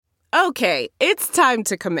Okay, it's time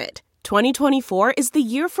to commit. 2024 is the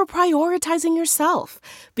year for prioritizing yourself.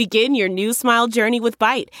 Begin your new smile journey with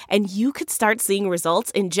Byte, and you could start seeing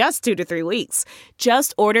results in just 2 to 3 weeks.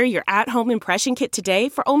 Just order your at-home impression kit today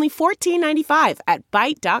for only $14.95 at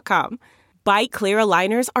Byte.com. Byte Clear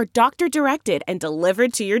aligners are doctor-directed and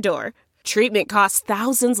delivered to your door. Treatment costs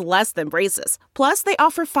thousands less than braces. Plus, they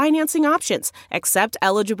offer financing options, accept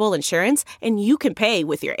eligible insurance, and you can pay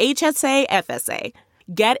with your HSA FSA.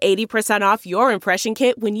 Get 80% off your impression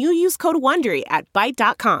kit when you use code WONDERY at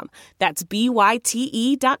Byte.com. That's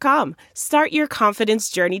BYTE.com. Start your confidence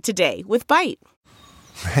journey today with Byte.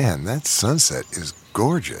 Man, that sunset is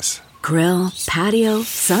gorgeous. Grill, patio,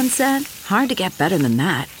 sunset. Hard to get better than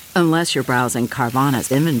that. Unless you're browsing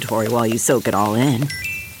Carvana's inventory while you soak it all in.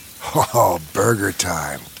 Oh, burger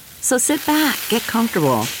time. So sit back, get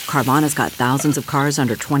comfortable. Carvana's got thousands of cars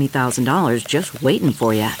under $20,000 just waiting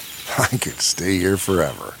for you. I could stay here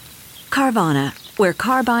forever. Carvana, where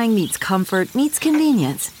car buying meets comfort, meets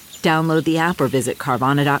convenience. Download the app or visit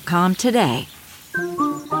Carvana.com today.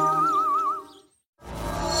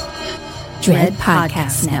 Dread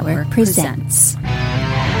Podcast Network presents.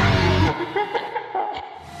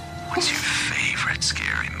 What's your favorite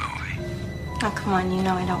scary movie? Oh, come on, you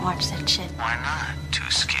know I don't watch that shit. Why not? Too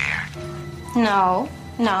scared? No,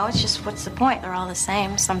 it's just what's the point? They're all the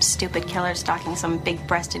same. Some stupid killer stalking some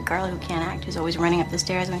big-breasted girl who can't act, who's always running up the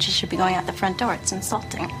stairs when she should be going out the front door. It's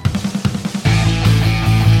insulting.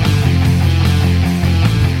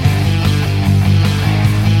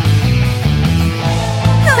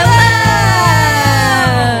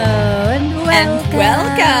 And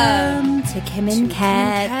welcome to Kim and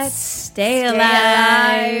Kat's Stay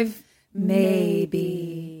Alive,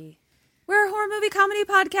 Maybe. We're a horror movie comedy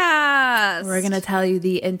podcast. We're going to tell you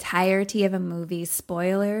the entirety of a movie,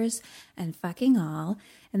 spoilers and fucking all.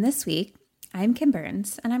 And this week, I'm Kim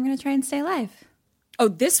Burns, and I'm going to try and stay alive. Oh,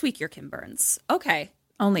 this week you're Kim Burns. Okay.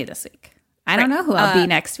 Only this week. I don't know who I'll be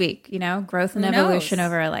next week. You know, growth and evolution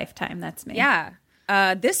over a lifetime. That's me. Yeah.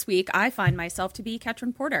 This week I find myself to be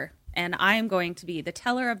Ketrin Porter, and I am going to be the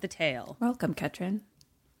teller of the tale. Welcome, Ketrin.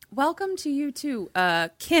 Welcome to you too.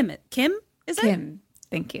 Kim. Kim, is it? Kim.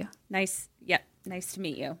 Thank you. Nice. Yep. Nice to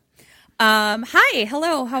meet you. Hi.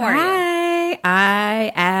 Hello. How are you? Hi.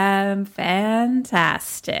 I am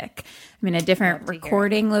fantastic. I'm in a different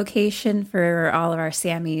recording location for all of our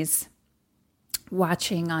Sammys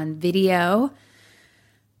watching on video.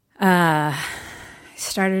 I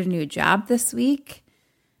started a new job this week.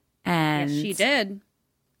 And yes, she did.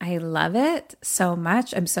 I love it so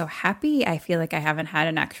much. I'm so happy. I feel like I haven't had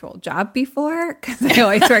an actual job before because I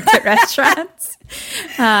always worked at restaurants.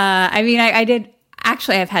 I did.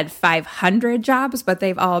 Actually, I've had 500 jobs, but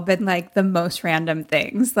they've all been like the most random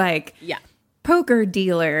things, like poker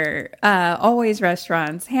dealer, always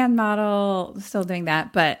restaurants, hand model, still doing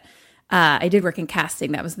that. But I did work in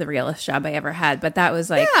casting. That was the realest job I ever had. But that was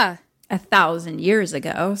like 1,000 years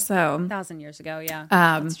ago. So 1,000 years ago, yeah,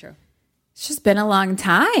 that's true. It's just been a long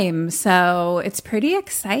time. So it's pretty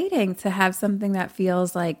exciting to have something that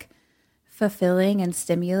feels like fulfilling and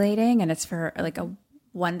stimulating. And it's for like a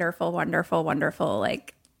wonderful, wonderful, wonderful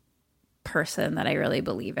like person that I really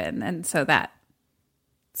believe in. And so that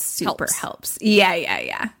super helps.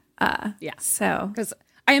 Yeah. So, because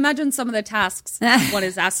I imagine some of the tasks one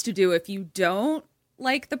is asked to do, if you don't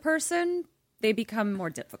like the person, they become more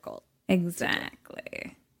difficult.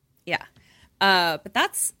 Exactly. Yeah. But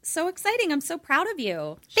that's so exciting. I'm so proud of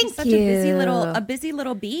you. She's Thank such you. a busy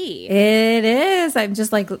little bee. It is. I'm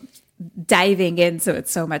just like diving in, so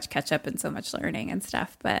it's so much catch up and so much learning and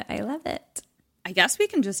stuff, but I love it. I guess we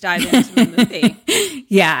can just dive into the movie.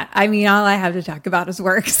 Yeah. I mean, all I have to talk about is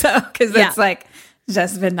work. So, because it's like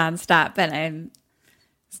just been nonstop, and I'm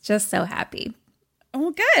just so happy.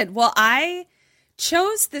 Oh, good. Well, I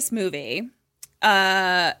chose this movie.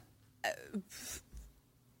 Okay.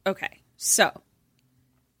 So,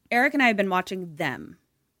 Eric and I have been watching Them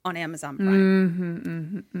on Amazon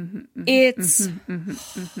Prime.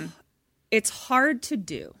 It's hard to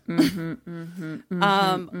do. I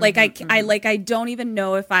don't even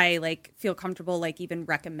know if I like feel comfortable like even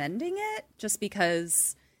recommending it, just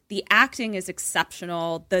because the acting is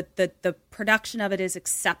exceptional. The production of it is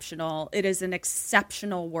exceptional. It is an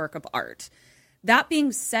exceptional work of art. That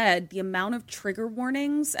being said, the amount of trigger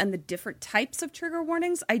warnings and the different types of trigger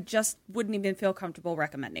warnings, I just wouldn't even feel comfortable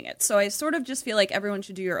recommending it. So I sort of just feel like everyone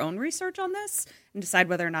should do your own research on this and decide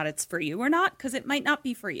whether or not it's for you or not, because it might not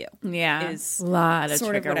be for you. Yeah, a lot of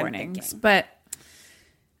trigger warnings. But,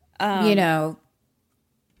 you know,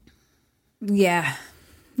 yeah.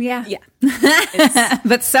 Yeah. Yeah.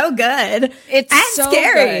 But so good. It's and so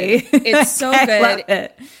scary. good. It's so I good. love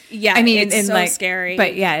it. Yeah. I mean, it's so like, scary.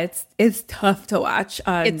 But yeah, it's tough to watch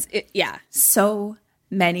on yeah. so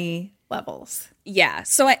many levels. Yeah.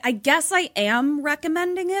 So I guess I am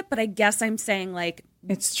recommending it, but I guess I'm saying like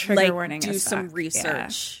It's trigger warning. Do as some fuck.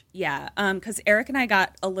 research. Yeah. Because Eric and I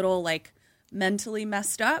got a little like mentally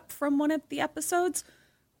messed up from one of the episodes,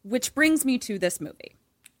 which brings me to this movie.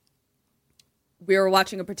 We were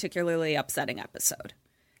watching a particularly upsetting episode.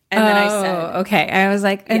 And then I said, okay. I was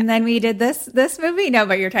like, and then we did this movie? No,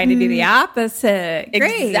 but you're trying to do the opposite.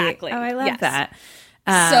 Great. Exactly. Oh, I love Yes. that.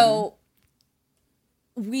 So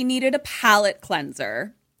we needed a palate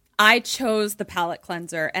cleanser. I chose the palate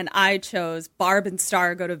cleanser, and I chose Barb and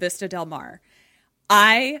Star Go to Vista Del Mar.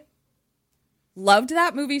 I loved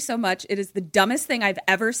that movie so much. It is the dumbest thing I've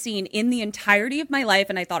ever seen in the entirety of my life,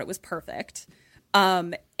 and I thought it was perfect.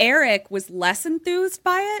 Eric was less enthused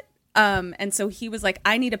by it. And so he was like,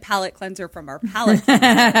 I need a palate cleanser from our palate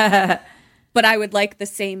cleanser. But I would like the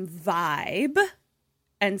same vibe.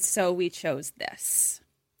 And so we chose this.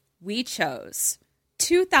 We chose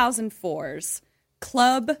 2004's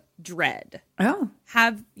Club Dread. Oh.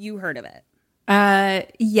 Have you heard of it?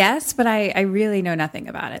 Yes, but I really know nothing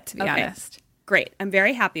about it, to be honest. Great. I'm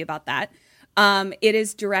very happy about that. It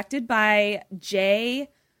is directed by Jay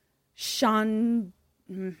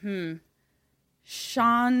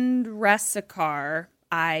Chandrasekhar.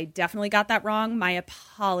 I definitely got that wrong. My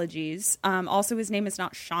apologies. Also, his name is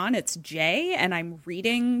not Sean, it's Jay, and I'm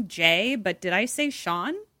reading Jay, but did I say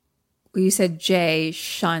Sean? Well, you said Jay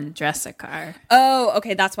Chandrasekhar. Oh,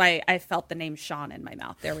 okay. That's why I felt the name Sean in my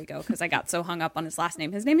mouth. There we go, because I got so hung up on his last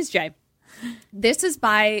name. His name is Jay. This is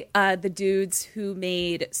by the dudes who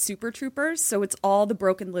made Super Troopers, so it's all the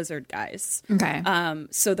Broken Lizard guys. Okay.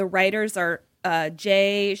 So the writers are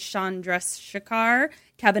Jay Chandrasekhar,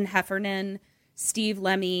 Kevin Heffernan, Steve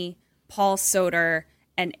Lemmy, Paul Soder,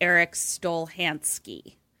 and Eric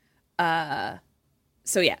Stolhansky.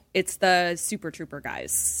 So yeah, it's the Super Trooper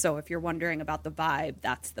guys. So if you're wondering about the vibe,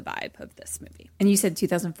 that's the vibe of this movie. And you said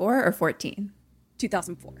 2004 or 14?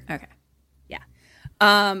 2004. Okay. Yeah.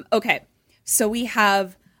 Okay. So we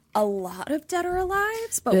have a lot of Dead or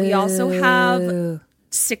Alives, but we also have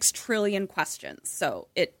 6 trillion questions. So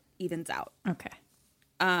it evens out. Okay.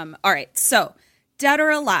 All right. So Dead or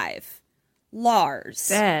Alive, Lars,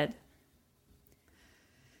 Dead.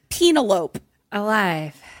 Penelope,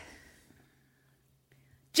 Alive.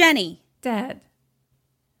 Jenny, Dead.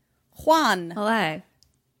 Juan, Alive.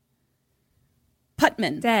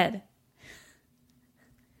 Putman, Dead.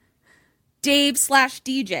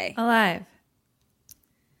 Dave/DJ, Alive.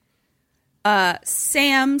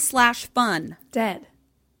 Sam/Fun, Dead.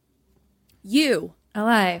 you,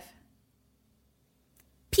 Alive.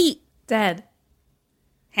 Pete, Dead.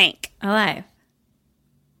 Hank. Alive.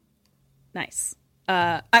 Nice.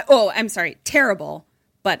 I'm sorry. Terrible.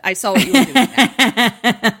 But I saw what you were doing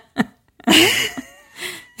there.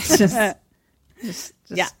 Just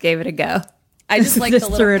Yeah. gave it a go. I just like Just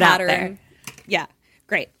the threw little it out pattern. there. Yeah.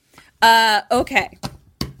 Great. Okay.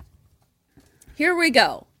 Here we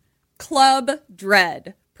go. Club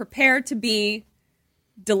Dread. Prepare to be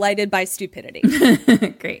delighted by stupidity.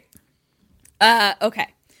 Great.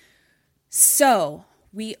 Okay. So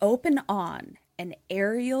we open on an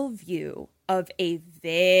aerial view of a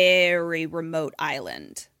very remote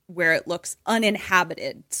island where it looks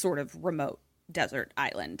uninhabited, sort of remote deserted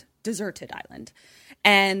island.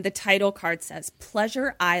 And the title card says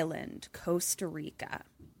Pleasure Island, Costa Rica.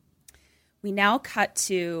 We now cut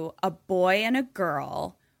to a boy and a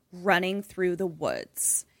girl running through the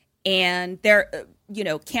woods. And they're,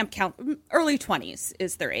 camp count, early 20s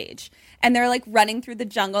is their age. And they're like running through the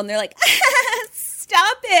jungle and they're like,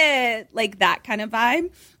 stop it. Like that kind of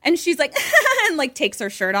vibe. And she's like, and like takes her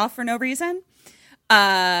shirt off for no reason.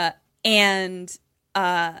 And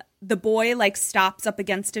the boy like stops up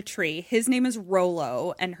against a tree. His name is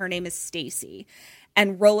Rollo and her name is Stacy.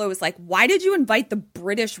 And Rollo is like, why did you invite the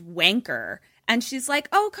British wanker? And she's like,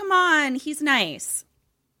 oh, come on. He's nice.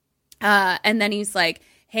 And then he's like,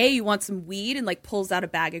 hey, you want some weed? And like pulls out a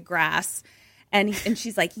bag of grass. And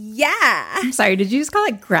she's like, yeah. I'm sorry, did you just call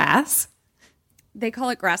it grass? They call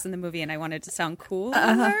it grass in the movie, and I wanted to sound cool.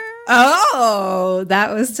 Oh,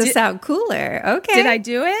 that was to sound cooler. Okay. Did I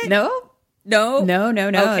do it? No. No?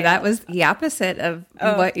 Okay. That was the opposite of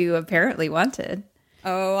what you apparently wanted.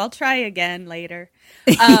 Oh, I'll try again later.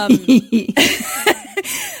 And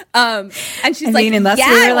she's unless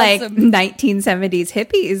yeah, we were like 1970s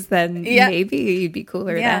hippies, then Yeah. maybe you'd be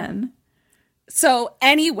cooler Yeah. then. So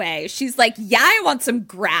anyway, she's like, yeah, I want some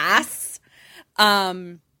grass.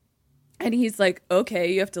 And And he's like,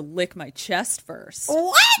 okay, you have to lick my chest first.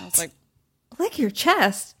 What? I was like, Lick your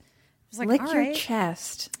chest. Lick all your right.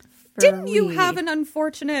 chest. Didn't you have an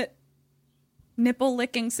unfortunate nipple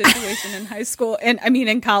licking situation in high school? And I mean,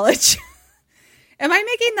 in college. Am I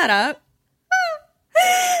making that up?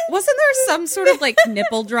 Wasn't there some sort of like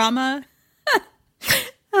nipple drama?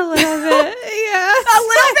 A little bit, yeah. A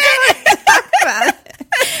little bit. I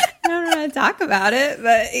don't want to talk about it,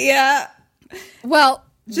 but yeah. Well,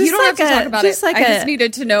 you don't have to talk about it. I just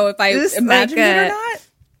needed to know if I imagined it or not.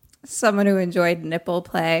 Someone who enjoyed nipple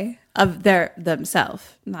play of themselves,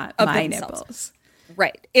 not Of my themselves. nipples.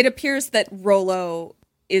 Right. It appears that Rollo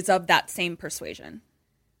is of that same persuasion.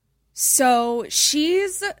 So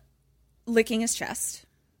she's licking his chest.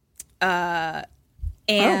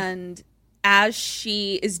 And as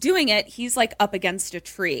she is doing it, he's like up against a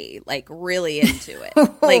tree, like really into it.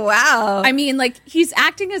 Like, wow. I mean, like he's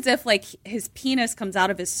acting as if like his penis comes out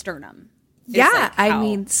of his sternum. Yeah, like, I how-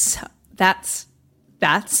 mean, so that's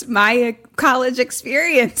my college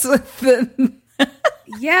experience with them.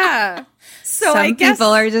 Yeah. So Some I guess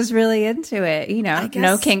people are just really into it, you know. guess-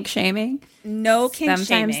 No kink shaming. no kink Sometimes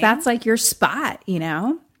shaming. that's like your spot, you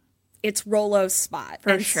know. It's Rollo's spot.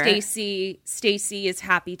 And sure. Stacy is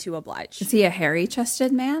happy to oblige. Is he a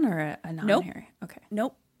hairy-chested man or a non-hairy? Okay,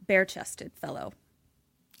 Nope. Bare-chested fellow.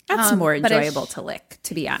 that's more but if enjoyable to lick,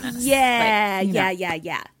 to be honest. Yeah, Like, you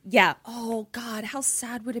know. yeah. Oh, God, how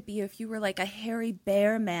sad would it be if you were like a hairy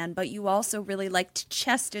bear man, but you also really liked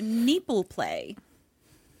chest and nipple play?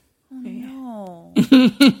 Oh, no.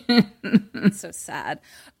 It's so sad.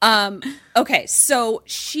 Okay, so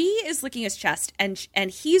she is licking his chest, and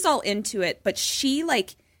he's all into it, but she,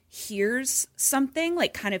 like, hears something,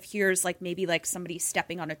 like, kind of hears, like, maybe, like, somebody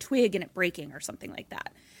stepping on a twig and it breaking or something like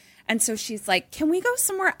that. And so she's like, can we go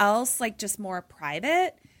somewhere else, like just more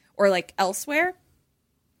private or like elsewhere?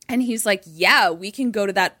 And he's like, yeah, we can go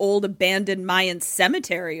to that old abandoned Mayan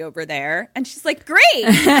cemetery over there. And she's like, great.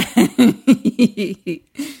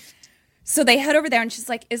 So they head over there and she's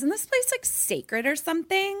like, isn't this place like sacred or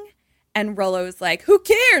something? And Rollo's like, who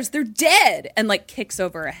cares? They're dead. And like kicks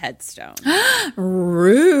over a headstone.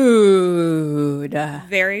 Rude.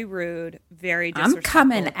 Very rude. Very I'm disrespectful.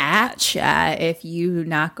 coming at ya if you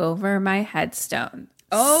knock over my headstone.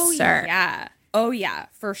 Oh, sir. yeah. Oh, yeah,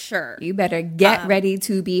 for sure. You better get ready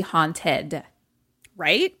to be haunted.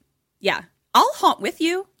 Right? Yeah. I'll haunt with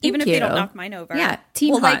you, even if you. you don't knock mine over. Yeah,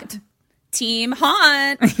 team haunt. Team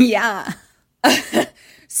haunt. Yeah.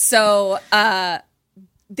 So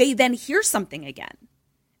they then hear something again.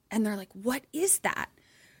 And they're like, what is that?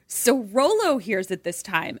 So Rollo hears it this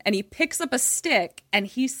time, and he picks up a stick, and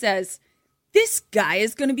he says, this guy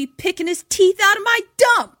is going to be picking his teeth out of my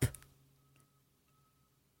dump.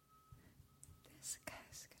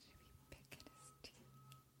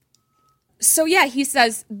 So yeah, he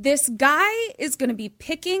says, this guy is going to be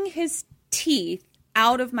picking his teeth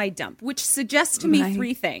out of my dump, which suggests to me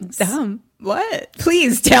three things. Dumb. What?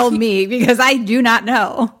 Please tell me, because I do not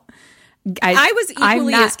know. I was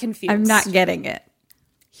equally as confused. I'm not getting it.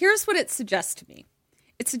 Here's what it suggests to me.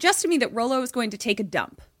 It suggests to me that Rollo is going to take a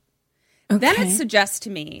dump. Then it suggests to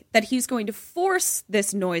me that he's going to force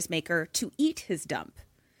this noisemaker to eat his dump.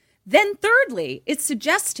 Then thirdly, it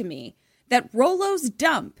suggests to me that Rollo's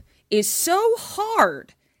dump is so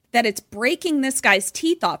hard that it's breaking this guy's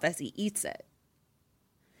teeth off as he eats it.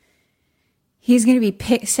 He's going to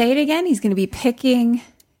be say it again. He's going to be picking.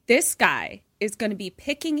 This guy is going to be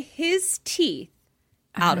picking his teeth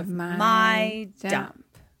out of my dump.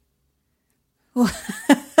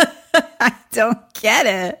 I don't get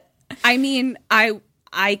it. I mean,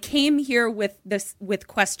 I came here with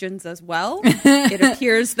questions as well. It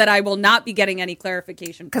appears that I will not be getting any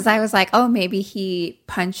clarification. Because I was like, oh, maybe he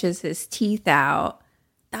punches his teeth out.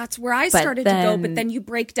 That's where I started to go. But then you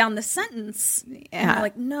break down the sentence. And Yeah. you're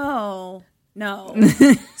like, no.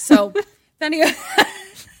 So, anyway.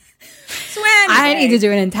 I need to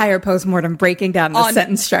do an entire postmortem breaking down the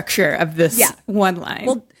sentence structure of this one line.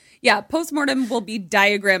 Well, yeah, postmortem will be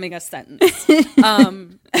diagramming a sentence.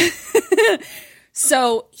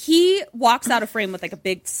 So he walks out of frame with like a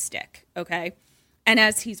big stick, okay? And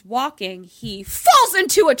as he's walking, he falls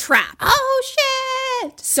into a trap. Oh,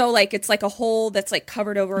 shit. So like it's like a hole that's like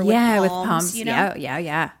covered over with palms, you know?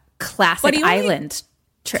 Yeah. Classic island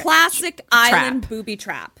trip. Classic island booby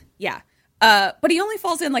trap. Yeah. But he only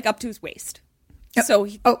falls in like up to his waist. So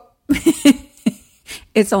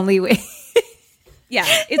it's only way. Yeah,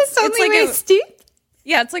 It's only like waist deep.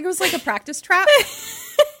 Yeah, it's like it was like a practice trap.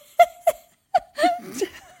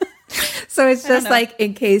 So it's just like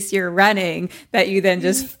in case you're running that you then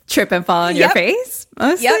just trip and fall on your face,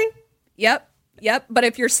 mostly? Yep. Yep. But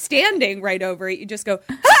if you're standing right over it, you just go,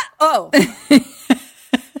 ah! Oh.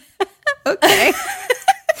 Okay.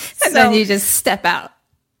 And then you just step out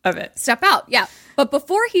of it. Step out, yeah. But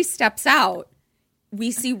before he steps out,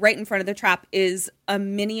 we see right in front of the trap is a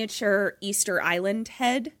miniature Easter Island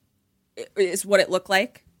head, is what it looked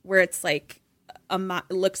like, where it's like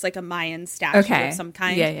it looks like a Mayan statue of some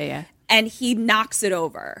kind. Yeah. And he knocks it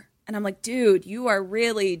over. And I'm like, dude, you are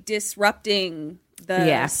really disrupting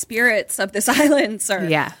the spirits of this island, sir.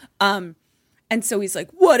 Yeah. And so he's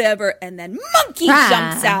like, whatever. And then Monkey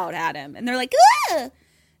jumps out at him. And they're like, ah!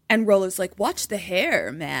 And Rollo's like, watch the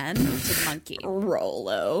hair, man, to Monkey.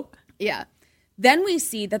 Rollo. Yeah. Then we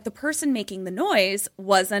see that the person making the noise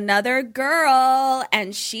was another girl.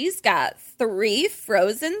 And she's got 3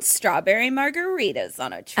 frozen strawberry margaritas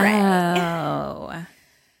on a tray. Oh.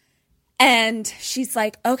 And she's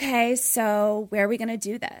like, okay, so where are we going to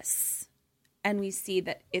do this? And we see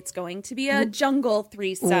that it's going to be a jungle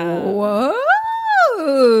threesome.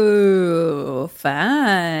 Whoa,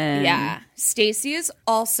 fun. Yeah. Stacy is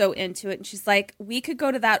also into it. And she's like, we could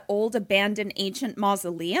go to that old abandoned ancient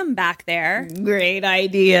mausoleum back there. Great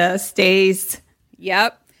idea, Stace.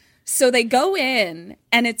 Yep. So they go in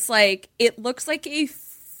and it's like, it looks like a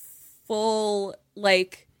full,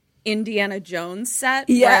 like, Indiana Jones set.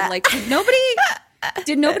 Yeah. Where I'm like,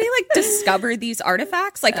 did nobody like discover these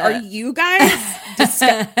artifacts? Like, are you guys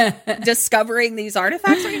discovering these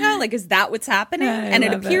artifacts right now? Like, is that what's happening? And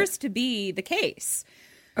it appears to be the case.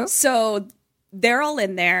 Oh. So they're all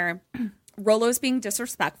in there. Rollo's being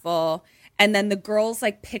disrespectful. And then the girls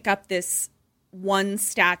like pick up this one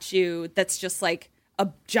statue that's just like a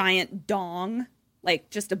giant dong,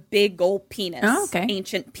 like just a big old penis,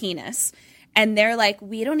 ancient penis. And they're like,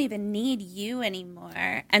 we don't even need you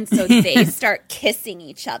anymore. And so they start kissing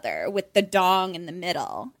each other with the dong in the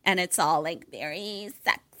middle. And it's all like very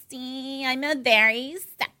sexy. I'm a very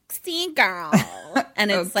sexy girl.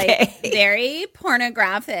 And it's like very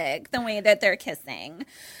pornographic, the way that they're kissing.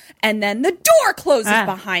 And then the door closes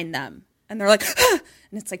behind them. And they're like, ah!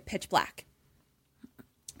 And it's like pitch black.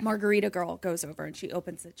 Margarita girl goes over and she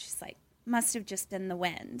opens it. She's like, must have just been the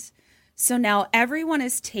wind. So now everyone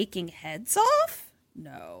is taking heads off?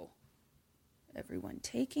 No. Everyone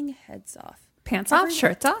taking heads off. Pants off?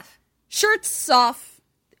 Shirts off? Shirts off.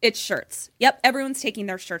 It's shirts. Yep, everyone's taking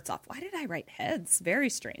their shirts off. Why did I write heads? Very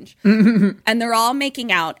strange. And they're all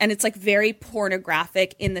making out. And it's like very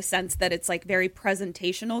pornographic in the sense that it's like very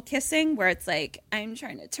presentational kissing where it's like, I'm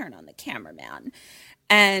trying to turn on the cameraman.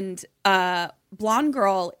 And blonde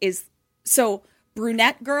girl is, so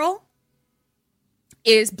brunette girl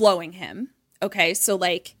is blowing him. Okay, so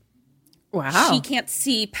like, wow, she can't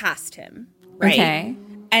see past him, right? Okay.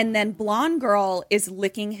 And then blonde girl is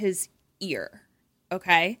licking his ear,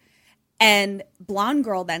 okay? And blonde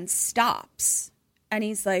girl then stops, and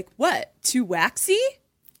he's like, "What? Too waxy?"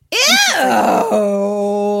 Ew,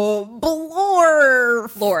 Blorf.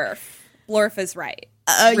 Blorf is right.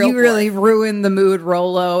 You really ruined the mood,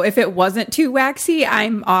 Rollo. If it wasn't too waxy,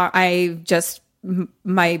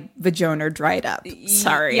 my vagina dried up.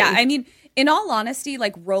 Sorry. Yeah, I mean, in all honesty,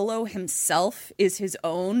 like Rollo himself is his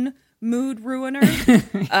own mood ruiner.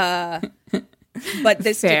 But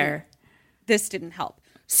this didn't help.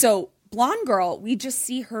 So blonde girl, we just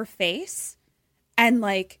see her face and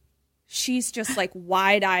like she's just like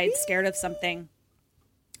wide-eyed, scared of something.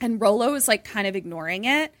 And Rollo is like kind of ignoring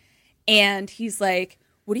it. And he's like,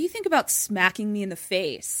 what do you think about smacking me in the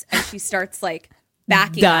face? And she starts like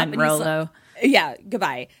backing up. Done, Rollo. Yeah,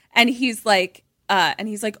 goodbye. And he's like, okay,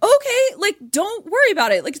 like, don't worry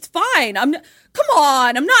about it. Like, it's fine. Come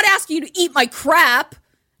on. I'm not asking you to eat my crap.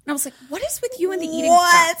 And I was like, what is with you and the eating of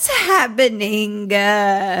crap? What's happening?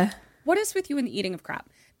 What is with you and the eating of crap?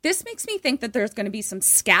 This makes me think that there's going to be some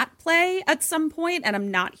scat play at some point, and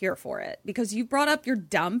I'm not here for it because you brought up your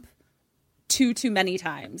dump too many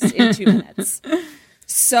times in 2 minutes.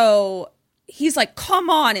 So he's like, come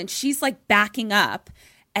on. And she's like backing up.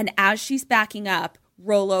 And as she's backing up,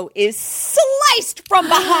 Rollo is sliced from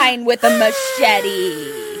behind with a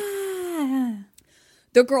machete.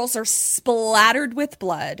 The girls are splattered with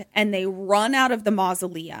blood, and they run out of the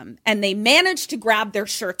mausoleum, and they manage to grab their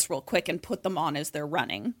shirts real quick and put them on as they're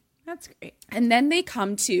running. That's great. And then they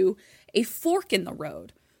come to a fork in the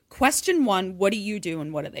road. Question 1, what do you do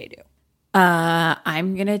and what do they do?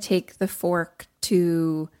 I'm going to take the fork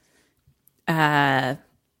to the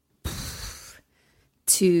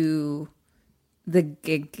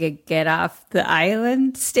get off the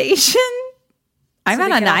island station. I'm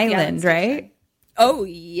on an island, right? Oh,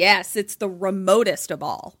 yes. It's the remotest of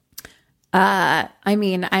all. I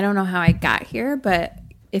mean, I don't know how I got here, but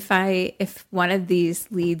if one of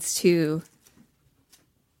these leads to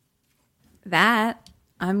that,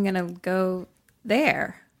 I'm going to go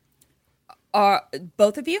there.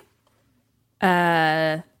 Both of you?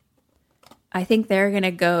 I think they're going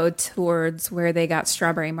to go towards where they got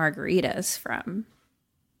strawberry margaritas from.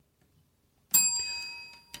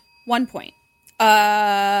 1 point.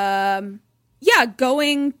 Yeah,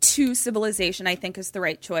 going to civilization, I think, is the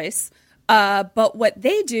right choice. But what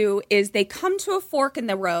they do is they come to a fork in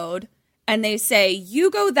the road and they say,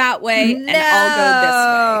 you go that way and I'll go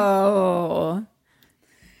this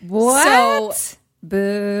way. What?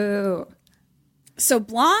 Boo. So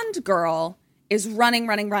blonde girl is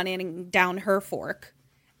running down her fork,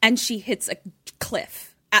 and she hits a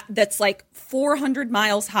cliff that's like 400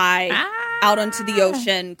 miles high out onto the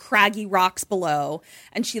ocean, craggy rocks below,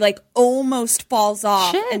 and she like almost falls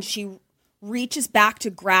off. Shit. And she reaches back to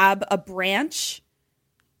grab a branch.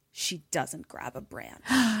 She doesn't grab a branch.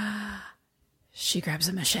 She grabs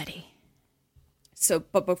a machete. So,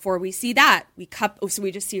 but before we see that, so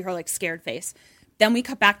we just see her like scared face. Then we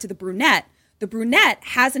cut back to the brunette. The brunette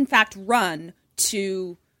has in fact run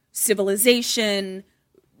to civilization,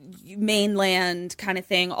 mainland kind of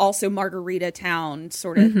thing, also Margarita Town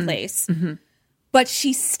sort of place. Mm-hmm. But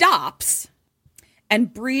she stops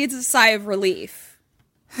and breathes a sigh of relief.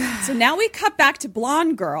 So now we cut back to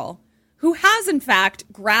blonde girl, who has in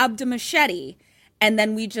fact grabbed a machete, and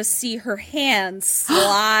then we just see her hands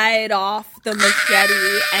slide off the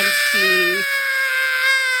machete, and she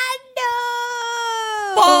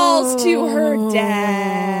falls to her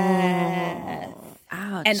death.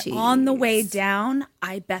 Ouch, and on the way down,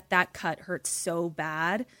 I bet that cut hurt so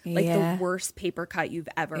bad. Like the worst paper cut you've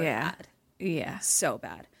ever had. Yeah. So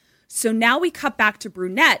bad. So now we cut back to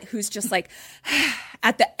brunette, who's just like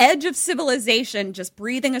at the edge of civilization, just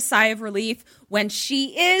breathing a sigh of relief when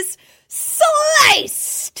she is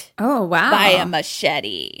sliced by a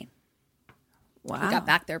machete. Wow. We got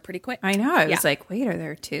back there pretty quick. I know. I was like, wait, are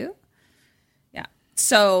there two? Yeah.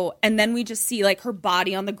 So, and then we just see like her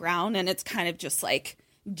body on the ground, and it's kind of just like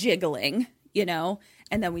jiggling, you know?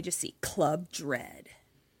 And then we just see Club Dread.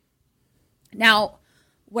 Now,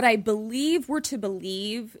 what I believe we're to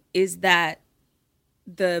believe is that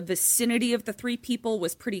the vicinity of the three people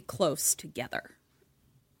was pretty close together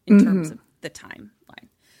in terms of the timeline.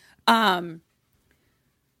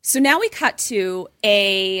 So now we cut to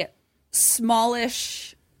a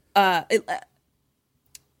smallish, a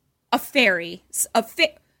ferry.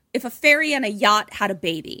 If a ferry and a yacht had a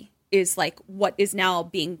baby, is like what is now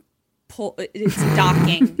being it's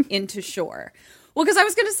docking into shore. Well, because I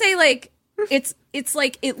was going to say like, it's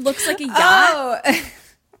like, it looks like a yacht.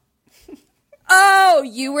 Oh,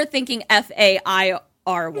 you were thinking FAIRY.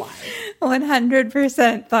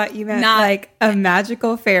 100% thought you meant like a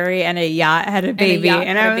magical fairy and a yacht had a baby.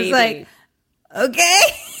 And I was like, okay.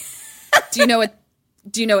 Do you know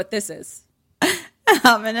what this is? A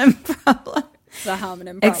homonym problem. It's a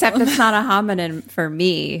homonym problem. Except it's not a homonym for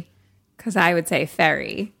me, because I would say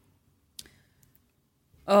fairy.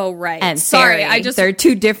 Oh, right. And sorry, fairy. They're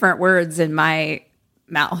two different words in my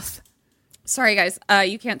mouth. Sorry, guys.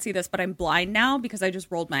 You can't see this, but I'm blind now because I just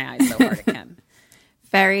rolled my eyes so hard at Kim.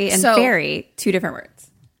 Fairy and fairy, two different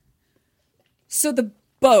words. So the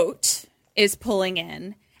boat is pulling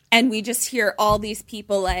in, and we just hear all these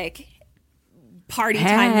people like, party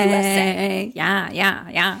time USA.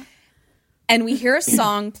 Yeah. And we hear a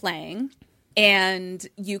song playing, and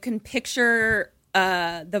you can picture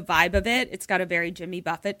the vibe of it. It's got a very Jimmy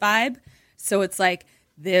Buffett vibe. So it's like,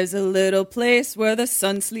 there's a little place where the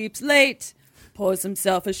sun sleeps late, pours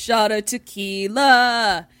himself a shot of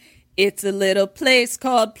tequila. It's a little place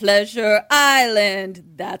called Pleasure Island.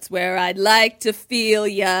 That's where I'd like to feel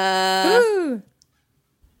ya. Ooh.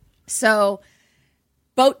 So,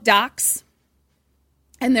 boat docks,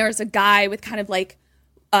 and there's a guy with kind of like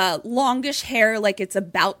longish hair, like it's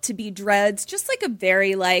about to be dreads, just like a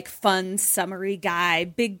very like fun, summery guy,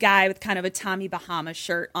 big guy with kind of a Tommy Bahama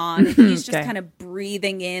shirt on. And he's just kind of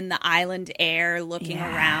breathing in the island air, looking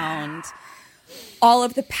around. All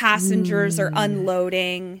of the passengers are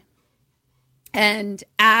unloading. And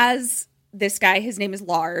as this guy, his name is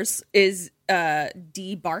Lars, is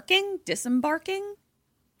disembarking,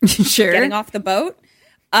 sure, getting off the boat.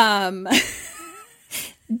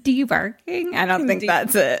 Debarking? I don't think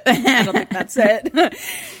that's it. I don't think that's it.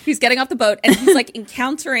 He's getting off the boat, and he's like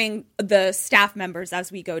encountering the staff members as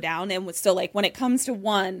we go down. And so like when it comes to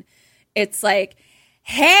one, it's like,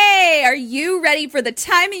 hey, are you ready for the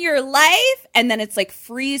time of your life? And then it's like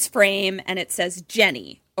freeze frame, and it says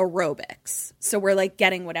Jenny aerobics. So we're like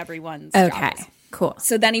getting what everyone's job is. Cool.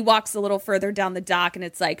 So then he walks a little further down the dock, and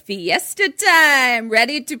it's like, fiesta time,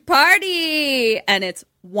 ready to party. And it's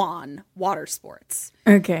Juan Water Sports.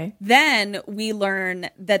 Okay. Then we learn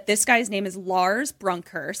that this guy's name is Lars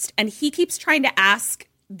Brunkhurst, and he keeps trying to ask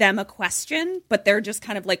them a question, but they're just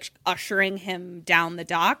kind of like ushering him down the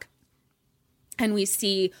dock. And we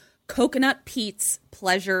see Coconut Pete's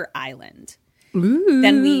Pleasure Island. Ooh.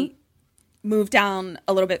 Then we move down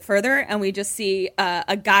a little bit further, and we just see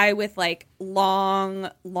a guy with like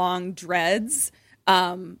long dreads,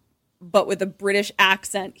 but with a British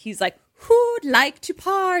accent. He's like, "Who'd like to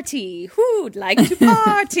party? Who'd like to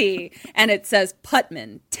party?" And it says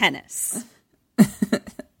Putman Tennis.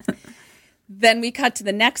 Then we cut to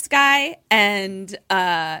the next guy, and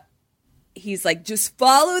he's like, "Just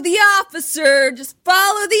follow the officer. Just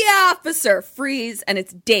follow the officer." Freeze, and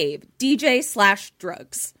it's Dave,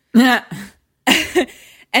 DJ/drugs.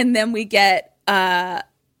 And then we get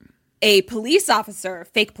a police officer,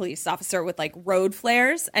 fake police officer with like road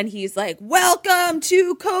flares. And he's like, "Welcome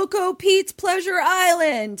to Coco Pete's Pleasure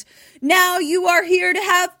Island. Now you are here to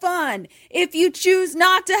have fun. If you choose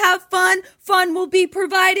not to have fun, fun will be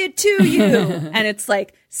provided to you." And it's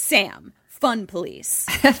like, Sam, fun police.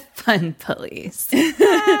 Fun police.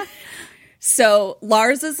 So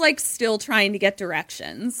Lars is like still trying to get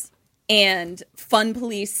directions. And fun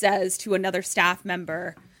police says to another staff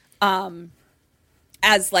member,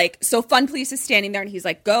 as like, so fun police is standing there and he's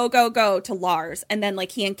like, "Go, go, go," to Lars. And then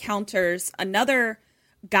like he encounters another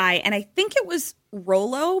guy. And I think it was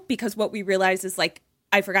Rolo, because what we realized is like,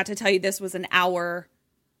 I forgot to tell you, this was an hour,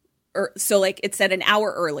 or so like it said an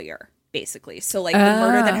hour earlier, basically. So like the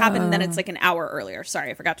murder that happened, and then it's like an hour earlier. Sorry,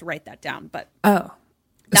 I forgot to write that down, but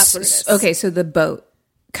that's what it is. Okay, so the boat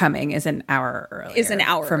coming is an hour earlier. Is an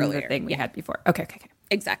hour from earlier. the thing we had before. Okay.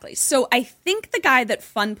 Exactly. So I think the guy that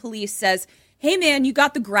fun police says, "Hey man, you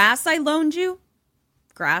got the grass I loaned you?"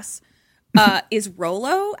 Grass. Is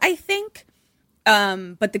Rolo, I think.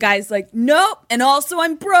 But the guy's like, "Nope, and also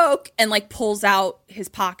I'm broke," and like pulls out his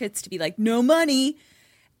pockets to be like, "No money."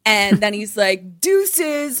 And then he's like,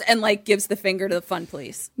 "Deuces," and like gives the finger to the fun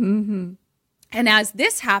police. Mm-hmm. And as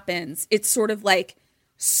this happens, it sort of like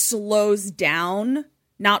slows down,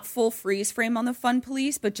 not full freeze frame on the fun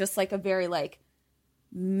police, but just like a very like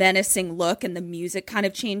menacing look, and the music kind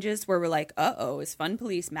of changes where we're like, "Uh-oh, is fun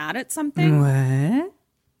police mad at something?" What?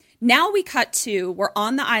 Now we cut to, we're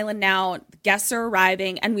on the island now, the guests are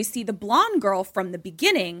arriving, and we see the blonde girl from the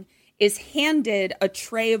beginning is handed a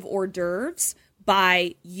tray of hors d'oeuvres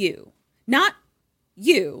by Yu. Not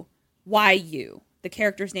you, YU. The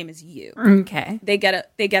character's name is Yu. Okay. They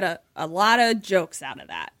get a lot of jokes out of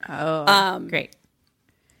that. Oh, great.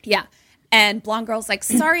 Yeah. And blonde girl's like,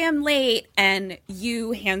 "Sorry I'm late." And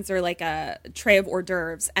Yu hands her like a tray of hors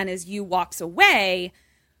d'oeuvres. And as Yu walks away,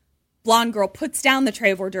 blonde girl puts down the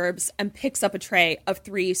tray of hors d'oeuvres and picks up a tray of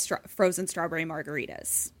 3 frozen strawberry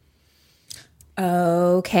margaritas.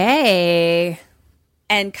 Okay.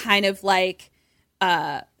 And kind of like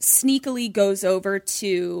sneakily goes over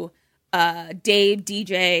to Dave,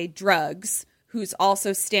 DJ, Drugs, who's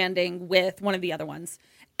also standing with one of the other ones.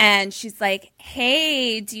 And she's like,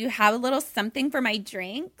 "Hey, do you have a little something for my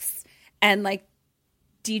drinks?" And like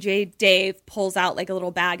DJ Dave pulls out like a little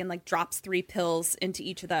bag and like drops 3 pills into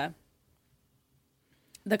each of the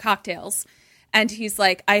cocktails. And he's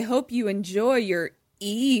like, "I hope you enjoy your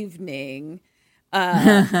evening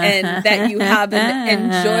and that you have an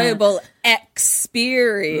enjoyable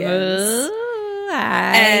experience." Ooh,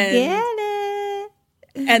 I get it.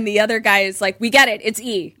 And the other guy is like, "We get it. It's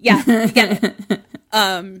E. Yeah, we get it."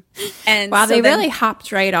 And wow, so they then, really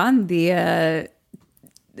hopped right on the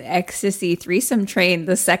ecstasy threesome train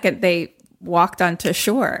the second they walked onto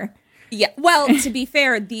shore. Yeah. Well, to be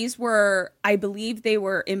fair, these were, I believe they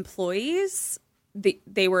were employees.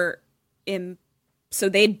 They were so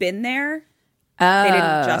they'd been there. Oh. They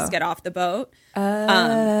didn't just get off the boat.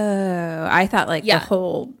 I thought like the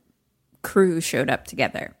whole crew showed up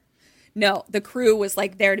together. No, the crew was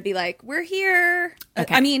like there to be like, "We're here."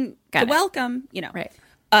 Okay. I mean, Got it. welcome, you know. Right.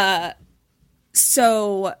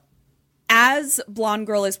 So as blonde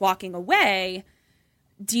girl is walking away,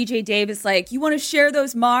 DJ Dave is like, "You want to share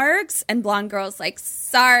those margs?" And blonde girl's like,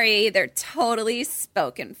 "Sorry, they're totally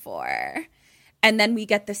spoken for." And then we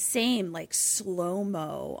get the same like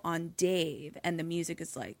slow-mo on Dave, and the music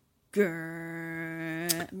is like,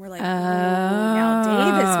 grrr, and we're like, "Oh, now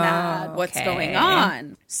Dave is mad. What's okay. going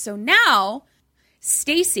on?" So now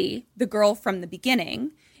Stacy, the girl from the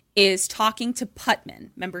beginning, is talking to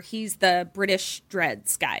Putman. Remember, he's the British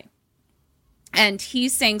dreads guy. And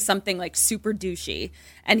he's saying something like super douchey.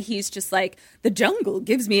 And he's just like, "The jungle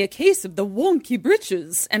gives me a case of the wonky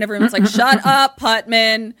britches." And everyone's like, "Shut up,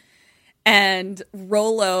 Putman." And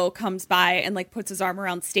Rollo comes by and like puts his arm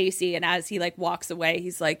around Stacy, and as he like walks away,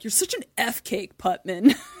 he's like, "You're such an F cake,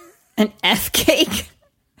 Putman." An F cake?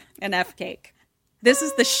 An F cake. This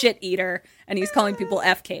is the shit eater, and he's calling people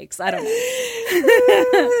F cakes. I don't know.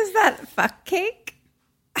 Is that fuck cake?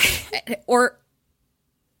 or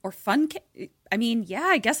fun cake? I mean, yeah,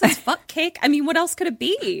 I guess it's fuck cake. I mean, what else could it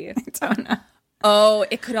be? I don't know. Oh,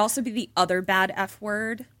 it could also be the other bad F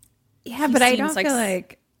word. Yeah, but I don't feel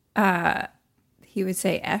like he would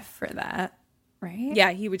say F for that, right?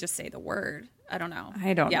 Yeah, he would just say the word. I don't know.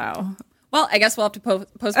 I don't know. Well, I guess we'll have to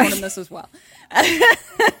postmortem this as well.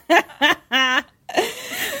 A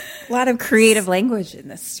lot of creative language in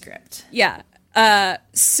this script. Yeah.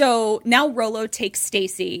 So now Rollo takes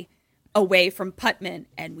Stacy away from Putman,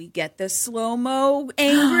 and we get the slow-mo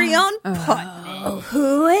angry on Putman. Oh,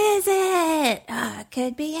 who is it?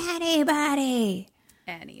 Could be anybody.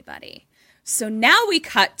 Anybody. So now we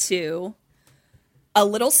cut to a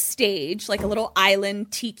little stage, like a little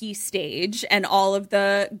island tiki stage, and all of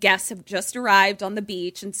the guests have just arrived on the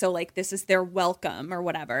beach, and so like this is their welcome or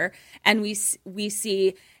whatever. And we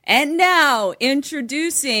see, and now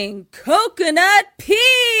introducing Coconut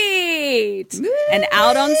Pete, and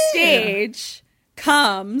out on stage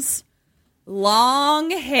comes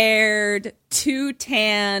long-haired,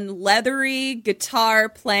 too-tan, leathery guitar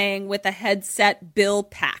playing with a headset Bill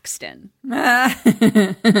Paxton.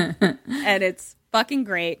 And it's fucking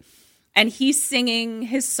great. And he's singing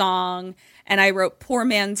his song, and I wrote Poor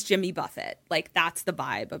Man's Jimmy Buffett. Like, that's the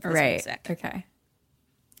vibe of his music. Okay.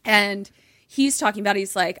 And he's talking about,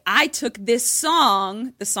 he's like, I took this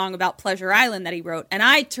song, the song about Pleasure Island that he wrote, and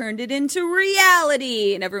I turned it into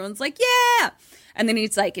reality. And everyone's like, yeah. And then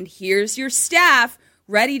he's like, and here's your staff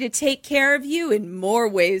ready to take care of you in more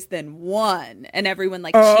ways than one. And everyone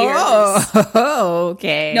like cheers. Oh,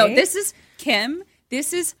 okay. No, this is Kim.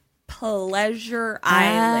 This is Pleasure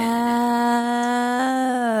Island.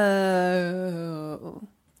 Oh.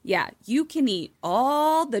 Yeah, you can eat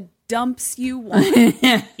all the dumps you want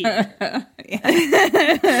here.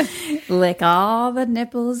 Lick all the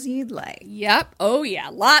nipples you'd like. Yep. Oh, yeah.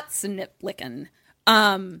 Lots of nip licking.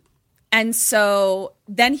 And so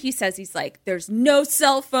then he says, he's like, there's no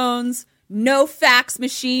cell phones, no fax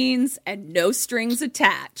machines, and no strings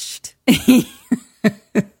attached. And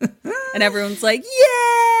everyone's like,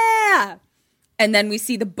 yeah. And then we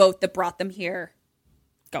see the boat that brought them here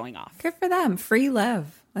going off. Good for them. Free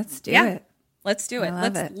love. Let's do it. Let's do it.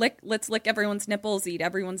 Let's lick everyone's nipples, eat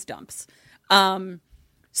everyone's dumps.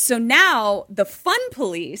 So now the fun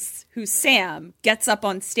police, who's Sam, gets up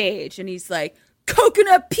on stage and he's like,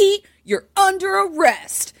 Coconut Pete, you're under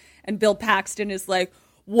arrest. And Bill Paxton is like,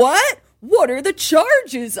 what? What are the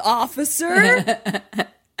charges, officer?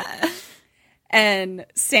 And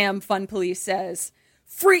Sam Fun Police says,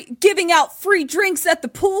 giving out free drinks at the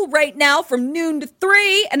pool right now from noon to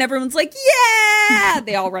 3. And everyone's like, yeah!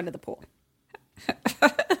 They all run to the pool.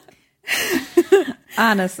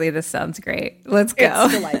 Honestly, this sounds great. Let's go.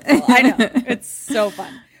 It's delightful. I know. It's so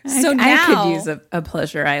fun. So now I could use a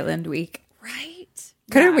Pleasure Island week. Right?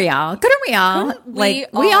 Couldn't we all? We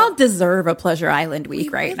all deserve a Pleasure Island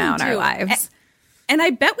week right now in our lives. And I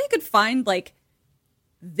bet we could find like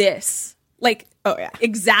this. Like, oh yeah,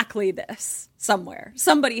 exactly this somewhere.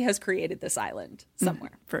 Somebody has created this island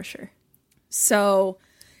somewhere. For sure. So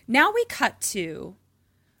now we cut to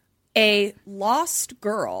a lost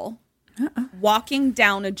girl walking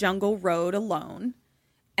down a jungle road alone.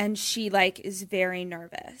 And she like is very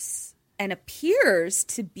nervous and appears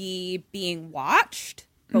to be being watched,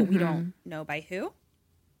 but we don't know by who.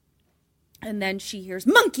 And then she hears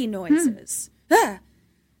monkey noises,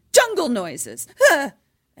 jungle noises,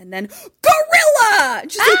 and then gorilla.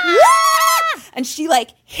 And she's like, "Wah!" And she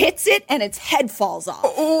like hits it, and its head falls off.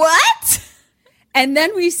 What? And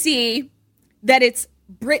then we see that it's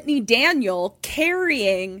Brittany Daniel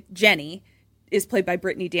carrying Jenny. Is played by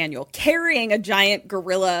Brittany Daniel, carrying a giant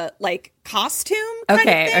gorilla like costume.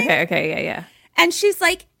 Okay, yeah. And she's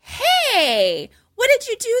like, "Hey, what did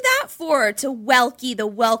you do that for? To Welky the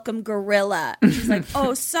welcome gorilla?" And she's like,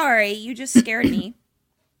 "Oh, sorry, you just scared me."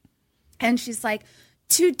 And she's like,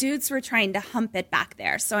 "Two dudes were trying to hump it back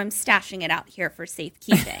there, so I'm stashing it out here for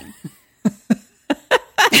safekeeping."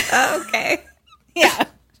 Okay. Yeah.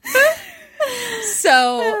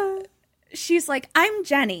 So she's like, "I'm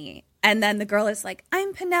Jenny." And then the girl is like,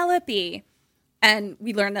 "I'm Penelope." And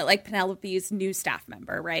we learn that like Penelope is a new staff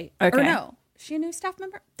member, right? Okay. Or no, is she a new staff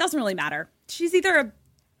member? Doesn't really matter. She's either a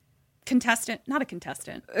contestant, not a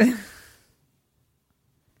contestant.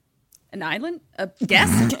 An island? A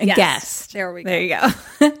guest? A guest. There we go. There you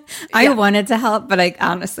go. I wanted to help, but I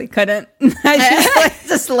honestly couldn't. I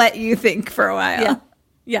just let you think for a while.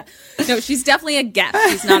 Yeah. No, she's definitely a guest.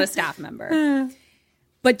 She's not a staff member.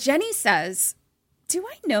 But Jenny says, do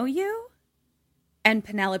I know you? And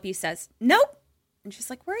Penelope says, nope. And she's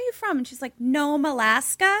like, where are you from? And she's like, Nome,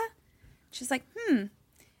 Alaska. She's like,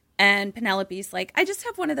 And Penelope's like, I just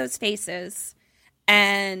have one of those faces.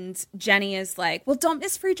 And Jenny is like, well, don't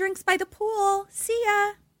miss free drinks by the pool. See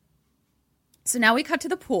ya. So now we cut to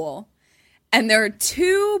the pool. And there are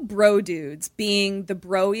two bro dudes being the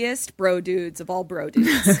broiest bro dudes of all bro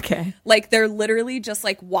dudes. Okay. Like, they're literally just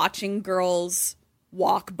like watching girls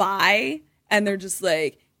walk by. And they're just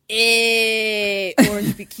like, hey,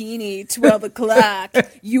 orange bikini, 12 o'clock.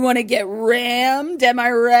 You want to get rammed? Am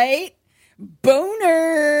I right?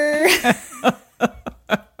 Boner.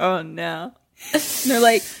 Oh, no. And they're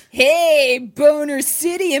like, hey, Boner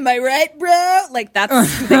City, am I right, bro? Like,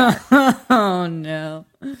 that's who they are. Oh, no.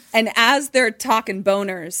 And as they're talking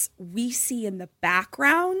boners, we see in the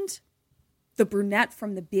background the brunette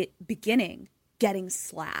from the beginning getting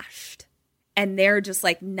slashed. And they're just,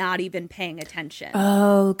 like, not even paying attention.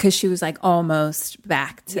 Oh, because she was, like, almost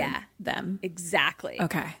back to them. Exactly.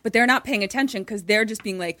 Okay. But they're not paying attention because they're just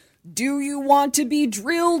being like, do you want to be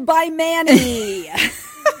drilled by Manny?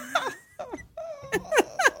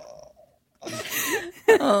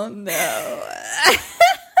 Oh, no.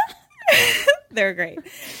 They're great.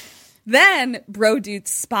 Then bro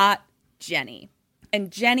dudes spot Jenny.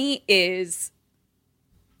 And Jenny is,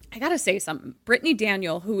 I gotta say something. Brittany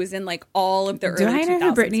Daniel, who was in like all of the early 2000s. Do I know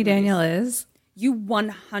who Brittany movies, Daniel is? You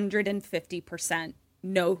 150%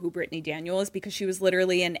 know who Brittany Daniel is because she was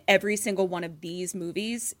literally in every single one of these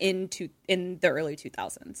movies in the early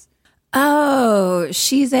 2000s. Oh,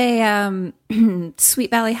 she's a Sweet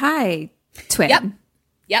Valley High twin. Yep.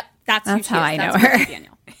 That's who she how is. I know That's her. Brittany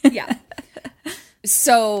Daniel. Yeah.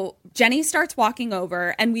 So Jenny starts walking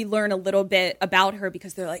over and we learn a little bit about her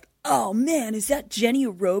because they're like, oh man, is that Jenny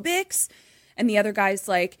Aerobics? And the other guy's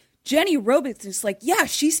like, Jenny Aerobics is like, yeah,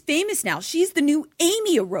 she's famous now. She's the new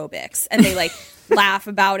Amy Aerobics. And they like laugh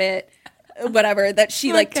about it, whatever, that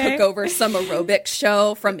she like took over some aerobics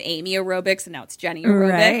show from Amy Aerobics and now it's Jenny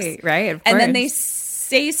Aerobics. Right, of course. And then they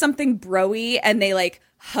say something bro-y and they like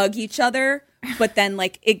hug each other. But then,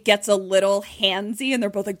 like, it gets a little handsy, and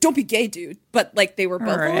they're both like, "Don't be gay, dude." But like, they were both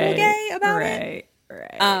a little gay about it.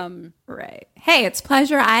 Right. Hey, it's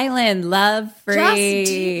Pleasure Island, love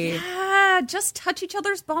free. Just touch each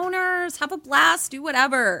other's boners, have a blast, do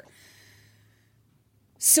whatever.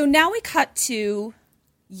 So now we cut to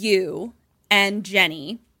you and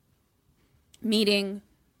Jenny meeting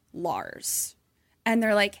Lars, and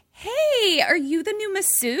they're like, "Hey, are you the new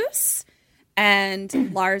masseuse?"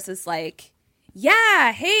 And Lars is like,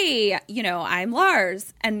 yeah, hey, I'm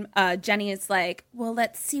Lars. And Jenny is like, well,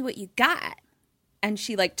 let's see what you got. And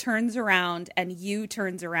she like turns around and you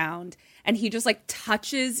turns around and he just like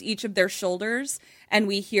touches each of their shoulders and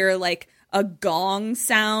we hear like a gong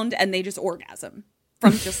sound and they just orgasm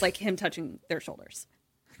from just like him touching their shoulders.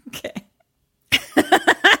 Okay.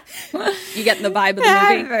 You getting the vibe of the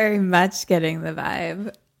movie? I'm very much getting the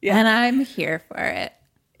vibe. Yeah. And I'm here for it.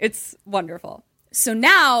 It's wonderful. So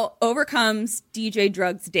now over comes DJ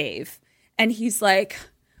Drugs Dave. And he's like,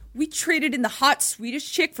 we traded in the hot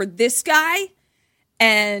Swedish chick for this guy.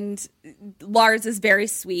 And Lars is very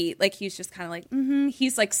sweet. Like, he's just kind of like,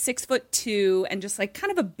 He's like 6'2" and just like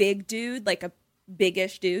kind of a big dude, like a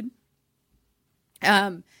big-ish dude.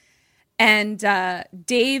 And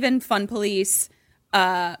Dave and Fun Police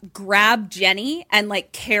grab Jenny and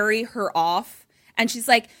like carry her off. And she's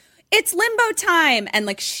like, it's limbo time. And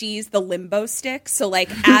like, she's the limbo stick. So like,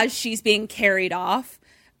 as she's being carried off,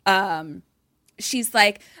 she's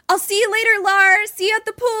like, I'll see you later, Lars. See you at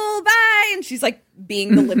the pool. Bye. And she's like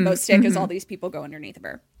being the limbo stick as all these people go underneath of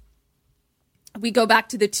her. We go back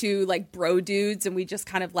to the two like bro dudes and we just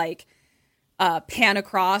kind of like pan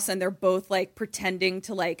across and they're both like pretending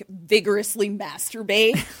to like vigorously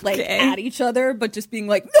masturbate like at each other, but just being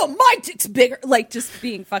like, no, my dick's bigger. Like just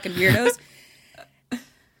being fucking weirdos.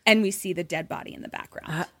 And we see the dead body in the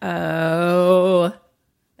background. Oh.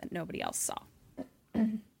 That nobody else saw.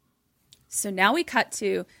 So now we cut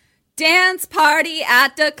to dance party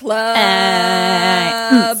at the club.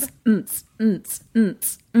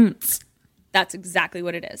 That's exactly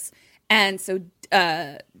what it is. And so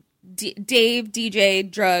Dave, DJ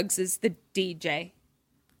Drugs is the DJ.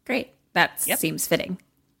 Great. That seems fitting.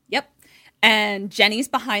 Yep. And Jenny's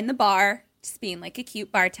behind the bar, just being like a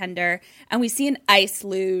cute bartender. And we see an ice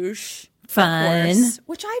luge. Fun. Course,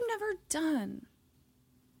 which I've never done.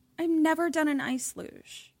 I've never done an ice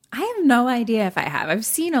luge. I have no idea if I have. I've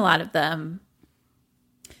seen a lot of them,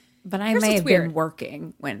 but I may have been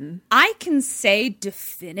working when. I can say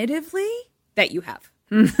definitively that you have.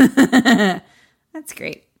 That's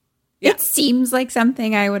great. Yeah. It seems like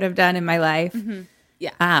something I would have done in my life. Mm-hmm.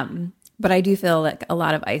 Yeah. But I do feel like a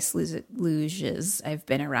lot of ice luges I've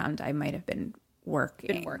been around, I might have been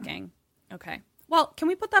working. Okay. Well, can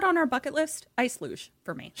we put that on our bucket list? Ice luge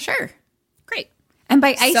for me. Sure. Great. And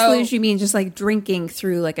by ice luge, you mean just like drinking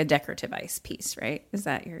through like a decorative ice piece, right? Is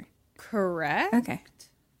that your... Correct. Okay.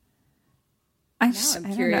 I'm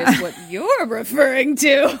curious what you're referring to.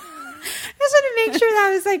 I just want to make sure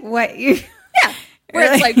that was like what you... Yeah.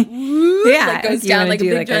 Where it's like, whoop, like goes down like a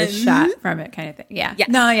big like a shot from it kind of thing. Yeah. Yes,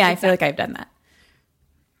 no, yeah, exactly. I feel like I've done that.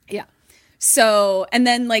 Yeah. So, and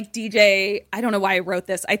then like DJ, I don't know why I wrote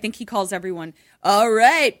this. I think he calls everyone, all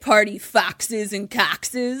right, party foxes and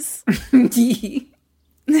coxes. And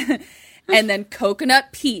then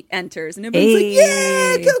Coconut Pete enters, and everyone's like,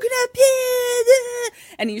 yeah, Coconut Pete.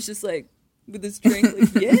 And he's just like, with his drink,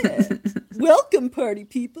 like, yeah, welcome, party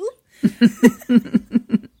people.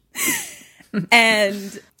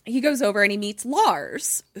 And he goes over and he meets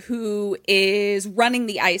Lars, who is running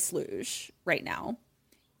the ice luge right now.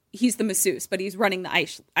 He's the masseuse, but he's running the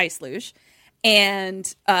ice luge.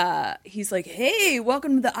 And he's like, hey,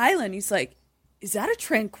 welcome to the island. He's like, is that a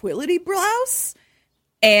tranquility blouse?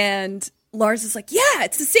 And Lars is like, yeah,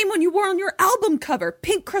 it's the same one you wore on your album cover.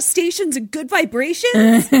 Pink crustaceans and good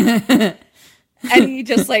vibrations. And he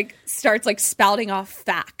just like starts like spouting off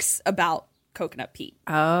facts about Coconut Pete.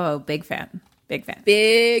 Oh, big fan. Big fan.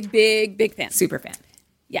 Big fan. Super fan.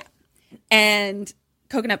 Yeah. And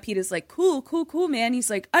Coconut Pete is like, cool, man. He's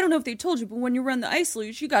like, I don't know if they told you, but when you run the ice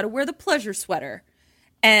luge, you got to wear the pleasure sweater.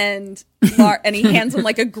 And and he hands him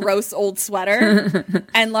like a gross old sweater.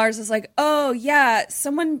 And Lars is like, oh, yeah,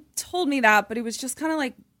 someone told me that, but it was just kind of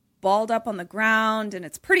like balled up on the ground and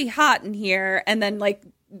it's pretty hot in here. And then like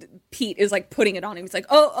Pete is like putting it on him. He's like,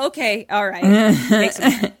 oh, okay, all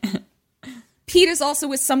right. Pete is also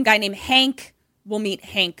with some guy named Hank. We'll meet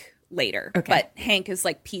Hank later. Okay. But Hank is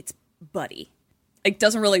like Pete's buddy. Like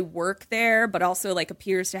doesn't really work there, but also like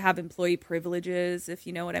appears to have employee privileges, if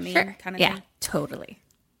you know what I mean. Sure. Kind of yeah, thing. Totally.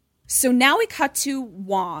 So now we cut to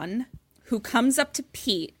Juan, who comes up to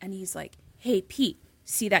Pete and he's like, hey, Pete,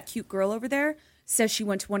 see that cute girl over there? Says she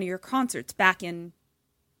went to one of your concerts back in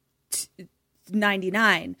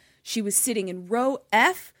 99. She was sitting in row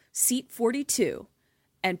F, seat 42.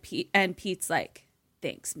 And Pete's like,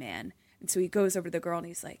 thanks, man. And so he goes over to the girl and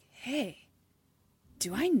he's like, hey,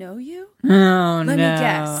 do I know you? Oh, Let me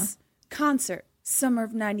guess. Concert, summer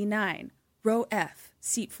of 99, row F,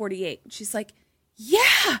 seat 48. And she's like,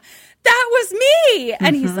 yeah, that was me.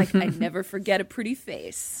 And he's like, I never forget a pretty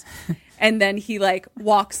face. And then he like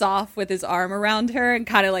walks off with his arm around her and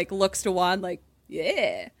kind of like looks to Juan like,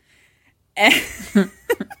 yeah.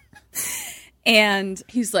 And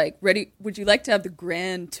he's like, ready? Would you like to have the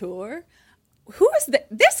grand tour? Who is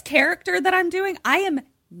this character that I'm doing? I am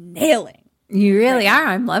nailing. You really are.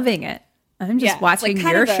 I'm loving it. I'm just watching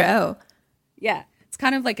like your show. Yeah. It's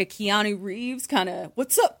kind of like a Keanu Reeves kind of,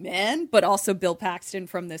 what's up, man? But also Bill Paxton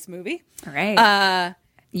from this movie. All right.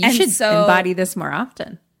 You should embody this more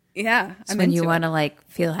often. Yeah. It's when you want to like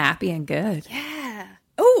feel happy and good. Yeah.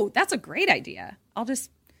 Oh, that's a great idea. I'll just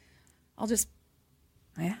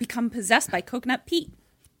become possessed by Coconut Pete.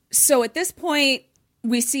 So at this point,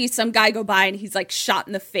 we see some guy go by and he's like shot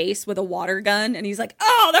in the face with a water gun. And he's like,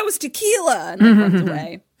 oh, that was tequila. And like runs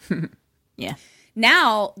away. Yeah.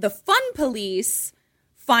 Now the fun police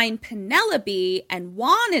find Penelope and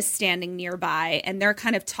Juan is standing nearby and they're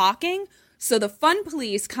kind of talking. So the fun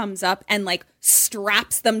police comes up and like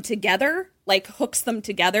straps them together, like hooks them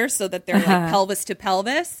together so that they're like pelvis to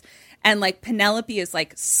pelvis. And like Penelope is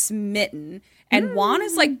like smitten and Juan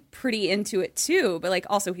is like pretty into it too. But like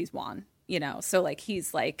also he's Juan. You know, so like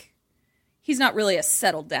he's not really a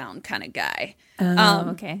settled down kind of guy.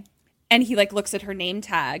 Okay. And he like looks at her name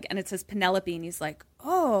tag and it says Penelope and he's like,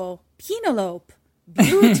 oh, Penelope,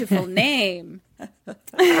 beautiful name.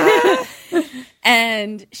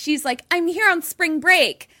 And she's like, I'm here on spring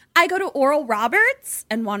break. I go to Oral Roberts.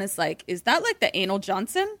 And Juan is like, is that like the Anal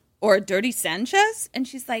Johnson or a Dirty Sanchez? And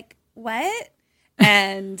she's like, what?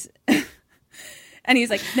 And and he's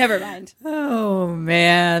like, never mind. Oh,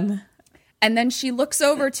 man. And then she looks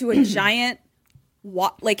over to a giant,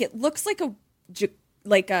 like it looks like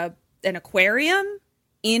an aquarium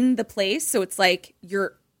in the place. So it's like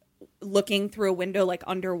you're looking through a window, like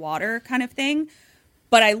underwater kind of thing.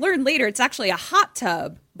 But I learned later it's actually a hot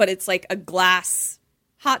tub, but it's like a glass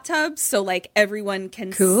hot tub, so like everyone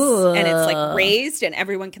can Cool. and it's like raised and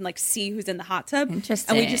everyone can like see who's in the hot tub.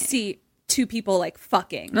 Interesting. And we just see two people like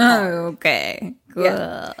fucking. Oh, okay. Cool.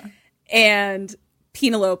 Yeah. And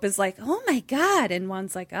Penelope is like, oh my God. And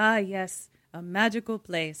Juan's like, ah, yes, a magical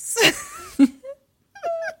place.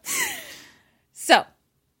 So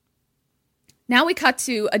now we cut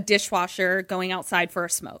to a dishwasher going outside for a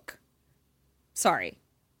smoke. Sorry,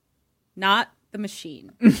 not the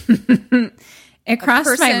machine. It crossed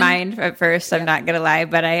my person- mind at first, I'm not going to lie,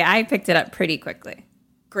 but I picked it up pretty quickly.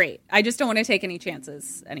 Great. I just don't want to take any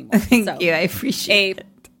chances anymore. Thank So, you. I appreciate a it.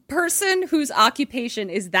 person whose occupation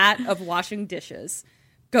is that of washing dishes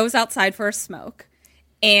goes outside for a smoke,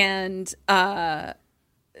 and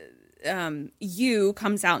Yu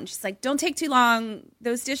comes out and she's like, don't take too long.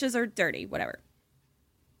 Those dishes are dirty, whatever.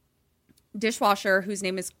 Dishwasher, whose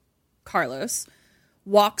name is Carlos,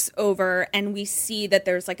 walks over and we see that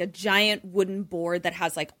there's like a giant wooden board that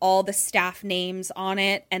has like all the staff names on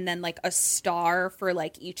it and then like a star for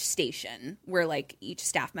like each station where like each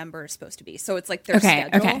staff member is supposed to be. So it's like their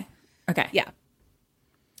schedule. Okay. Yeah.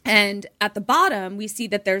 And at the bottom, we see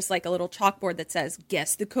that there's like a little chalkboard that says,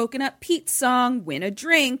 guess the Coconut Pete song, win a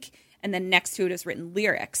drink. And then next to it is written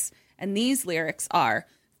lyrics. And these lyrics are,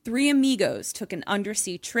 3 amigos took an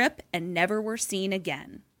undersea trip and never were seen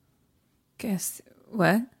again. Guess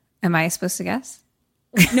what? Am I supposed to guess?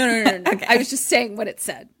 No. Okay. I was just saying what it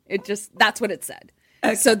said. That's what it said.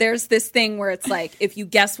 Okay. So there's this thing where it's like, if you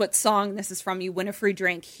guess what song this is from, you win a free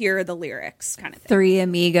drink. Here are the lyrics kind of thing. 3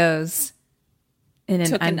 amigos in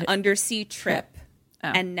took an undersea trip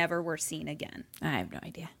Oh. and never were seen again. I have no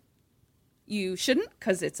idea. You shouldn't,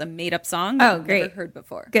 because it's a made-up song. Oh, I've great. Never heard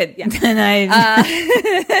before. Good. Yeah. Then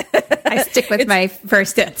I stick with my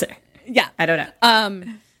first answer. Yeah. I don't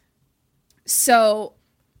know. So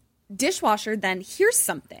Dishwasher then hears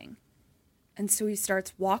something. And so he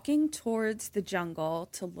starts walking towards the jungle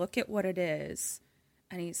to look at what it is.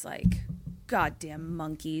 And he's like, goddamn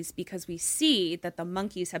monkeys, because we see that the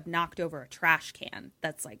monkeys have knocked over a trash can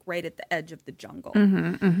that's like right at the edge of the jungle.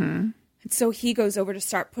 And so he goes over to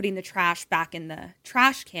start putting the trash back in the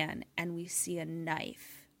trash can, and we see a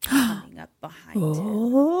knife coming up behind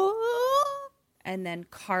him. And then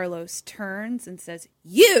Carlos turns and says,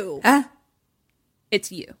 you!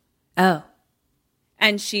 It's you. Oh.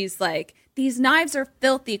 And she's like, these knives are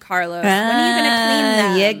filthy, Carlos. When are you going to clean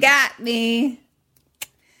them? You got me.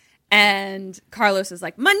 And Carlos is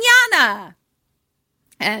like, mañana!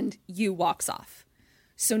 And you walks off.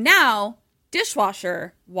 So now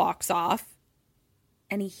Dishwasher walks off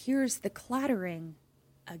and he hears the clattering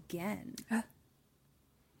again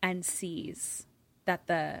and sees that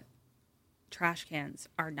the trash cans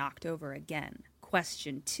are knocked over again.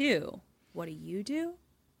 Question 2, what do you do?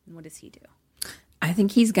 And what does he do? I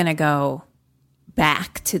think he's going to go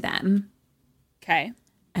back to them. Okay.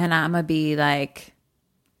 And I'm going to be like,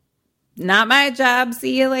 not my job.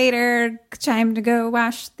 See you later. Time to go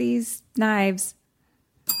wash these knives.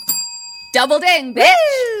 Double ding, bitch!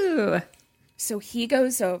 Woo! So he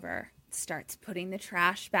goes over, starts putting the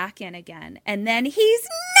trash back in again, and then he's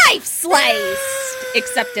knife sliced!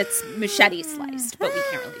 Except it's machete sliced, but we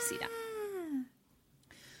can't really see that.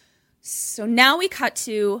 So now we cut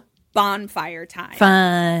to bonfire time.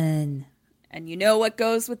 Fun. And you know what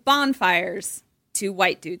goes with bonfires? 2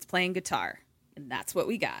 white dudes playing guitar. And that's what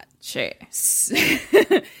we got. Sure.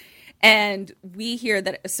 And we hear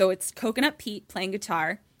that, so it's Coconut Pete playing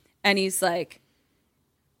guitar, and he's like,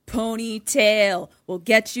 ponytail will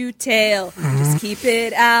get you tail. Just keep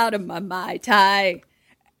it out of my Mai Tai.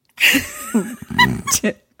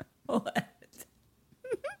 What?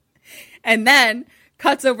 And then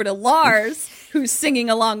cuts over to Lars, who's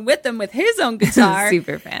singing along with them with his own guitar.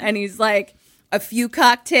 Super fan. And he's like, a few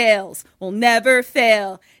cocktails will never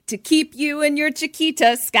fail to keep you and your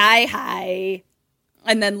Chiquita sky high.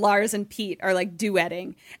 And then Lars and Pete are like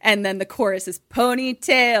duetting. And then the chorus is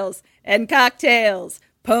ponytails and cocktails,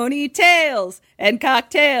 ponytails and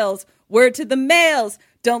cocktails. Word to the males,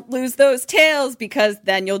 don't lose those tails because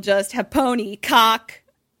then you'll just have pony cock.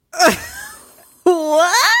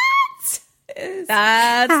 What?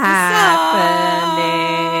 That's happening?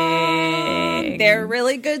 the song. They're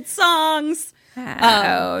really good songs.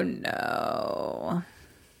 Oh, no.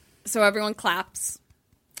 So everyone claps.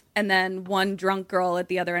 And then one drunk girl at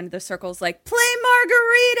the other end of the circle is like, play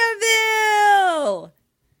Margaritaville!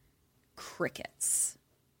 Crickets.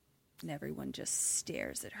 And everyone just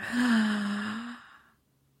stares at her.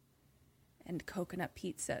 And Coconut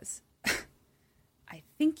Pete says, I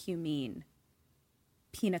think you mean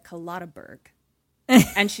Pina Coladaburg.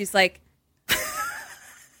 And she's like,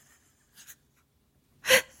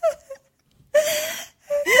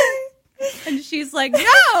 And she's like,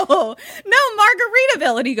 no,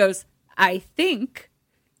 Margaritaville. And he goes, I think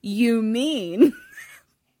you mean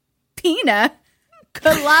Pina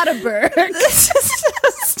Colada. This is so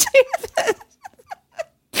stupid.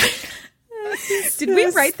 Did we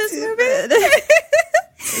write this movie?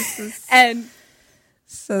 And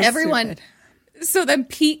So everyone, stupid. so then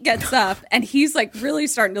Pete gets up and he's like really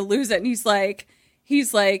starting to lose it. And he's like,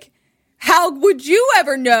 how would you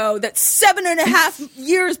ever know that 7.5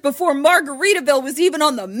 years before Margaritaville was even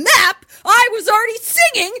on the map, I was already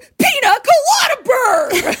singing Pina Colada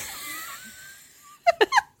Bird?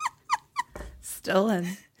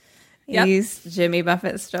 Stolen. Yep. Jimmy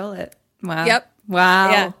Buffett stole it. Wow. Yep.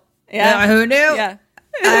 Wow. Yeah. Who knew? Yeah.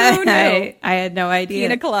 Who knew? I had no idea.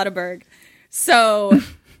 Pina Colada Berg. So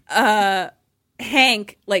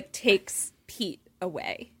Hank like takes Pete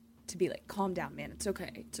away to be like, calm down, man. It's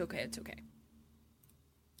okay. It's okay. It's okay.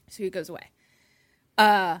 So he goes away.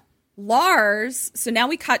 Lars, so now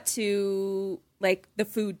we cut to like the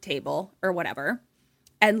food table or whatever.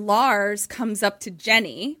 And Lars comes up to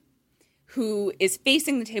Jenny, who is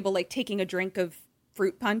facing the table, like taking a drink of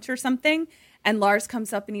fruit punch or something. And Lars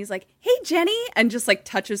comes up and he's like, hey, Jenny, and just like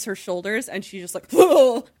touches her shoulders. And she just like,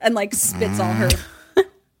 whoa, and like spits all her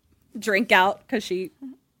drink out because she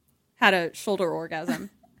had a shoulder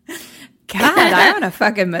orgasm. God, I want a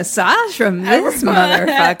fucking massage from this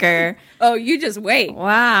motherfucker. Oh, you just wait.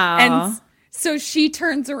 Wow. And so she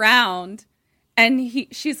turns around and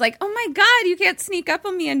she's like, oh my God, you can't sneak up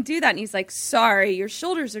on me and do that. And he's like, sorry, your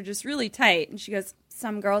shoulders are just really tight. And she goes,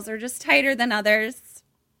 some girls are just tighter than others.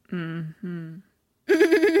 Mm-hmm.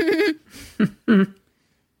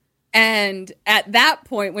 And at that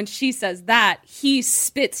point, when she says that, he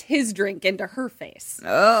spits his drink into her face.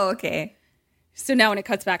 Oh, okay. So now when it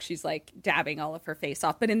cuts back, she's like dabbing all of her face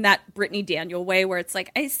off. But in that Brittany Daniel way where it's like,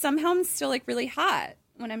 I somehow am still like really hot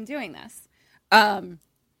when I'm doing this.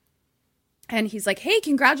 And he's like, hey,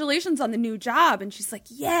 congratulations on the new job. And she's like,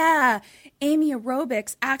 yeah, Amy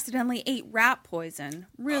Aerobics accidentally ate rat poison.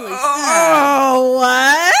 Really sad. Oh,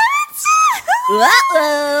 what?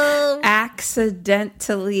 Uh-oh.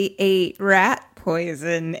 Accidentally ate rat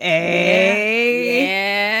poison, eh?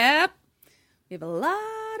 Yep. We have a lot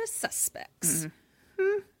of suspects.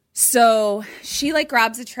 Mm-hmm. So she like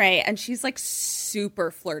grabs a tray and she's like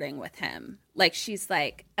super flirting with him. Like she's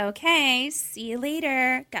like, okay, see you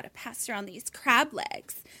later. Gotta pass around these crab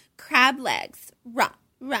legs. Crab legs. Rah,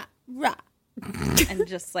 rah, rah. And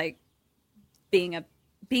just like being a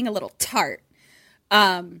little tart.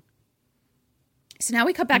 So now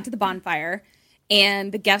we cut back to the bonfire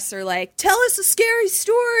and the guests are like, tell us a scary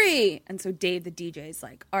story. And so Dave, the DJ, is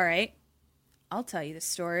like, all right, I'll tell you the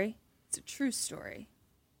story. It's a true story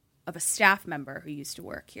of a staff member who used to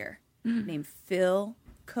work here named Phil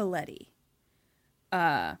Coletti.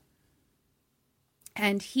 And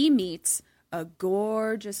he meets a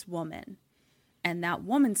gorgeous woman. And that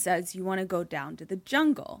woman says, you want to go down to the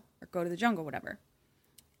jungle or go to the jungle, whatever.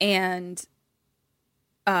 And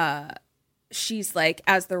she's like,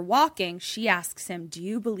 as they're walking, she asks him, do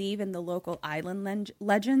you believe in the local island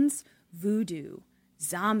legends? Voodoo,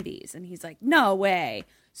 zombies. And he's like, no way.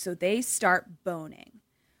 So they start boning.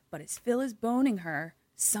 But as Phil is boning her,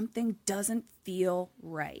 something doesn't feel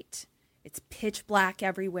right. It's pitch black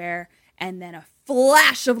everywhere. And then a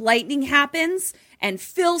flash of lightning happens. And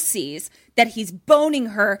Phil sees that he's boning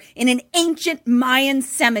her in an ancient Mayan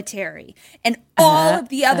cemetery. And all of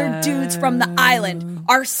the other dudes from the island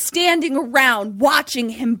are standing around watching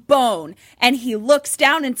him bone. And he looks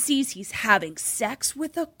down and sees he's having sex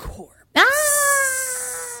with a corpse.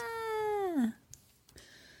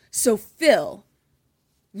 So Phil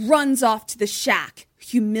runs off to the shack,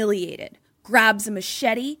 humiliated, grabs a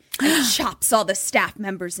machete, and chops all the staff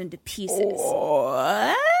members into pieces.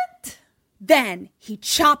 What? Then he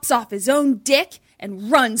chops off his own dick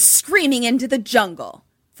and runs screaming into the jungle,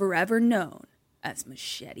 forever known as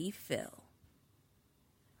Machete Phil.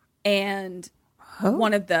 And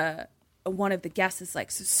one of the guests is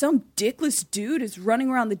like, so some dickless dude is running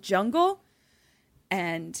around the jungle?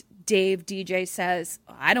 And Dave DJ says,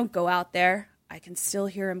 I don't go out there. I can still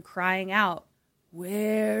hear him crying out,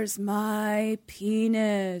 where's my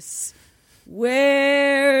penis?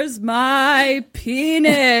 Where's my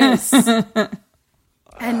penis?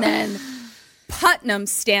 And then Putnam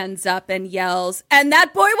stands up and yells, and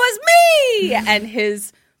that boy was me! And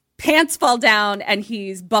his pants fall down and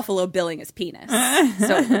he's Buffalo Billing his penis.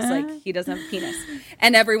 So it looks like he doesn't have a penis.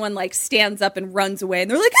 And everyone like stands up and runs away and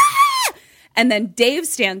they're like, ah! And then Dave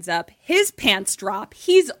stands up, his pants drop.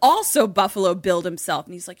 He's also Buffalo Billed himself.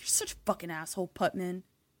 And he's like, you're such a fucking asshole, Putman.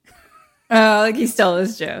 Oh, like he stole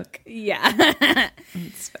his joke. Yeah.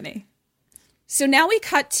 It's funny. So now we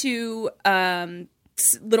cut to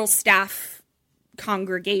little staff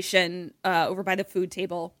congregation over by the food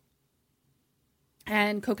table.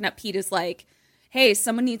 And Coconut Pete is like, hey,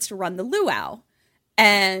 someone needs to run the luau.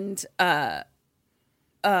 And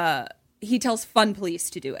he tells Fun Police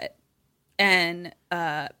to do it. And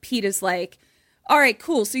Pete is like, all right,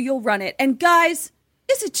 cool, so you'll run it. And guys,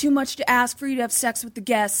 is it too much to ask for you to have sex with the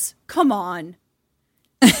guests? Come on.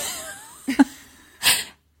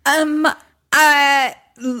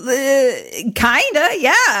 Kinda,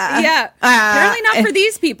 yeah. Yeah. Apparently not for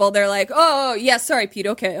these people. They're like, oh, yeah, sorry, Pete.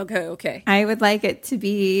 Okay. I would like it to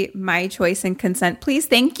be my choice and consent. Please,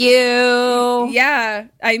 thank you. Yeah.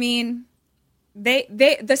 I mean,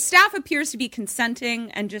 the staff appears to be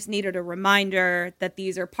consenting and just needed a reminder that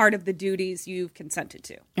these are part of the duties you've consented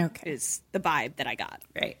to. Okay. Is the vibe that I got.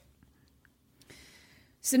 Right.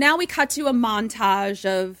 So now we cut to a montage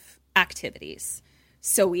of activities.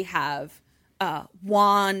 So we have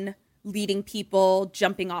Juan leading people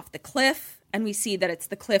jumping off the cliff. And we see that it's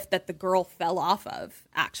the cliff that the girl fell off of,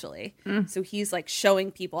 actually. So he's like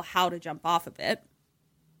showing people how to jump off of it.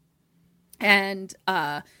 And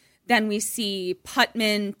then we see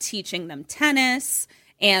Putman teaching them tennis.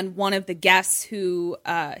 And one of the guests who,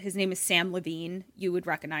 his name is Sam Levine, you would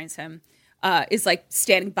recognize him, is like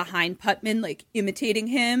standing behind Putman, like imitating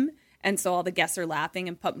him. And so all the guests are laughing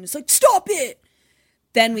and Putman is like, stop it!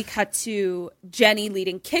 Then we cut to Jenny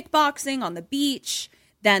leading kickboxing on the beach.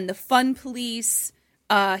 Then the Fun Police,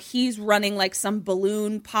 he's running like some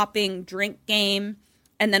balloon popping drink game.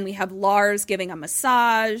 And then we have Lars giving a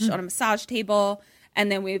massage on a massage table.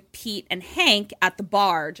 And then we have Pete and Hank at the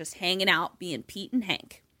bar just hanging out, being Pete and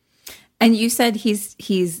Hank. And you said he's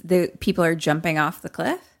the people are jumping off the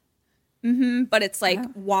cliff? Mm-hmm. But it's like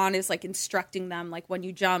Juan is like instructing them, like when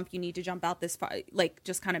you jump, you need to jump out this far, like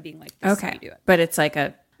just kind of being like, this is how you do it. But it's like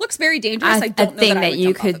looks very dangerous. I don't know thing that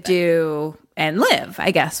you could do and live,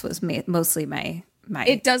 I guess, was mostly my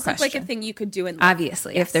It does question. look like a thing you could do in life.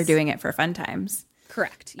 Obviously, if they're doing it for fun times.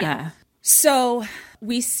 Correct. Yeah. So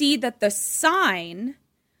we see that the sign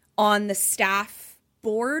on the staff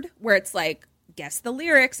board where it's like, guess the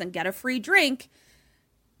lyrics and get a free drink,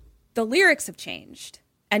 the lyrics have changed.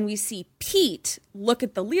 And we see Pete look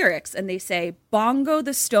at the lyrics and they say, Bongo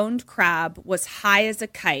the stoned crab was high as a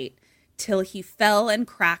kite till he fell and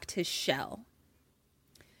cracked his shell.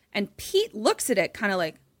 And Pete looks at it kind of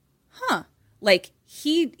like, huh. Like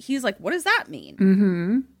he's like, what does that mean?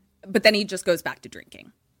 Mm-hmm. But then he just goes back to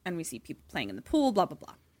drinking. And we see people playing in the pool, blah, blah,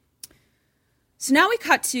 blah. So now we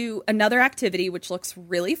cut to another activity, which looks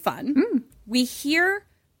really fun. We hear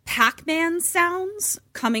Pac-Man sounds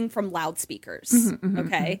coming from loudspeakers,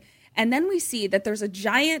 okay? And then we see that there's a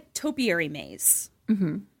giant topiary maze.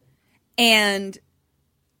 And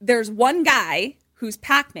there's one guy who's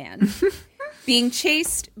Pac-Man being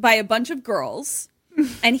chased by a bunch of girls.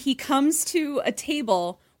 And he comes to a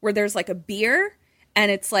table where there's like a beer. And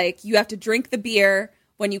it's like you have to drink the beer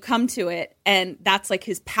when you come to it. And that's like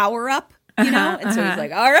his power-up. You know? And so he's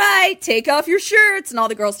like, all right, take off your shirts. And all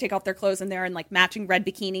the girls take off their clothes and they're in like matching red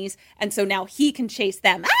bikinis. And so now he can chase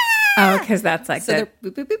them. Oh, because that's like so the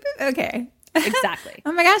boop, boop, boop, boop. Okay. Exactly.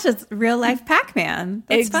 Oh my gosh, it's real life Pac-Man.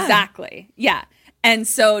 That's exactly. Fun. Yeah. And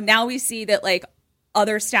so now we see that like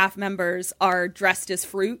other staff members are dressed as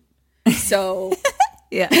fruit. So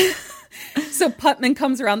yeah. So Putman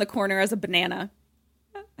comes around the corner as a banana.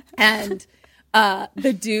 And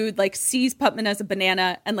the dude like sees Putman as a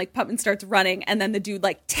banana and like Putman starts running and then the dude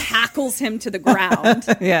like tackles him to the ground.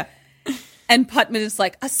 Yeah. And Putman is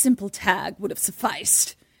like, a simple tag would have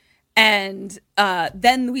sufficed. And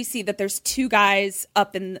then we see that there's two guys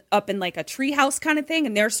up in like a treehouse kind of thing,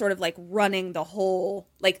 and they're sort of like running the whole,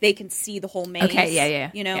 like they can see the whole maze. Okay,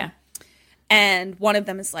 yeah. You know? Yeah. And one of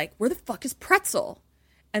them is like, where the fuck is Pretzel?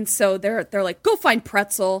 And so they're like, go find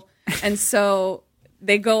Pretzel. And so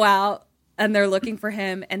they go out and they're looking for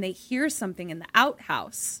him and they hear something in the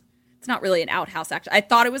outhouse. It's not really an outhouse, actually. I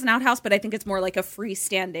thought it was an outhouse, but I think it's more like a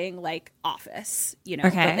freestanding like office, you know.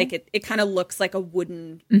 Okay. But, like it kind of looks like a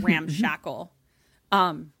wooden ramshackle.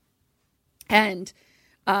 So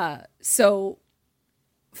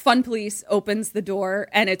Fun Police opens the door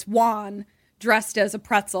and it's Juan dressed as a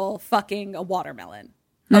pretzel fucking a watermelon.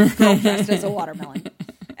 A girl dressed as a watermelon.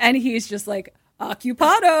 And he's just like,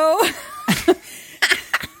 occupado.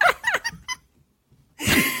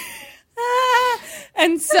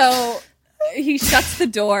 And so he shuts the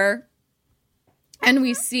door and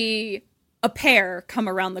we see a pear come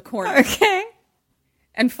around the corner. Okay.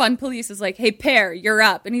 And Fun Police is like, hey, Pear, you're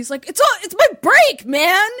up. And he's like, it's my break,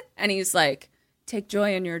 man. And he's like, take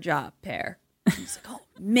joy in your job, Pear. And he's like, oh,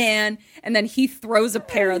 man. And then he throws a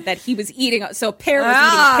pear that he was eating. So a pear was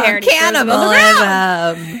eating a pear. And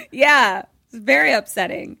Cannibalism. Yeah, it's very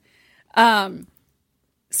upsetting.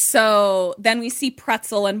 So then we see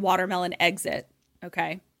Pretzel and Watermelon exit.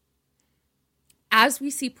 Okay. As we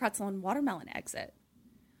see Pretzel and Watermelon exit,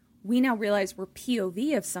 we now realize we're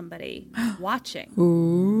POV of somebody watching.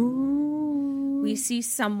 Ooh. We see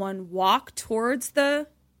someone walk towards the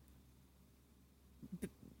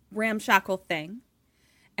ramshackle thing,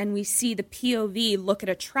 and we see the POV look at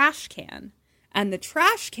a trash can, and the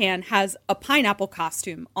trash can has a pineapple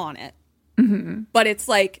costume on it. Mm-hmm. But it's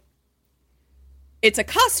like, it's a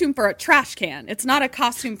costume for a trash can. It's not a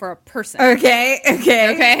costume for a person.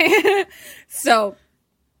 Okay. So,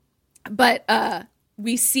 but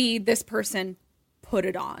we see this person put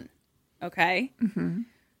it on. Okay. Mm-hmm.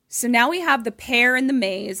 So now we have the pear in the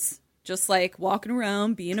maze, just like walking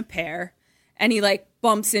around being a pear. And he like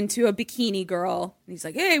bumps into a bikini girl. And he's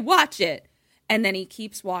like, hey, watch it. And then he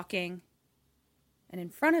keeps walking. And in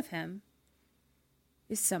front of him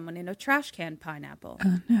is someone in a trash can pineapple.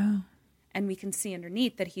 Oh, no. And we can see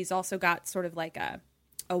underneath that he's also got sort of like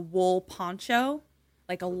a wool poncho,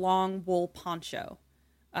 like a long wool poncho,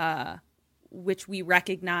 which we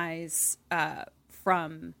recognize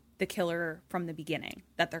from the killer from the beginning,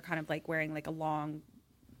 that they're kind of like wearing like a long,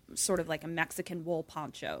 sort of like a Mexican wool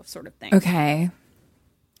poncho sort of thing. Okay.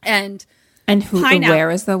 And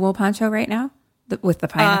where is the wool poncho right now? With the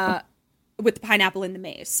pineapple? With the pineapple in the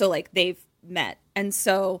maze. So like they've met. And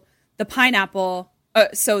so the pineapple,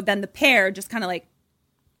 so then the pear just kind of like,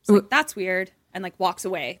 that's weird. And like walks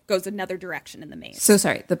away, goes another direction in the maze. So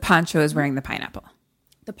sorry, the poncho is wearing the pineapple.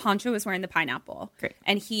 The poncho is wearing the pineapple. Great.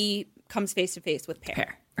 And he comes face to face with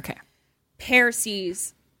Pear. Okay. Pear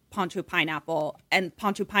sees Poncho Pineapple, and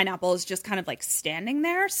Poncho Pineapple is just kind of like standing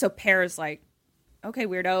there. So Pear is like, okay,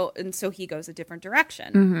 weirdo. And so he goes a different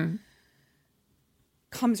direction. Mm-hmm.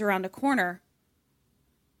 Comes around a corner.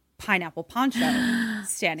 Pineapple Poncho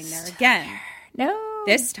standing there again. No.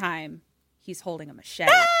 This time, he's holding a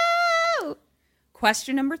machete. No!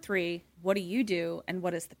 Question number 3, what do you do, and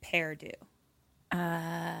what does the pear do?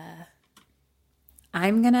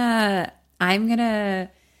 I'm gonna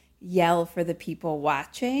yell for the people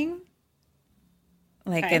watching,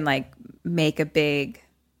 like, Okay. and like make a big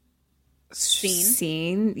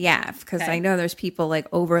Scene? Yeah, because Okay. I know there's people like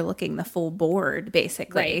overlooking the full board,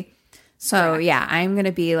 basically. Right. So yeah, I'm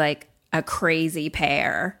gonna be like a crazy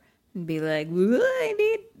pear and be like, "What I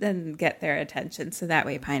need," then get their attention. So that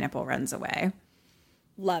way, Pineapple runs away.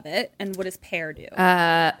 Love it. And what does Pear do?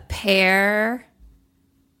 Pear,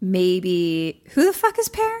 maybe who the fuck is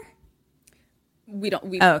Pear?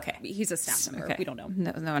 Oh, okay. He's a staff member. Okay. We don't know.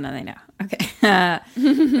 No, they know. Okay.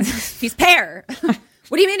 He's Pear.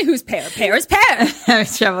 What do you mean who's Pear? Pear is Pear. I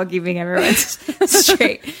have trouble keeping everyone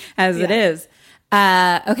straight as it is.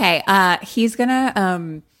 Okay. He's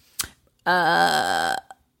gonna.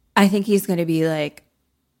 I think he's gonna be like,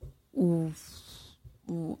 kind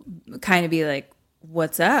of be like,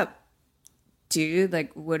 "What's up, dude?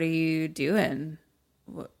 Like, what are you doing?"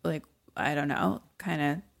 Like, I don't know. Kind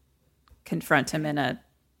of confront him in a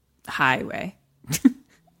high way.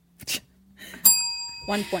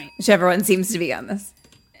 1 point. Whichever one seems to be on this.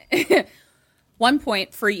 1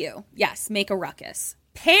 point for you. Yes, make a ruckus.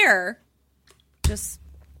 Pear just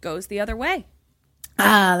goes the other way.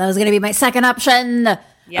 That was going to be my second option. I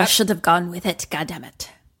Yep. should have gone with it. God damn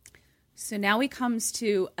it. So now he comes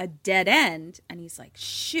to a dead end, and he's like,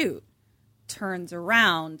 shoot. Turns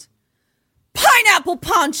around. Pineapple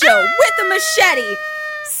Poncho with a machete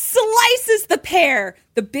slices the pear.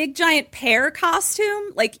 The big giant pear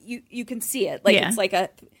costume, like you can see it. Like Yeah. it's like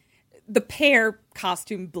the pear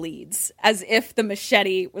costume bleeds as if the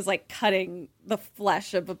machete was like cutting the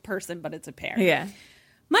flesh of a person, but it's a pear. Yeah.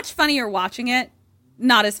 Much funnier watching it.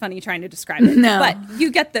 Not as funny trying to describe it. No. But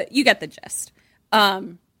you get the gist.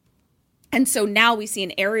 And so now we see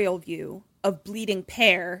an aerial view of bleeding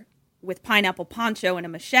pear with Pineapple Poncho and a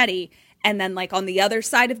machete. And then like on the other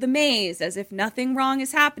side of the maze, as if nothing wrong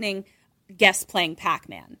is happening, guests playing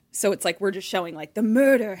Pac-Man. So it's like we're just showing like the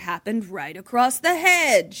murder happened right across the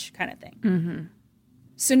hedge kind of thing. Mm-hmm.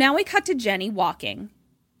 So now we cut to Jenny walking.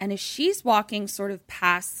 And as she's walking sort of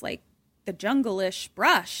past like the jungle-ish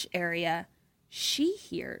brush area, she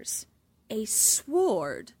hears a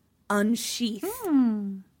sword unsheathed.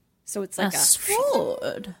 So it's like a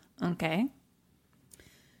sword. Okay.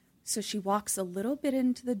 So she walks a little bit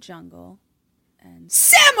into the jungle and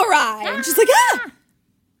samurai! And she's like, ah!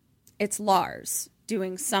 It's Lars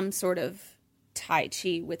doing some sort of Tai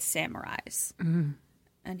Chi with samurais.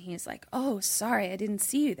 And he's like, oh, sorry, I didn't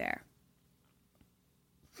see you there.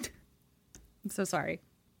 I'm so sorry.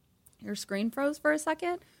 your screen froze for a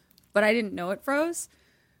second, but I didn't know it froze.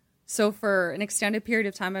 So for an extended period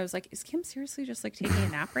of time, I was like, is Kim seriously just like taking a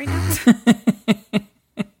nap right now?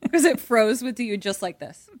 Because it froze with you just like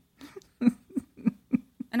this.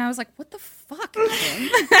 And I was like, what the fuck, Kim?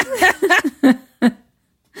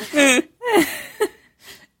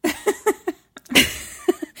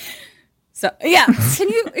 So, yeah. Can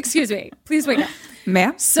you, excuse me, please wake up.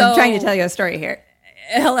 Ma'am? So, I'm trying to tell you a story here.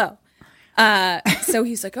 Hello. So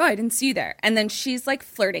he's like, oh, I didn't see you there. And then she's like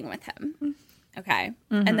flirting with him. Okay.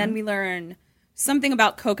 Mm-hmm. And then we learn something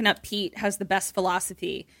about Coconut Pete has the best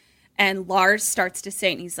philosophy. And Lars starts to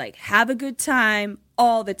say, and he's like, have a good time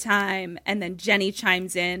all the time. And then Jenny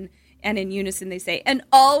chimes in, and in unison they say, and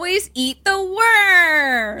always eat the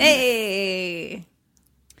worm. Hey.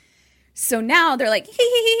 So now they're like, hee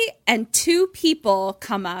hee hee. And two people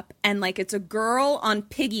come up, and like it's a girl on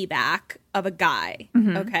piggyback of a guy.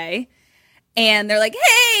 Mm-hmm. Okay. And they're like,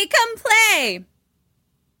 hey, come play.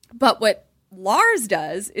 But what Lars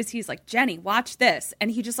does is he's like, Jenny, watch this.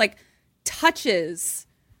 And he just like touches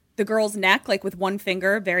the girl's neck like with one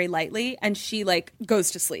finger very lightly, and she like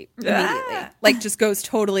goes to sleep immediately. Like just goes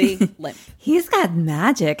totally limp. He's got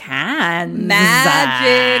magic hands.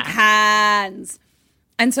 Magic hands.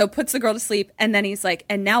 And so puts the girl to sleep, and then he's like,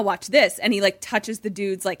 and now watch this. And he like touches the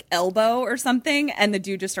dude's like elbow or something, and the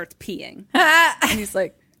dude just starts peeing. And he's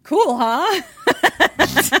like, cool, huh?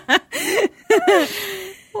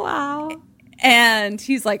 Wow. And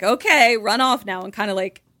he's like, okay, run off now, and kind of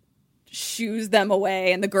like shoos them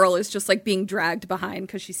away. And the girl is just like being dragged behind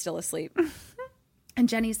because she's still asleep. And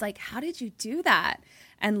Jenny's like, how did you do that?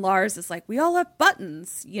 And Lars is like, we all have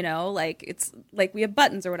buttons, you know, like it's like we have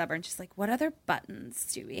buttons or whatever. And she's like, what other buttons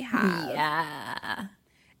do we have? Yeah.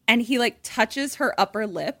 And he like touches her upper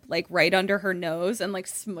lip, like right under her nose, and like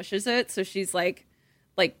smushes it. So she's like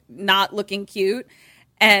not looking cute.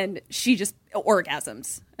 And she just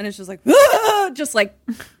orgasms. And it's just like, ah! Just like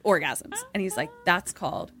orgasms. And he's like, that's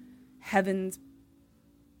called heaven's.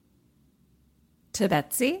 To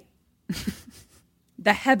Betsy?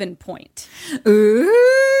 The heaven point.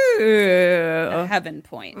 Ooh. The heaven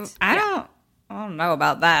point. I don't know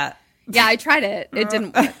about that. Yeah, I tried it. It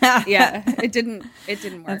didn't work. Yeah, it didn't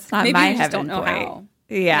work. That's not Maybe my you just heaven don't know point. how.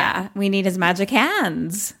 Yeah, we need his magic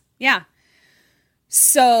hands. Yeah.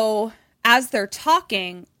 So as they're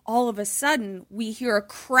talking, all of a sudden we hear a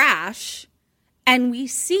crash, and we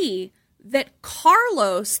see that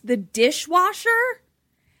Carlos, the dishwasher,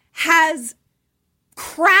 has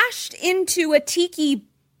crashed into a tiki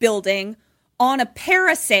building on a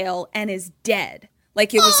parasail and is dead.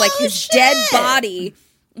 Like it was like his dead body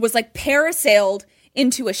was like parasailed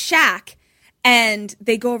into a shack, and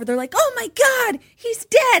they go over, they're like, oh my God, he's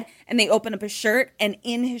dead. And they open up his shirt, and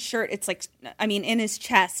in his shirt, it's like, I mean, in his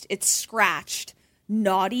chest, it's scratched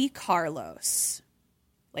Naughty Carlos,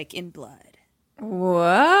 like in blood.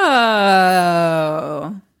 Whoa.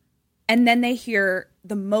 And then they hear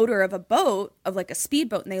the motor of a boat, of like a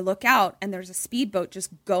speedboat, and they look out, and there's a speedboat just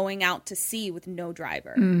going out to sea with no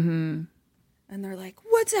driver. Mm-hmm. And they're like,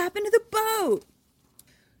 what's happened to the boat?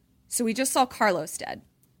 So we just saw Carlos dead.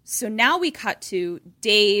 So now we cut to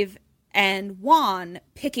Dave and Juan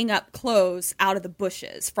picking up clothes out of the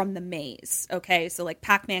bushes from the maze. Okay, so like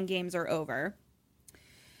Pac-Man games are over.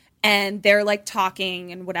 And they're like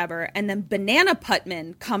talking and whatever. And then Banana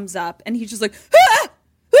Putman comes up, and he's just like, ah!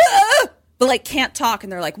 Ah! But like can't talk.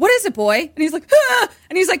 And they're like, what is it, boy? And he's like, ah!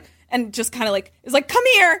 And he's like, and just kind of like, is like, come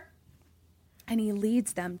here. And he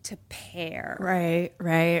leads them to Pear.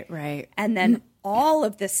 Right. And then all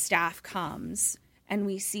of the staff comes, and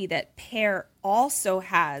we see that Pear also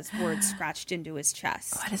has words scratched into his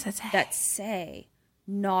chest. What does it say? That say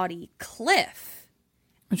Naughty Cliff.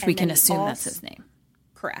 Which we can assume that's his name.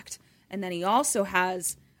 Correct. And then he also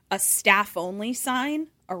has a staff-only sign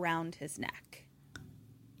around his neck.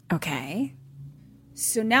 Okay.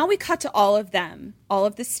 So now we cut to all of them, all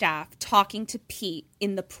of the staff, talking to Pete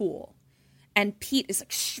in the pool. And Pete is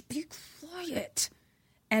like, shh, be quiet.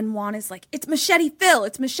 And Juan is like, it's Machete Phil.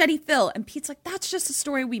 It's Machete Phil. And Pete's like, that's just a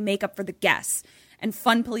story we make up for the guests. And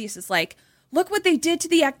Fun Police is like, look what they did to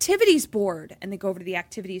the activities board. And they go over to the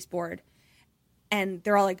activities board. And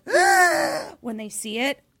they're all like, ah! When they see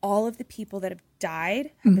it, all of the people that have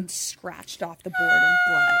died have been scratched off the board in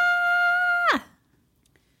blood.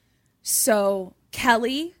 So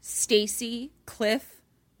Kelly, Stacy, Cliff,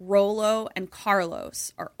 Rolo, and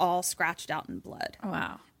Carlos are all scratched out in blood.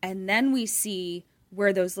 Wow. And then we see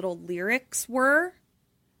where those little lyrics were.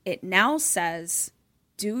 It now says,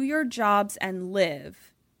 do your jobs and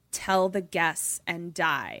live, tell the guests and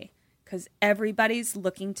die. Because everybody's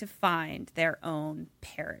looking to find their own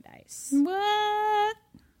paradise. What?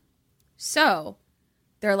 So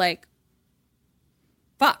they're like,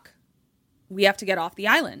 fuck, we have to get off the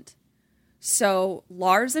island. So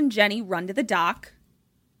Lars and Jenny run to the dock.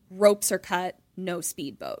 Ropes are cut. No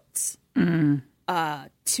speedboats.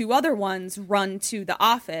 Two other ones run to the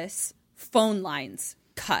office. Phone lines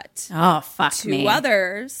cut. Oh, fuck Two me.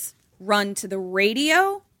 others run to the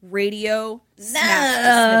radio. Radio smashed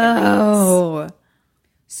to Oh. smithereens.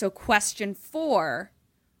 So question 4,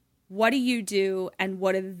 what do you do and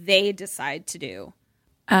what do they decide to do?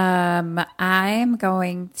 I'm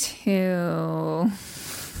going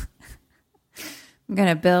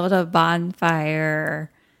to build a bonfire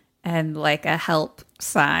and like a help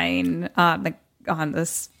sign on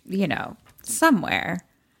this, somewhere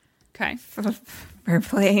Okay. for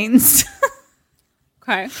planes.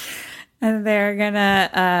 Okay. And they're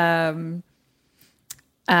gonna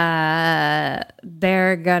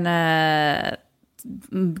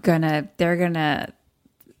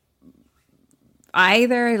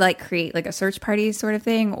either like create like a search party sort of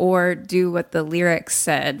thing or do what the lyrics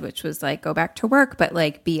said, which was like go back to work, but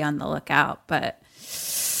like be on the lookout. But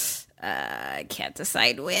I can't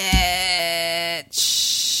decide which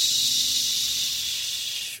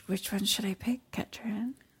one should I pick,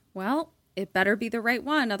 Katrin? Well, it better be the right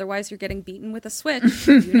one. Otherwise, you're getting beaten with a switch.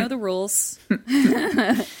 You know the rules.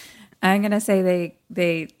 I'm gonna say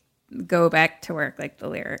they go back to work like the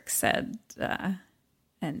lyrics said,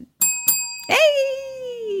 and hey,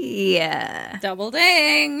 Double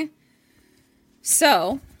ding.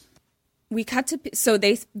 So we cut to, so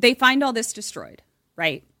they find all this destroyed,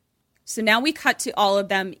 right? So now we cut to all of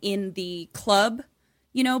them in the club,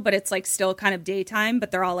 but it's like still kind of daytime,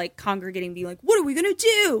 but they're all like congregating, being like, what are we going to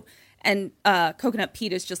do? And Coconut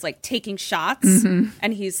Pete is just like taking shots. Mm-hmm.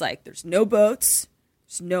 And he's like, there's no boats,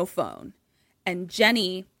 there's no phone. And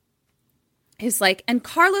Jenny is like, and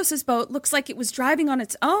Carlos's boat looks like it was driving on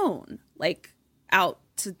its own, like out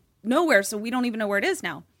to nowhere. So we don't even know where it is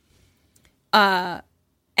now.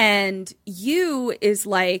 And you is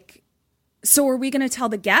like, so are we going to tell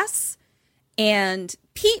the guests? And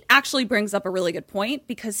Pete actually brings up a really good point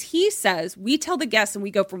because he says we tell the guests and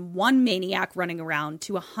we go from one maniac running around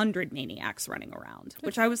to 100 maniacs running around,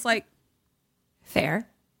 which I was like, fair,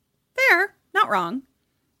 not wrong.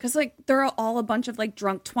 Because like they're all a bunch of like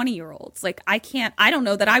drunk 20-year-olds. Like I don't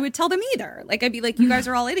know that I would tell them either. Like I'd be like, you guys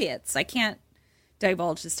are all idiots. I can't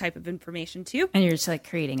divulge this type of information to you. And you're just like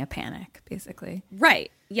creating a panic, basically.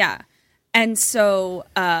 Right. Yeah. And so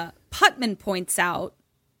Putman points out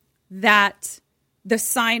that the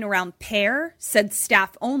sign around Pear said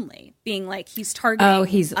staff only, being like he's targeting us.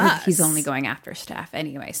 He's only going after staff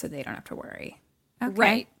anyway, so they don't have to worry. Okay.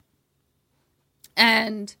 Right.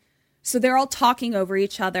 And so they're all talking over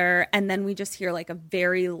each other, and then we just hear like a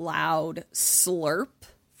very loud slurp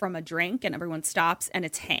from a drink, and everyone stops, and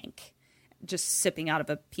it's Hank just sipping out of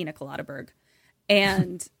a pina colada berg.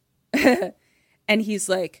 And and he's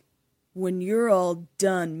like, when you're all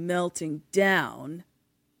done melting down.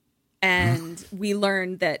 And we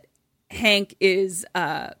learned that Hank is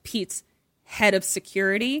Pete's head of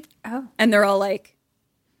security. Oh. And they're all like,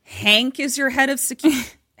 Hank is your head of security?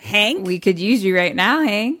 Hank? We could use you right now,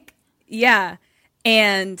 Hank. Yeah.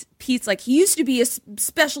 And Pete's like, he used to be a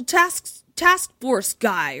special task force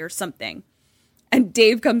guy or something. And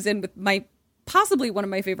Dave comes in with possibly one of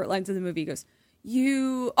my favorite lines in the movie. He goes,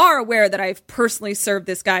 you are aware that I've personally served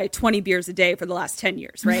this guy 20 beers a day for the last 10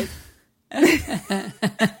 years, right? And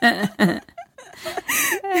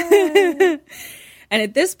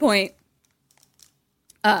at this point,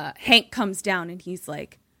 Hank comes down and he's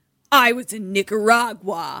like, I was in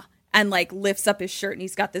Nicaragua, and like lifts up his shirt and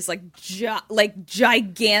he's got this like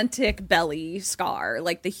gigantic belly scar,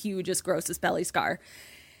 like the hugest, grossest belly scar.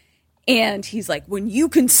 And he's like, when you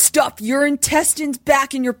can stuff your intestines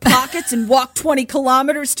back in your pockets and walk 20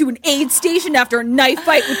 kilometers to an aid station after a knife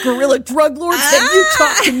fight with guerrilla drug lords, then you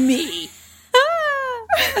talk to me.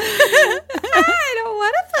 I don't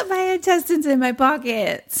want to put my intestines in my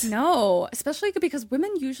pockets. No, especially because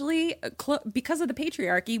women usually, because of the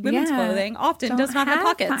patriarchy, women's clothing often does not have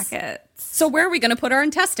pockets. So where are we going to put our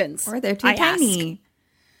intestines? Or they're too tiny. Ask.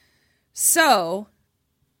 So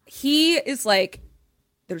he is like,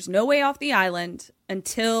 there's no way off the island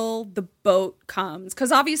until the boat comes.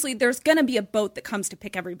 Because obviously there's going to be a boat that comes to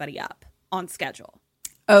pick everybody up on schedule.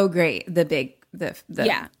 Oh, great. The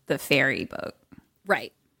ferry boat.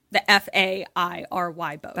 Right. The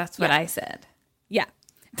F-A-I-R-Y boat. That's what I said. Yeah.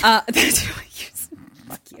 That's what you said.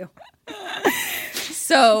 Fuck you.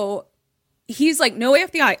 So he's like, no way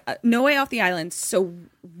off the island. So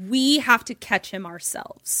we have to catch him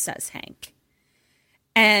ourselves, says Hank.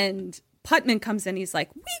 And Putman comes in. He's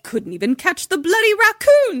like, we couldn't even catch the bloody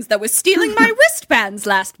raccoons that were stealing my wristbands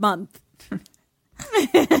last month.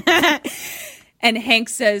 And Hank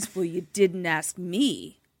says, well, you didn't ask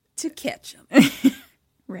me to catch them.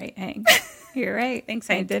 Right, Hank. You're right. Thanks,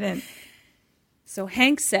 Hank. I didn't. So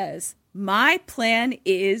Hank says, my plan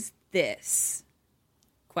is this.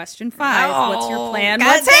 Question 5. What's your plan?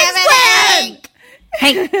 What's Hank's plan?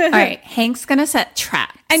 Hank. All right. Hank's going to set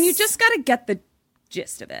traps. And you just got to get the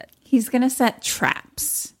gist of it. He's going to set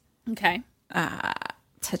traps Okay.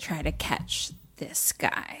 to try to catch this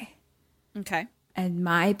guy. Okay. And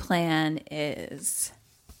my plan is,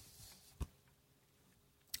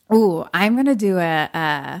 I'm going to do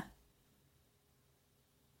a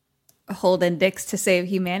Holden Dix to save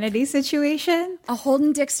humanity situation. A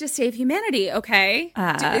Holden Dix to save humanity. Okay.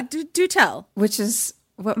 Do tell. Which is,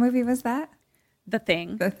 what movie was that? The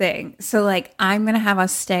Thing. The Thing. So, like, I'm going to have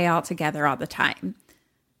us stay all together all the time.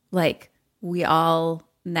 Like, we all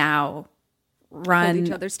now run Hold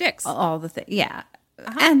each other's dicks. all the things. Yeah.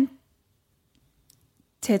 And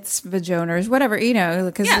tits, vaginas, whatever, you know,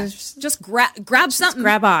 because just grab something.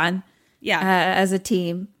 grab on. Yeah. As a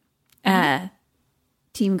team.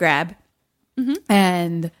 Team grab.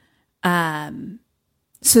 And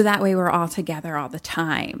so that way we're all together all the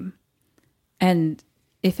time. And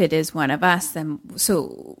if it is one of us, then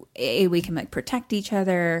so A, we can like protect each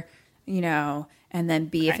other, you know, and then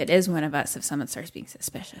B, if it is one of us, if someone starts being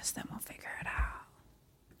suspicious, then we'll figure it out.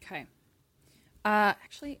 Okay.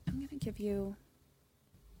 Actually, I'm going to give you,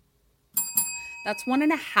 that's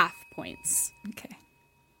 1.5 points. Okay.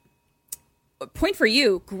 Point for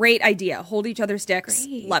you. Great idea. Hold each other's dicks.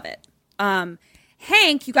 Great. Love it.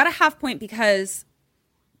 Hank, you got a half point because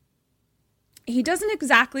he doesn't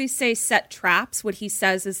exactly say set traps. What he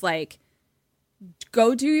says is like,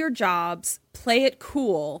 go do your jobs, play it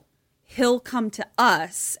cool. He'll come to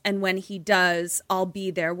us. And when he does, I'll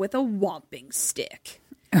be there with a whomping stick.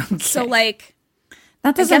 Okay. So like,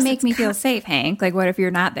 That doesn't make me feel safe, Hank. Like, what if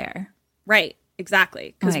you're not there? right.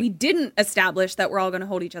 Exactly. Because Like- we didn't establish that we're all going to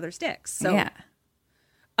hold each other's dicks. So yeah.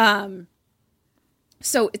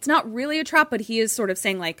 So it's not really a trap, but he is sort of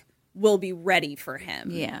saying like, we'll be ready for him,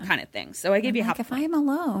 Yeah. kind of thing. So I gave you half. Like, if I'm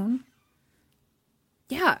alone,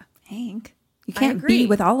 Yeah. Hank, you can't agree. be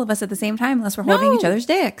with all of us at the same time unless we're holding each No. other's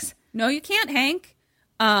dicks. No, you can't, Hank.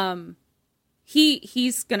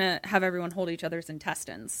 He's gonna have everyone hold each other's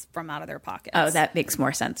intestines from out of their pockets. Oh, that makes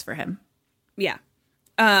more sense for him. Yeah.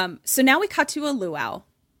 So now we cut to a luau.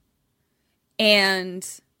 And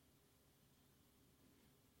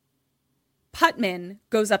Putman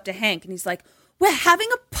goes up to Hank and he's like, we're having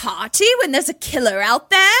a party when there's a killer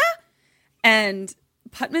out there? And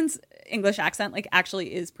Putman's English accent like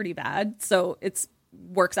actually is pretty bad. So it's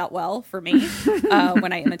works out well for me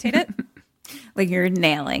when I imitate it. Like, you're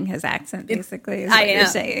nailing his accent, basically, is what you're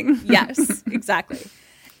saying. Yes, exactly.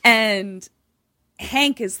 And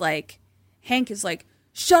Hank is like,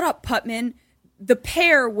 shut up, Putman. The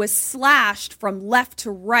pear was slashed from left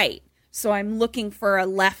to right, so I'm looking for a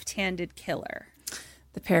left-handed killer.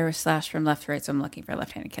 The pair was slashed from left to right, so I'm looking for a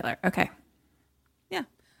left-handed killer. Okay. Yeah,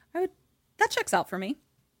 that checks out for me.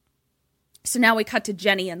 So now we cut to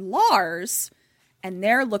Jenny and Lars, and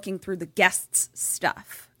they're looking through the guests'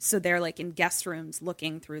 stuff. So they're like in guest rooms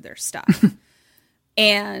looking through their stuff.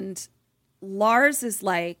 And Lars is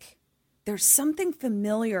like, there's something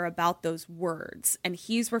familiar about those words. And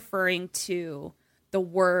he's referring to the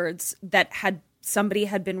words that somebody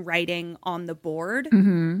had been writing on the board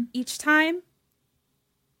each time.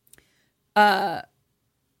 And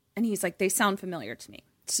he's like, they sound familiar to me.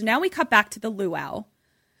 So now we cut back to the luau.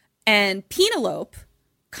 And Penelope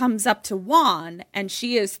comes up to Juan, and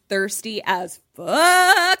she is thirsty as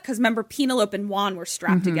fuck. Because remember, Penelope and Juan were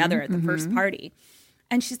strapped together at the first party.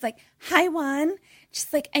 And she's like, hi, Juan.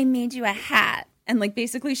 She's like, I made you a hat. And like,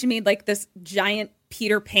 basically, she made like this giant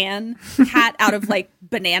Peter Pan hat out of like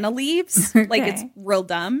banana leaves. Okay. Like, it's real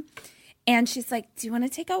dumb. And she's like, do you want to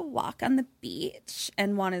take a walk on the beach?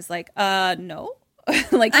 And Juan is like, no.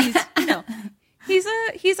 Like,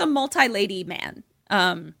 he's a multi-lady man.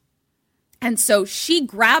 And so she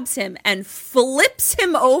grabs him and flips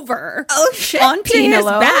him over onto his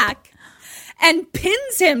back and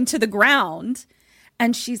pins him to the ground.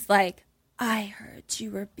 And she's like, I heard you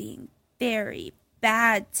were being very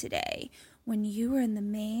bad today. When you were in the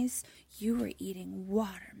maze, you were eating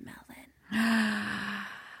watermelon.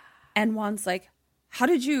 And Juan's like, how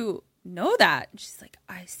did you know that? And she's like,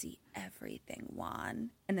 I see everything, Juan.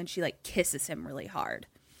 And then she like kisses him really hard.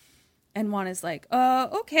 And Juan is like,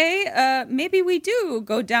 okay, maybe we do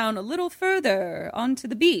go down a little further onto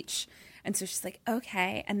the beach. And so she's like,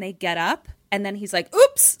 okay. And they get up. And then he's like,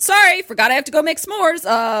 oops, sorry, forgot I have to go make s'mores.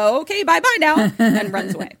 Okay, bye-bye now. And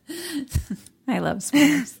runs away. I love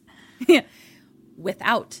s'mores. Yeah.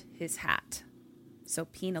 Without his hat. So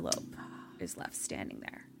Penelope is left standing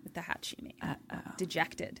there with the hat she made.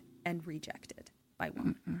 Dejected and rejected by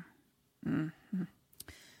one.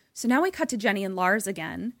 So now we cut to Jenny and Lars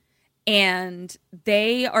again. And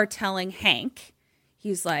they are telling Hank,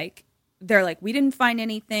 they're like, we didn't find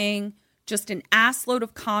anything, just an ass load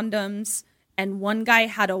of condoms. And one guy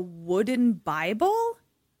had a wooden Bible.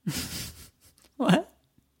 What?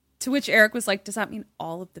 To which Eric was like, does that mean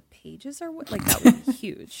all of the pages are wood? Like, that would be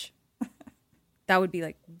huge. That would be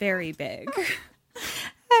like very big.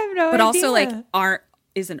 I have no idea. But also like,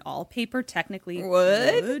 isn't all paper technically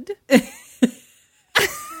wood?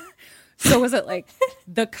 So was it like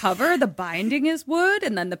the cover, the binding is wood,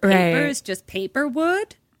 and then the paper is just paper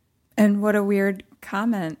wood? And what a weird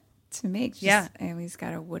comment to make. And he's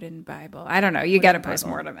got a wooden Bible. I don't know. You got to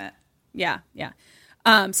postmortem it. Yeah.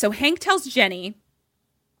 So Hank tells Jenny,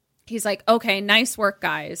 he's like, okay, nice work,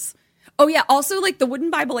 guys. Oh, yeah. Also, like, the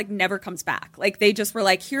wooden Bible, like, never comes back. Like, they just were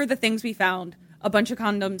like, here are the things we found. A bunch of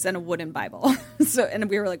condoms and a wooden Bible. And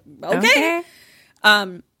we were like, okay.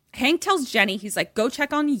 Hank tells Jenny, he's like, go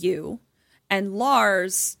check on you. And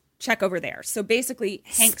Lars, check over there. So basically,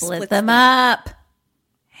 Hank splits them up.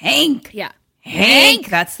 Hank. Yeah. Hank.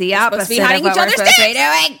 That's the opposite of what we're supposed to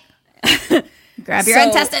be doing. Grab your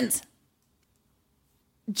intestines.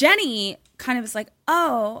 Jenny kind of is like,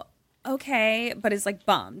 oh, okay. But is like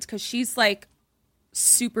bummed because she's like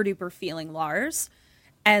super duper feeling Lars.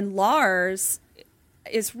 And Lars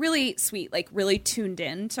is really sweet, like really tuned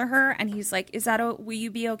in to her. And he's like, will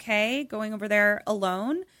you be okay going over there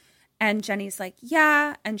alone? And Jenny's like,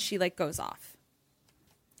 yeah. And she like goes off.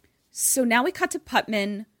 So now we cut to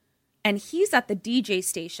Putman and he's at the DJ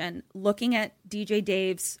station looking at DJ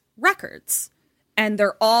Dave's records. And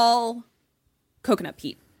they're all Coconut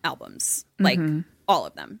Pete albums, like all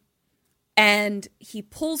of them. And he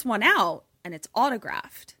pulls one out and it's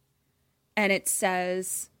autographed. And it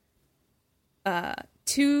says,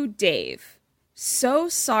 to Dave, so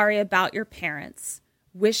sorry about your parents.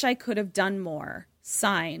 Wish I could have done more.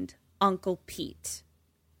 Signed, Uncle Pete.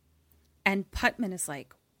 And Putman is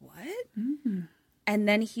like, what? Mm-hmm. And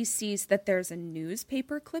then he sees that there's a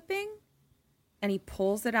newspaper clipping and he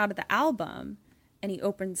pulls it out of the album and he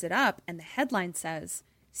opens it up and the headline says,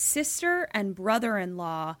 sister and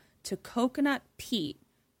brother-in-law to Coconut Pete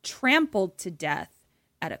trampled to death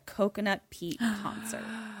at a Coconut Pete concert.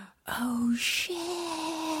 Oh, shit.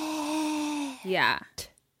 Yeah.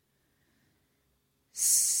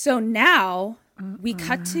 So now we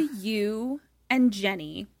cut to you and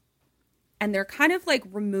Jenny, and they're kind of like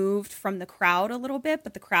removed from the crowd a little bit,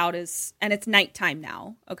 but the crowd is, and it's nighttime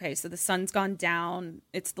now. Okay, so the sun's gone down.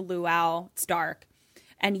 It's the luau. It's dark.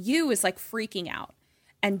 And you is like freaking out.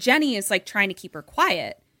 And Jenny is like trying to keep her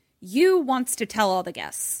quiet. You wants to tell all the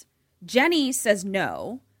guests. Jenny says,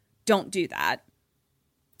 no, don't do that.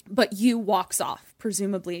 But you walks off,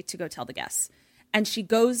 presumably to go tell the guests. And she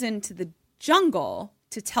goes into the jungle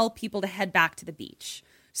to tell people to head back to the beach.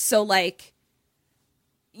 So, like,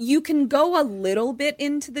 you can go a little bit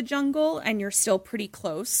into the jungle and you're still pretty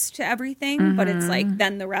close to everything. But it's like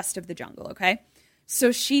then the rest of the jungle, okay?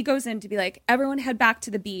 So she goes in to be like, everyone head back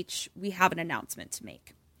to the beach. We have an announcement to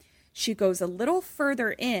make. She goes a little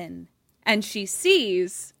further in and she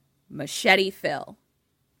sees Machete Phil.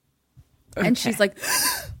 Okay. And she's like,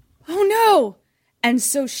 oh no. And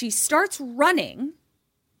so she starts running.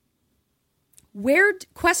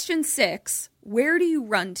 Question 6, where do you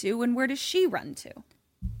run to and where does she run to?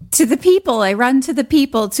 To the people. I run to the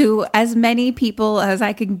people, to as many people as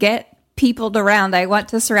I can get peopled around. I want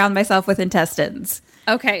to surround myself with intestines.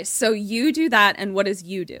 Okay, so you do that, and what does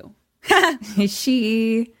you do?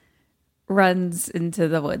 She runs into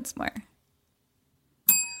the woods more.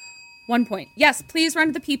 1 point. Yes, please run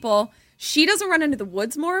to the people. She doesn't run into the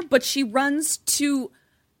woods more, but she runs to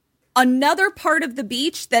another part of the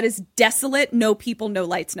beach that is desolate, no people, no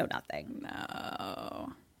lights, no nothing.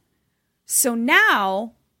 No. So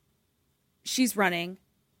now she's running.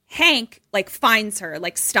 Hank, like, finds her,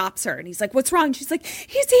 like, stops her. And he's like, what's wrong? She's like,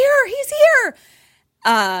 he's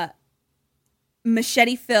here.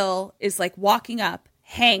 Machete Phil is, like, walking up.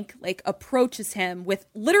 Hank, like, approaches him with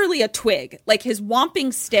literally a twig. Like, his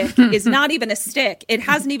whomping stick is not even a stick. It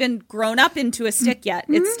hasn't even grown up into a stick yet.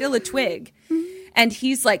 It's still a twig. And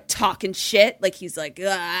he's, like, talking shit. Like, he's like,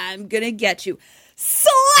 I'm going to get you.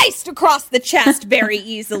 Sliced across the chest very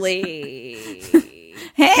easily.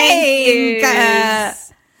 Hank!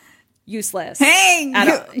 useless. Hank,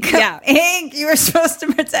 Hank, you were supposed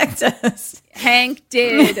to protect us. Hank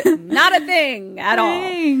did not a thing at all.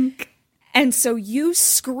 Hank. And so Yu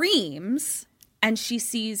screams, and she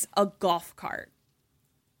sees a golf cart.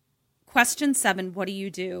 Question 7, what do you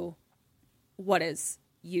do? What does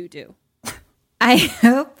Yu do? I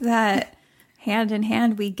hope that hand in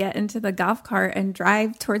hand we get into the golf cart and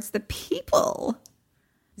drive towards the people.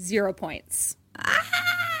 0 points.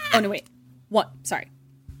 Oh, no, wait. 1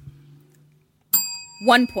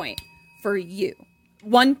 point for you.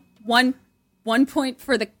 One point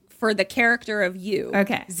for the character of you.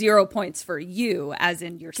 Okay. 0 points for you, as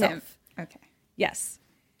in yourself. Okay. Yes.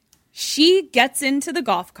 She gets into the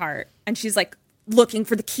golf cart and she's like looking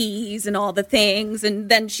for the keys and all the things, and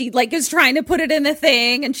then she like is trying to put it in the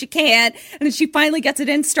thing and she can't, and then she finally gets it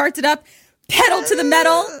in, starts it up, pedal to the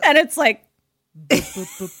metal, and it's like and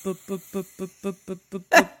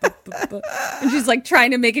she's like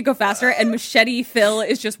trying to make it go faster, and Machete Phil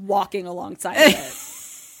is just walking alongside of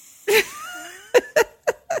it.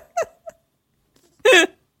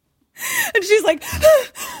 And she's like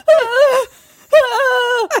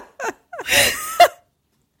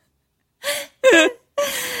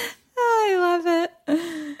I love it.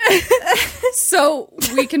 So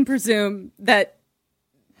we can presume that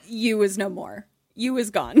Yu is no more. Yu is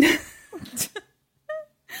gone.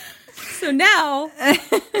 So now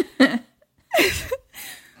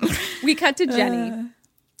we cut to Jenny,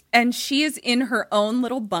 and she is in her own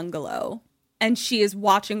little bungalow, and she is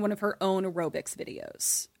watching one of her own aerobics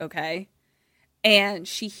videos, okay? And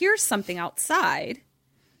she hears something outside,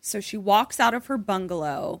 so she walks out of her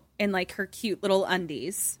bungalow in like her cute little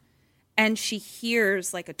undies, and she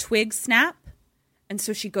hears like a twig snap, and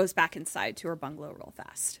so she goes back inside to her bungalow real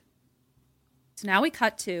fast. So now we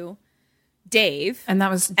cut to Dave. And that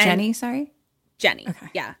was Jenny, sorry? Jenny, okay.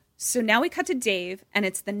 Yeah. So now we cut to Dave, and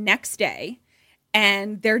it's the next day,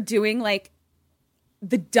 and they're doing like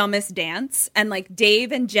the dumbest dance, and like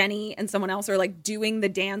Dave and Jenny and someone else are like doing the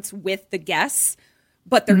dance with the guests,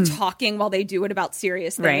 but they're talking while they do it about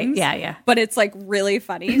serious things. Right, yeah. But it's like really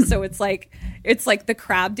funny. So it's like the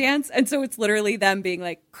crab dance, and so it's literally them being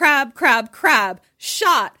like crab, crab, crab,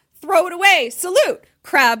 shot, throw it away, salute,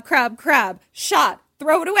 crab, crab, crab, shot,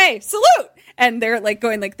 throw it away, salute. And they're like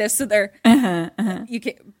going like this. So they're,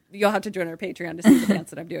 you'll have to join our Patreon to see the dance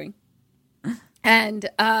that I'm doing. And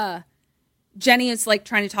Jenny is like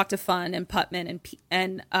trying to talk to Fun and Putman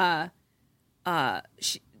and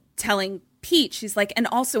telling Pete, she's like, and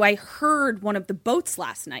also I heard one of the boats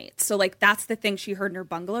last night. So like, that's the thing she heard in her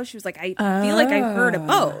bungalow. She was like, I feel like I heard a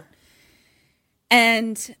boat.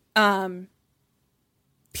 And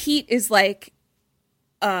Pete is like,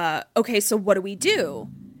 okay, so what do we do?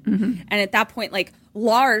 Mm-hmm. And at that point, like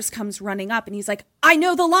Lars comes running up and he's like, I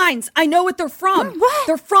know the lines. I know what they're from. What?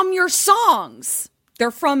 They're from your songs. They're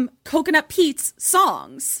from Coconut Pete's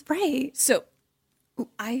songs. Right. So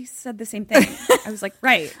I said the same thing. I was like,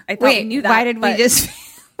 right. I thought we knew that. Why did we just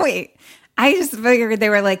wait? I just figured they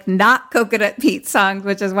were like not Coconut Pete songs,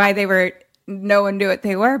 which is why they were, no one knew what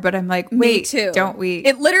they were. But I'm like, wait, me too. Don't we?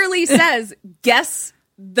 It literally says, guess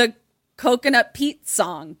the Coconut Pete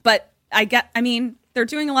song. But I mean, they're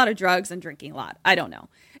doing a lot of drugs and drinking a lot. I don't know.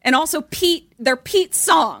 And also Pete, they're Pete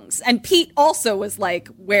songs. And Pete also was like,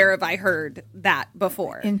 where have I heard that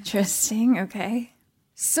before? Interesting. Okay.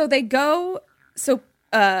 So they go,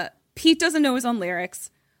 Pete doesn't know his own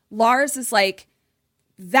lyrics. Lars is like,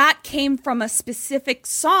 that came from a specific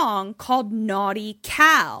song called Naughty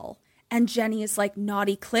Cal. And Jenny is like,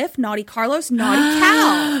 Naughty Cliff, Naughty Carlos, Naughty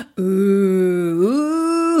Cal. Ooh.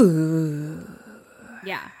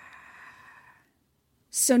 Yeah.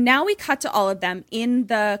 So now we cut to all of them in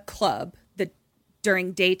the club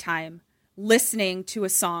during daytime listening to a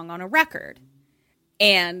song on a record.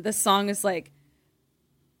 And the song is like,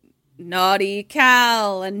 Naughty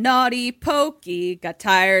Cal and Naughty Pokey got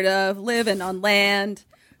tired of living on land.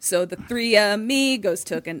 So the three amigos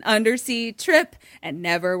took an undersea trip and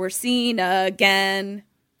never were seen again.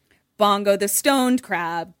 Bongo the stoned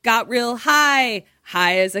crab got real high,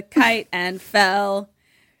 high as a kite, and fell.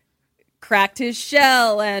 Cracked his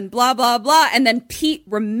shell and blah, blah, blah. And then Pete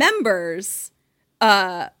remembers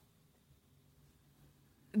that,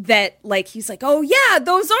 like, he's like, oh, yeah,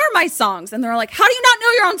 those are my songs. And they're like, how do you not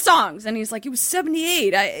know your own songs? And he's like, it was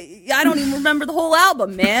 78. I don't even remember the whole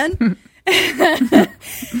album, man.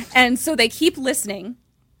 And so they keep listening.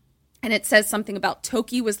 And it says something about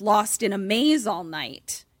Toki was lost in a maze all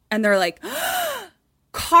night. And they're like,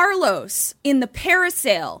 Carlos in the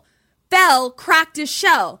parasail fell, cracked his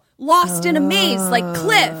shell, lost in a maze like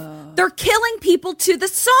Cliff. They're killing people to the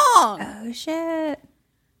song. Oh, shit.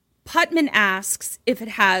 Putman asks if it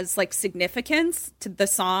has like significance to the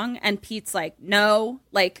song, and Pete's like, no,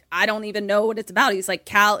 like I don't even know what it's about. He's like,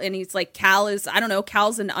 Cal is, I don't know,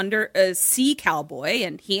 Cal's a sea cowboy,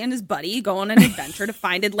 and he and his buddy go on an adventure to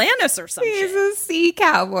find Atlantis or something. He's a sea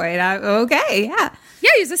cowboy. Okay, yeah.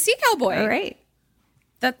 Yeah, he's a sea cowboy. All right.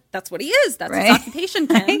 That's what he is. That's his occupation,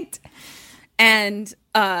 Kim. Right. And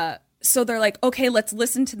so they're like, okay, let's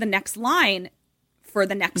listen to the next line for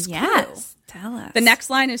the next clue. Yes, tell us. The next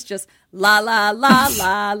line is just la la la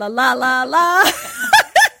la la la la la.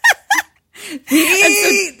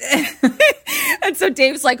 and so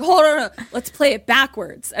Dave's like, hold on, let's play it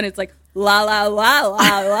backwards. And it's like la la la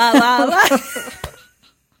la la la la.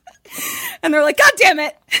 And they're like, God damn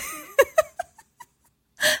it.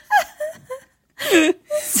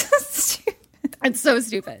 So stupid. It's so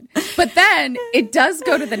stupid. But then it does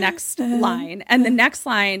go to the next line. And the next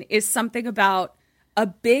line is something about a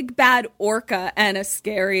big bad orca and a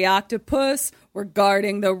scary octopus were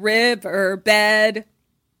guarding the riverbed.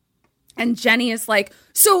 And Jenny is like,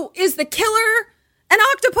 so is the killer an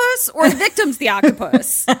octopus or the victim's the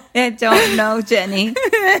octopus? I don't know, Jenny.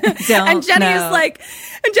 And Jenny is like,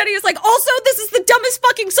 also, this is the dumbest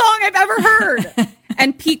fucking song I've ever heard.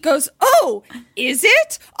 And Pete goes, oh, is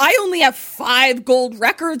it? I only have 5 gold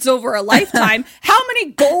records over a lifetime. How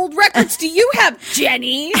many gold records do you have,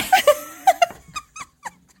 Jenny?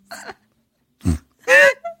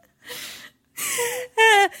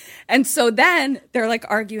 And so then they're like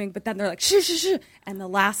arguing, but then they're like, shh, shh, shh. And the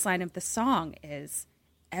last line of the song is,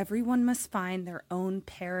 everyone must find their own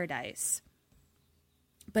paradise.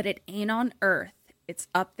 But it ain't on earth. It's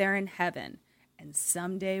up there in heaven. And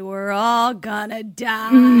someday we're all gonna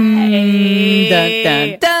die. Dun,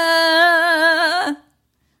 dun, dun.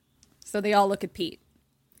 So they all look at Pete.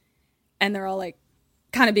 And they're all like,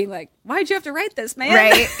 kind of being like, why'd you have to write this, man?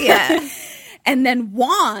 Right, yeah. And then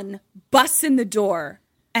Juan busts in the door.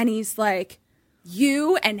 And he's like,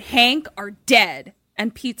 you and Hank are dead.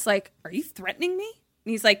 And Pete's like, are you threatening me?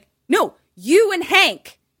 And he's like, no, you and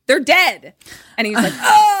Hank, they're dead. And he's like,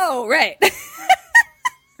 oh, right.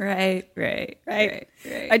 Right.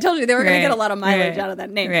 I told you they were going to get a lot of mileage out of that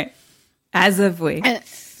name. Right. As of we. And,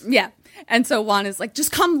 yeah. And so Juan is like,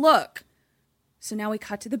 just come look. So now we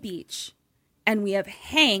cut to the beach. And we have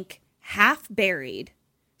Hank half buried.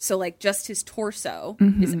 So like just his torso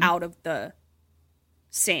is out of the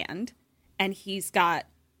sand. And he's got,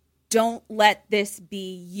 don't let this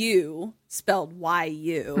be you, spelled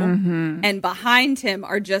Y-U. And behind him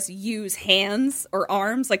are just U's hands or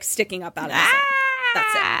arms like sticking up out of the sand.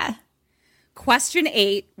 That's it. Question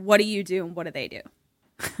 8, what do you do and what do they do?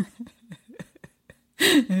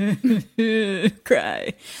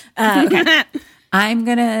 Cry. Okay. I'm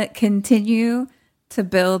going to continue to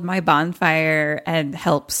build my bonfire and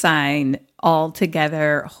help sign all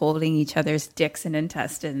together, holding each other's dicks and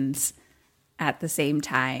intestines at the same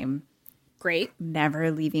time. Great.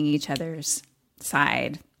 Never leaving each other's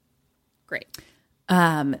side. Great.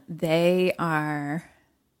 They are...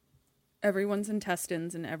 Everyone's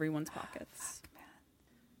intestines in everyone's pockets.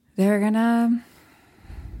 They're gonna...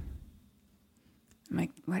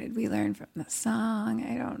 what did we learn from the song?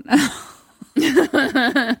 I don't know.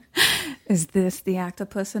 Is this the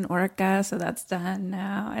octopus and orca? So that's done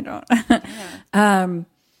now. I don't. Yeah.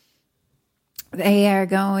 They are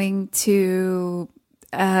going to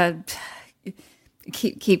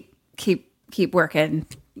keep working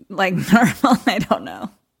like normal. I don't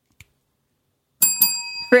know.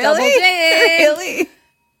 Really? Double ding. Really?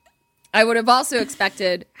 I would have also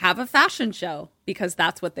expected have a fashion show because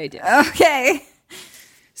that's what they do. Okay.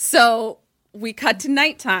 So we cut to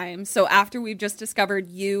nighttime. So after we've just discovered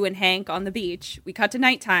you and Hank on the beach, we cut to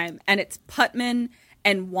nighttime and it's Putman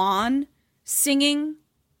and Juan singing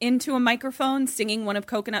into a microphone, singing one of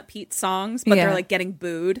Coconut Pete's songs, but they're like getting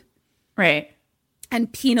booed. Right.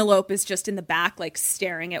 And Penelope is just in the back, like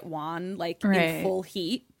staring at Juan, like in full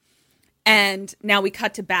heat. And now we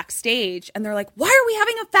cut to backstage and they're like, why are we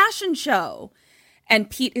having a fashion show? And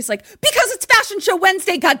Pete is like, because it's Fashion Show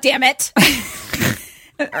Wednesday, God damn it.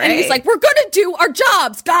 And he's like, we're going to do our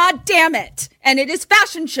jobs, God damn it. And it is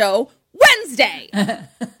Fashion Show Wednesday.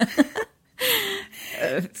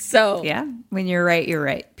 So yeah, when you're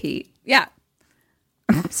right, Pete. Yeah.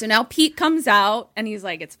 So now Pete comes out and he's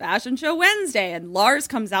like, it's Fashion Show Wednesday. And Lars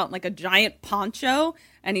comes out in like a giant poncho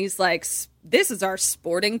and he's like, this is our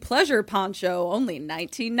sporting pleasure poncho, only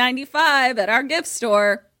 $19.95 at our gift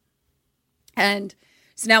store. And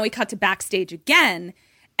so now we cut to backstage again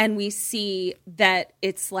and we see that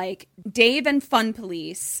it's like Dave and Fun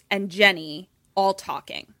Police and Jenny all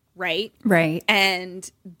talking. right? Right. And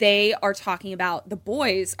they are talking about, the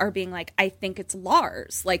boys are being like, I think it's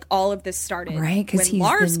Lars. Like, all of this started Right, because when he's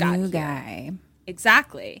Lars the got new here. guy.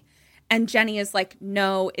 Exactly. And Jenny is like,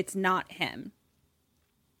 no, it's not him.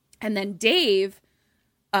 And then Dave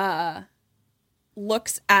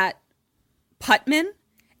looks at Putman,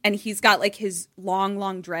 and he's got like his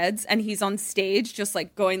long dreads, and he's on stage just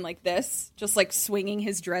like going like this, just like swinging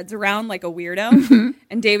his dreads around like a weirdo.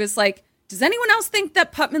 And Dave is like, does anyone else think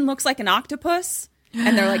that Putman looks like an octopus?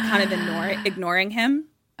 And they're like kind of ignoring him.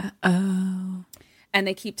 Uh-oh. And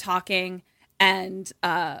they keep talking. And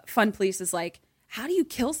Fun Police is like, how do you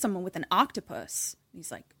kill someone with an octopus? And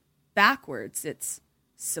he's like, backwards, it's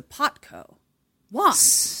Zapotco. Juan,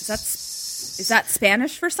 is that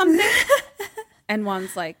Spanish for something? And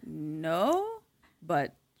Juan's like, no,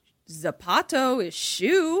 but Zapato is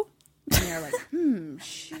shoe. And they're like,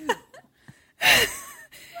 shoe.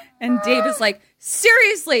 And Dave is like,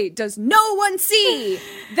 seriously, does no one see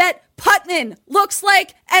that Putman looks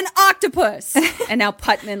like an octopus? And now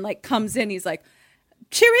Putman like comes in. He's like,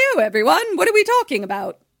 cheerio, everyone. What are we talking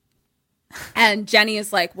about? And Jenny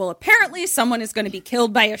is like, well, apparently someone is going to be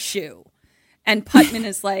killed by a shoe. And Putman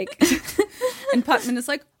is like,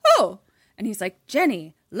 oh. And he's like,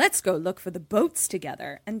 Jenny, let's go look for the boats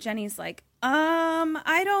together. And Jenny's like,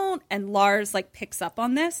 I don't. And Lars like picks up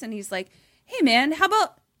on this, and he's like, hey man, how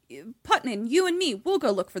about Putman, you and me, we'll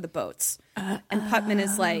go look for the boats. And Putman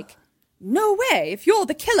is like, no way. If you're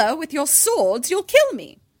the killer with your swords, you'll kill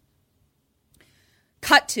me.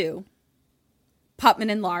 Cut to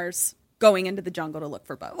Putman and Lars going into the jungle to look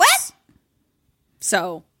for boats. What?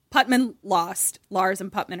 So Putman lost. Lars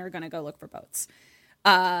and Putman are going to go look for boats.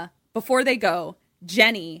 Before they go,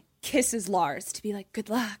 Jenny kisses Lars to be like, good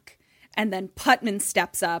luck. And then Putman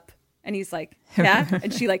steps up and he's like, yeah.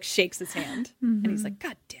 And she like shakes his hand. And he's like,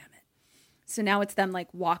 God damn it. So now it's them like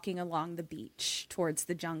walking along the beach towards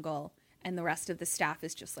the jungle. And the rest of the staff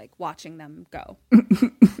is just like watching them go.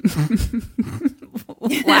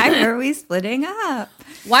 Why are we splitting up?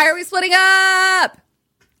 Why are we splitting up?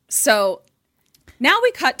 So now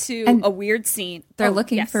we cut to a weird scene. They're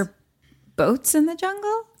looking for boats in the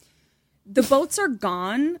jungle? The boats are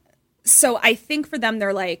gone. So I think for them,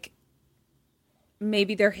 they're like,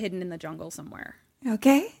 maybe they're hidden in the jungle somewhere.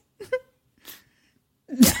 Okay.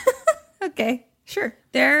 Okay, sure.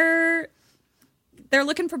 They're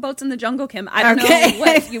looking for boats in the jungle, Kim. I don't know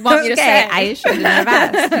what you want me to say. I shouldn't have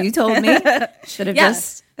asked. You told me. Should have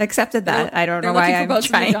just accepted that. I don't know why I'm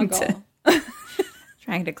trying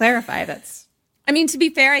to clarify. I mean, to be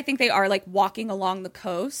fair, I think they are like walking along the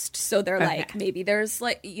coast. So they're like, maybe there's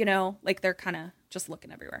like, you know, like they're kind of just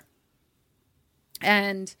looking everywhere.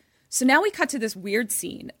 And so now we cut to this weird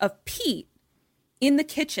scene of Pete in the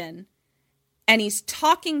kitchen, and he's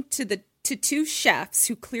talking to two chefs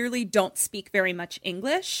who clearly don't speak very much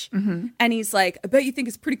English. Mm-hmm. And he's like, I bet you think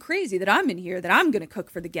it's pretty crazy that I'm in here, that I'm going to cook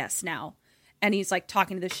for the guests now. And he's like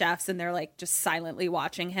talking to the chefs, and they're like just silently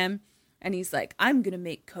watching him. And he's like, I'm going to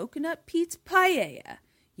make coconut Pete's paella.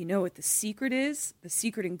 You know what the secret is? The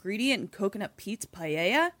secret ingredient in coconut Pete's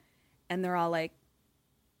paella? And they're all like,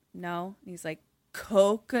 no. And he's like,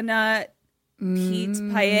 coconut Pete's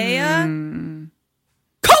paella?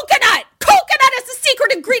 Coconut! Coconut is the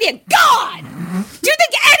secret ingredient! God! Do you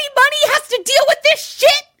think Eddie Money has to deal with this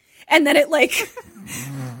shit? And then it like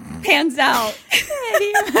pans out.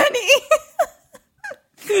 Eddie Money.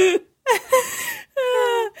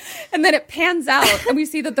 And then it pans out, and we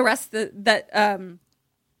see that the rest of that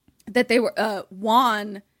they were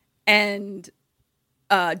Juan and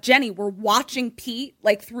Jenny were watching Pete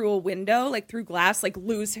like through a window, like through glass, like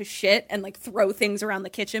lose his shit and like throw things around the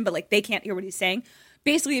kitchen, but like they can't hear what he's saying.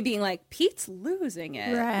 Basically being like, Pete's losing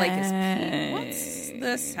it. Right. Like, is Pete, what's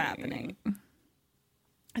this happening?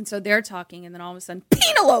 And so they're talking, and then all of a sudden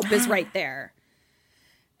Penelope is right there.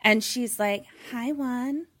 And she's like, hi,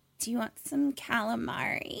 Juan. Do you want some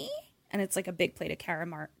calamari? And it's like a big plate of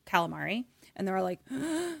calamari. And they're all like,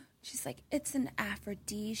 she's like, it's an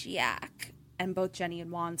aphrodisiac. And both Jenny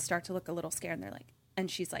and Juan start to look a little scared. And they're like,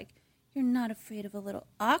 and she's like, you're not afraid of a little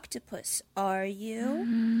octopus, are you?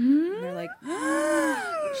 Mm-hmm. And they're like,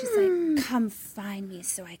 she's like, come find me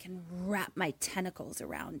so I can wrap my tentacles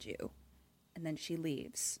around you. And then she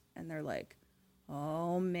leaves. And they're like,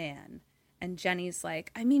 oh, man. And Jenny's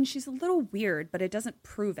like, I mean, she's a little weird, but it doesn't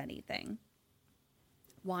prove anything.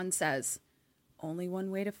 Juan says, only one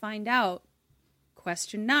way to find out.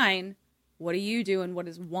 Question 9, what do you do and what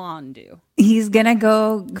does Juan do? He's going to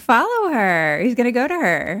go follow her. He's going to go to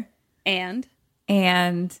her. And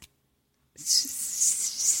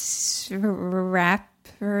wrap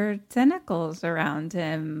her tentacles around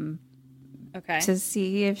him. Okay. To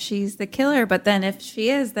see if she's the killer, but then if she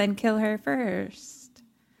is, then kill her first.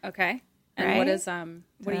 Okay. And Right?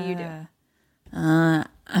 what do you do?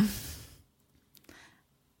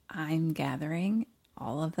 I'm gathering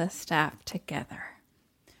all of the staff together.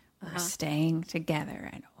 We're staying together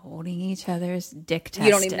and holding each other's dick testings.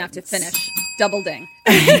 You don't even have to finish. Double ding.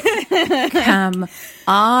 Come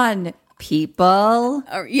on, people.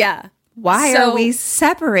 Yeah. Why are we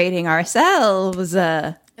separating ourselves?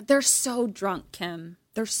 They're so drunk, Kim.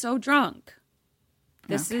 They're so drunk.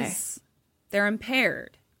 They're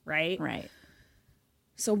impaired, right? Right.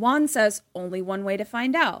 So Juan says, only one way to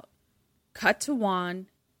find out. Cut to Juan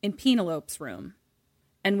in Penelope's room.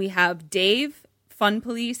 And we have Dave, Fun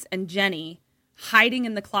Police, and Jenny hiding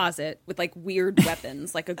in the closet with like weird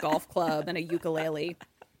weapons, like a golf club and a ukulele.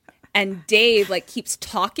 And Dave like keeps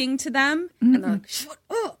talking to them. And they're like, shut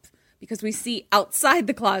up. Because we see outside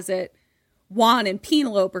the closet, Juan and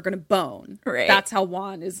Penelope are going to bone. Right. That's how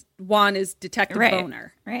Juan is Detective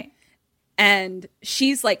Boner. Right. And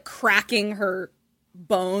she's like cracking her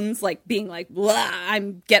bones, like being like,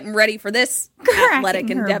 I'm getting ready for this athletic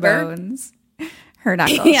endeavor. Bones. Her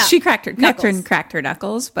knuckles. Yeah. She cracked her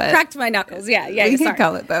knuckles, but Cracked my knuckles. Yeah. we can Sorry.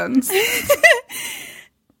 call it bones.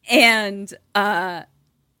 And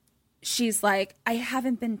she's like, I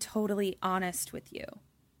haven't been totally honest with you.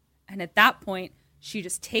 And at that point, she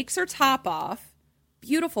just takes her top off,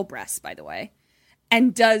 beautiful breasts, by the way,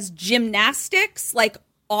 and does gymnastics like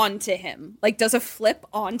onto him, like does a flip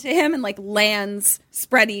onto him and like lands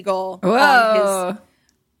spread eagle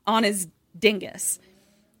on his dingus.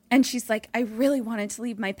 And she's like, I really wanted to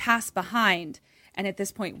leave my past behind. And at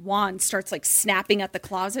this point, Juan starts like snapping at the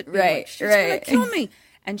closet. Being like, she's gonna kill me.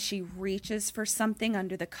 And she reaches for something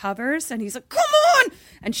under the covers. And he's like, come on.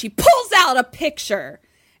 And she pulls out a picture.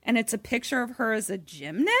 And it's a picture of her as a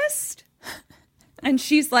gymnast. And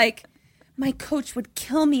she's like, my coach would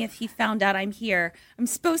kill me if he found out I'm here. I'm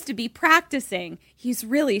supposed to be practicing. He's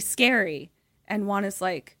really scary. And Juan is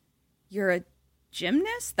like, you're a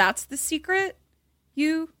gymnast? That's the secret?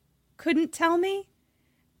 You couldn't tell me?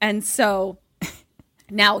 And so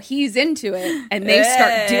now he's into it, and they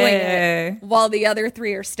start doing it while the other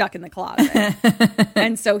three are stuck in the closet.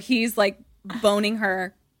 And so he's like boning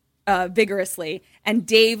her vigorously, and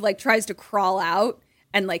Dave like tries to crawl out,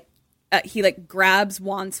 and like he like grabs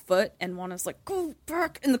Juan's foot, and Juan is like, go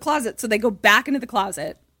back in the closet. So they go back into the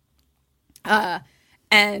closet,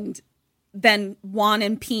 and then Juan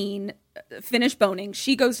and Peen finish boning.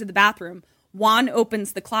 She goes to the bathroom. Juan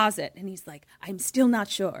opens the closet, and he's like, I'm still not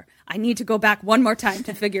sure. I need to go back one more time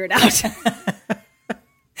to figure it out.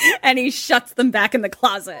 And he shuts them back in the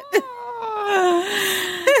closet.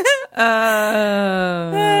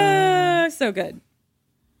 So good.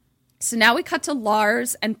 So now we cut to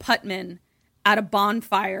Lars and Putman at a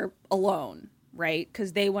bonfire alone, right?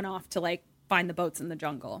 Because they went off to like find the boats in the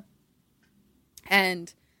jungle.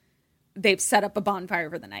 And they've set up a bonfire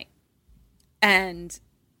for the night. And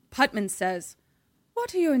Putman says,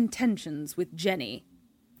 what are your intentions with Jenny?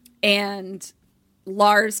 And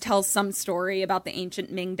Lars tells some story about the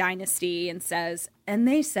ancient Ming dynasty and says, and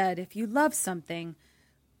they said, if you love something,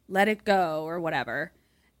 let it go or whatever.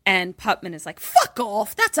 And Putman is like, fuck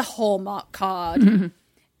off. That's a Hallmark card.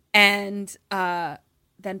 And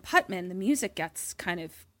then Putman, the music gets kind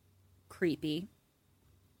of creepy.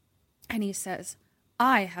 And he says,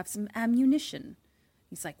 I have some ammunition.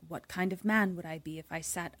 He's like, what kind of man would I be if I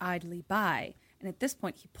sat idly by? And at this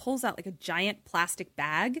point, he pulls out like a giant plastic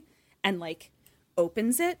bag and like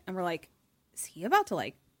opens it. And we're like, is he about to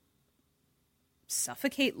like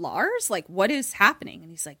suffocate Lars? Like, what is happening?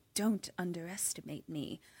 And he's like, don't underestimate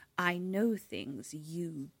me. I know things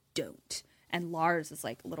you don't. And Lars is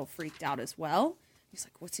like a little freaked out as well. He's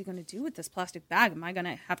like, what's he going to do with this plastic bag? Are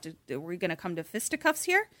we going to come to fisticuffs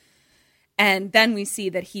here? And then we see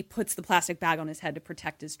that he puts the plastic bag on his head to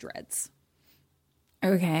protect his dreads.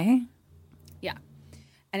 Okay. Yeah.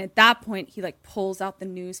 And at that point, he like pulls out the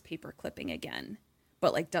newspaper clipping again,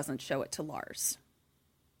 but like doesn't show it to Lars.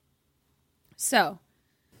 So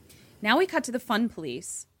now we cut to the Fun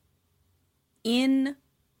Police in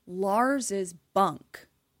Lars's bunk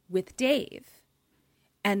with Dave.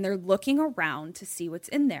 And they're looking around to see what's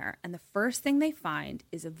in there. And the first thing they find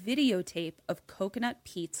is a videotape of Coconut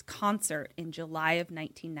Pete's concert in July of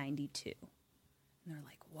 1992. And they're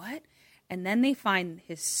like, what? And then they find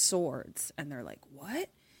his swords. And they're like, what?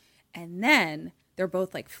 And then they're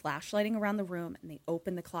both like flashlighting around the room. And they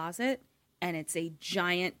open the closet. And it's a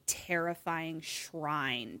giant, terrifying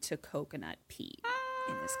shrine to Coconut Pete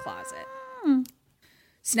in his closet.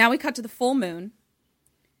 So now we cut to the full moon.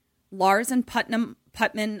 Lars and Putman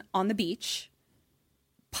on the beach.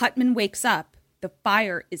 Putman wakes up, the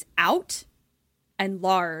fire is out, and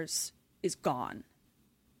Lars is gone.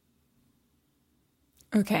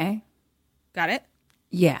 Okay. Got it?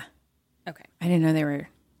 Yeah. Okay. I didn't know they were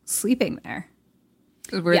sleeping there.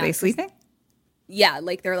 Were Yeah, they sleeping? Yeah,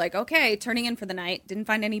 like they're like, okay, turning in for the night. Didn't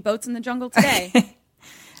find any boats in the jungle today.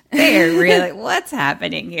 They're really, what's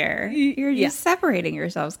happening here? You're just separating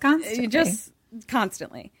yourselves constantly. Just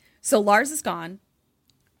constantly. So Lars is gone.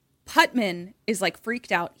 Putman is like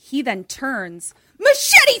freaked out. He then turns.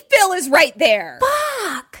 Machete Phil is right there.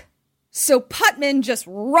 Fuck. So Putman just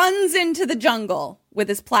runs into the jungle with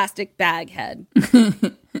his plastic bag head.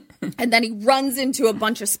 And then he runs into a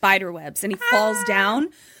bunch of spider webs and he falls down.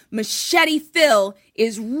 Machete Phil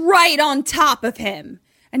is right on top of him.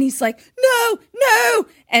 And he's like, no, no.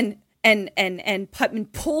 And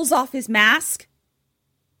Putman pulls off his mask.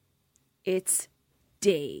 It's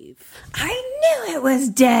Dave. I knew it was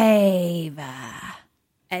Dave.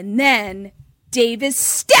 And then Dave is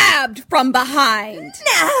stabbed from behind.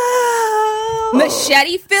 No.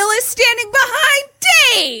 Machete Phil is standing behind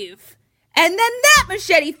Dave. And then that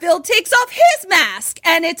Machete Phil takes off his mask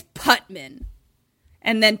and it's Putman.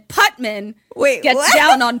 And then Putman gets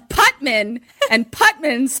down on Putman and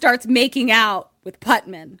Putman starts making out with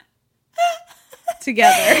Putman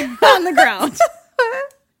together on the ground.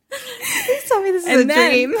 Please tell me this is a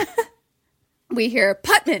dream. We hear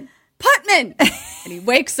Putman, Putman. And he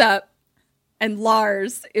wakes up and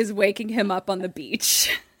Lars is waking him up on the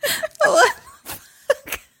beach. What the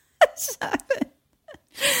fuck has happened?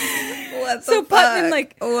 What the fuck?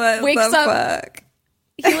 Putman wakes up. Fuck?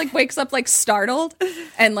 He like wakes up like startled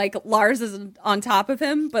and like Lars is on top of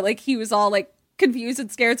him, but like he was all like confused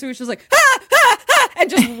and scared, so he was just like and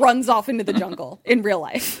just runs off into the jungle in real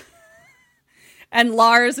life. And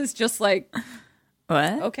Lars is just like,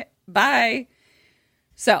 what? Okay, bye.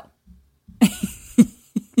 So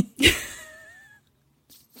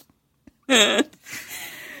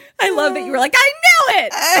I love that you were like, I knew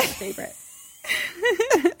it. That's my favorite.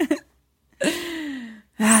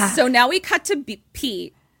 So now we cut to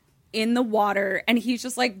Pete in the water, and he's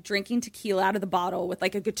just like drinking tequila out of the bottle with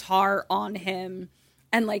like a guitar on him,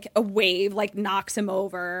 and like a wave like knocks him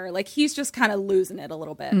over. Like he's just kind of losing it a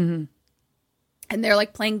little bit. Mm-hmm. And they're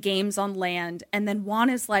like playing games on land, and then Juan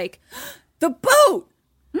is like, the boat.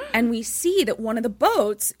 And we see that one of the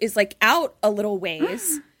boats is like out a little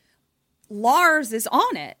ways. Lars is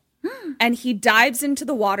on it, and he dives into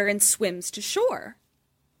the water and swims to shore.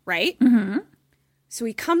 Right? Mm-hmm. So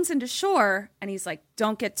he comes into shore and he's like,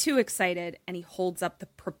 don't get too excited. And he holds up the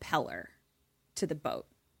propeller to the boat.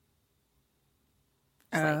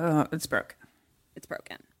 It's broken. It's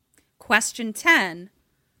broken. Question 10.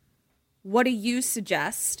 What do you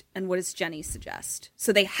suggest and what does Jenny suggest?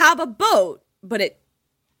 So they have a boat, but it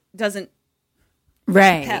doesn't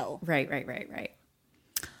propel. Right.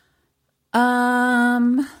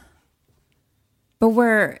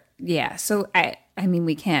 But so I mean,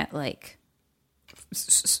 we can't like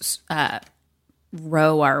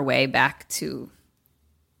row our way back to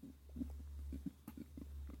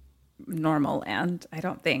normal land. I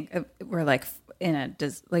don't think we're like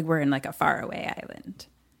we're in like a faraway island.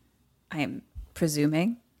 I'm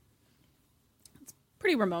presuming it's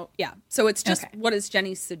pretty remote. Yeah. So it's just What does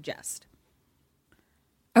Jenny suggest?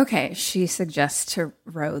 Okay, she suggests to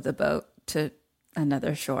row the boat to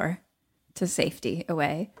another shore to safety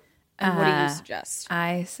away. And what do you suggest?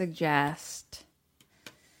 I suggest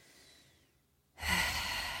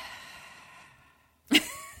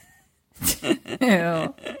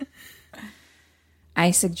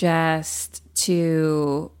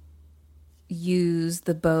to use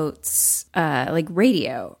the boat's like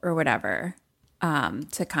radio or whatever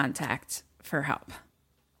to contact for help.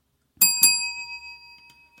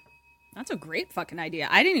 That's a great fucking idea.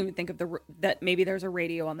 I didn't even think of that maybe there's a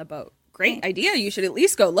radio on the boat. Great idea. You should at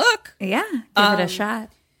least go look. Yeah, give it a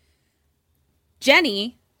shot.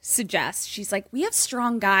 Jenny suggests, she's like, we have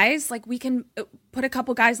strong guys. Like, we can put a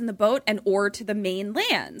couple guys in the boat and oar to the main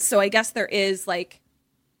land. So I guess there is, like,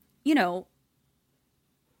 you know,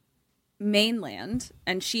 mainland.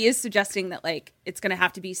 And she is suggesting that, like, it's going to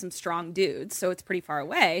have to be some strong dudes. So it's pretty far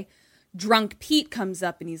away. Drunk Pete comes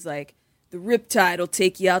up and he's like, the riptide will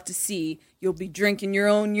take you out to sea. You'll be drinking your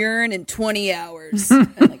own urine in 20 hours.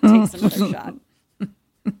 And, like, takes another shot.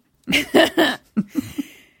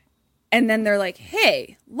 And then they're like,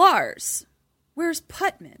 hey, Lars, where's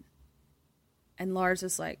Putman? And Lars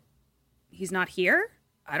is like, he's not here?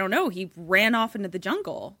 I don't know. He ran off into the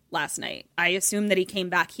jungle last night. I assume that he came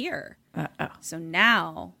back here. So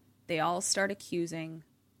now they all start accusing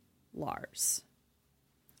Lars.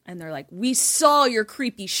 And they're like, we saw your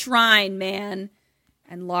creepy shrine, man.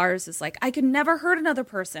 And Lars is like, I could never hurt another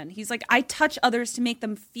person. He's like, I touch others to make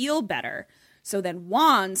them feel better. So then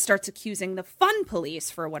Juan starts accusing the fun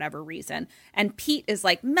police for whatever reason. And Pete is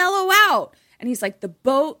like, mellow out. And he's like, the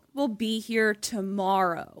boat will be here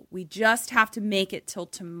tomorrow. We just have to make it till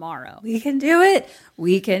tomorrow. We can do it.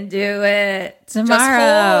 We can do it tomorrow.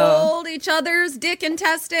 Just hold each other's dick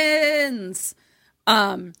intestines.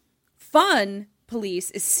 Fun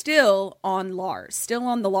police is still on Lars, still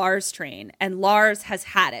on the Lars train. And Lars has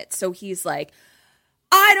had it. So he's like,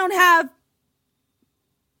 I don't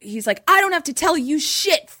have to tell you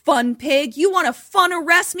shit, fun pig. You want to fun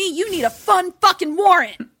arrest me? You need a fun fucking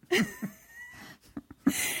warrant.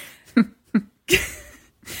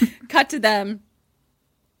 Cut to them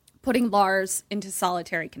putting Lars into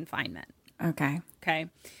solitary confinement. Okay.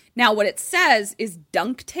 Now what it says is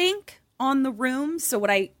dunk tank on the room. So what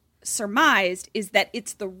I surmised is that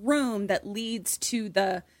it's the room that leads to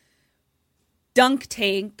the dunk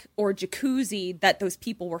tank or jacuzzi that those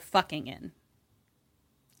people were fucking in.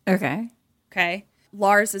 Okay.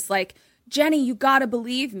 Lars is like, Jenny, you gotta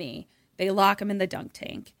believe me. They lock him in the dunk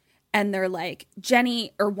tank. And they're like,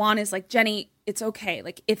 Juan is like, Jenny, it's okay.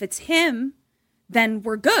 Like, if it's him, then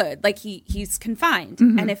we're good. Like, he's confined.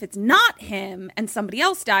 Mm-hmm. And if it's not him and somebody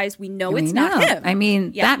else dies, we know it's not him. I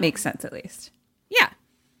mean, that makes sense at least. Yeah.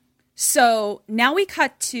 So now we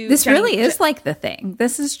cut to... This really is like The Thing.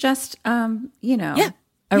 This is just, a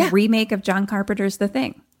remake of John Carpenter's The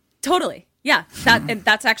Thing. Totally. Yeah. And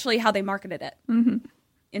that's actually how they marketed it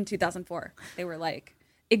in 2004. They were like,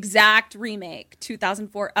 exact remake,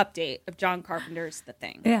 2004 update of John Carpenter's The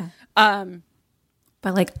Thing. Yeah.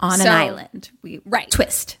 But like on an island.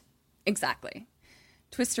 Twist. Exactly.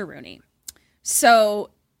 Twister Rooney.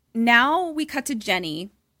 So now we cut to Jenny.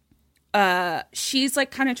 She's like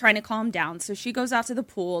kind of trying to calm down. So she goes out to the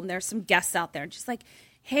pool and there's some guests out there. And she's like,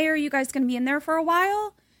 hey, are you guys going to be in there for a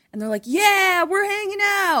while? And they're like, yeah, we're hanging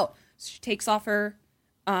out. So she takes off her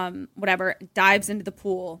dives into the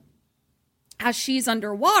pool. As she's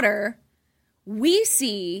underwater, we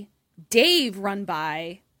see Dave run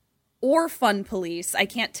by, or fun police. I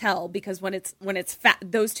can't tell because when it's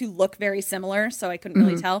those two look very similar, so I couldn't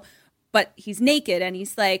really tell. But he's naked and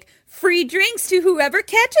he's like, free drinks to whoever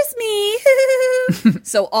catches me.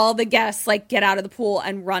 So all the guests like get out of the pool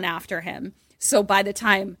and run after him. So by the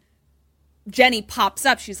time Jenny pops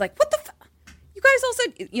up, she's like, what the fuck? You guys also,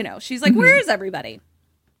 she's like, where is everybody?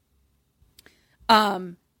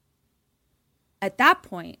 At that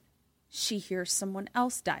point, she hears someone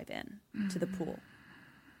else dive in to the pool.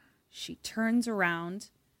 She turns around.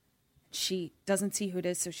 She doesn't see who it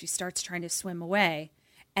is, so she starts trying to swim away.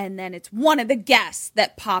 And then it's one of the guests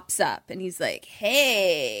that pops up. And he's like,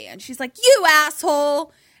 hey. And she's like, you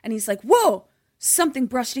asshole. And he's like, whoa, something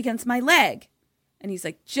brushed against my leg. And he's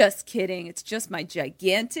like, just kidding. It's just my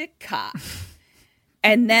gigantic cock.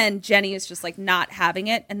 And then Jenny is just like not having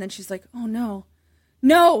it. And then she's like, oh,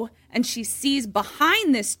 no. And she sees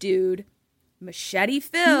behind this dude, Machete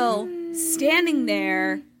Phil, standing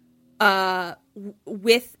there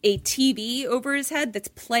with a TV over his head that's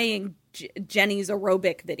playing Jenny's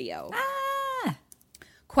aerobic video.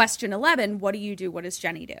 Question 11, what do you do? What does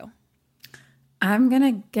Jenny do? I'm going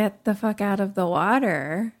to get the fuck out of the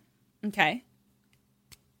water. Okay.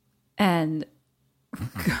 And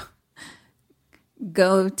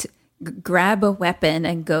go to grab a weapon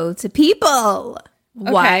and go to people.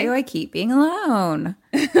 Okay. Why do I keep being alone?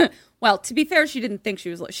 Well, to be fair, she didn't think she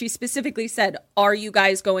was. She specifically said, are you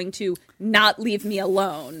guys going to not leave me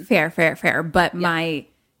alone? Fair. But my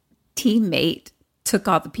teammate took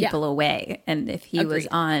all the people away. And if he was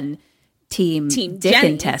on team Dick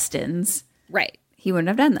Jenny. Intestines, right, he wouldn't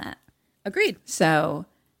have done that. Agreed. So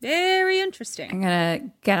very interesting. I'm going to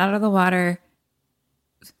get out of the water,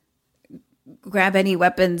 grab any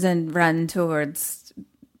weapons, and run towards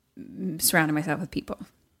surrounding myself with people.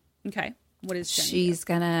 Okay. What is Jenny? She's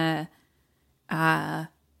gonna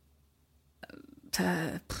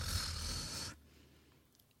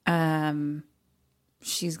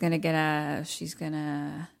she's gonna get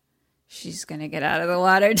out of the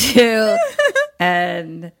water too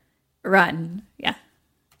and run. Yeah.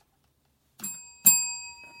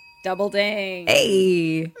 Double ding.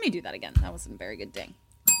 Hey. Let me do that again. That wasn't a very good ding.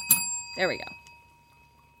 There we go.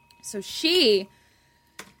 So she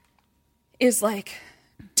is like,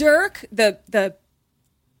 Dirk, the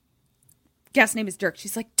guest name is Dirk.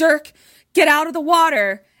 She's like, Dirk, get out of the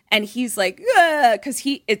water. And he's like, because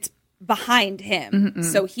it's behind him. Mm-mm.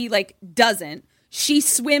 So he like doesn't. She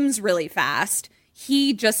swims really fast.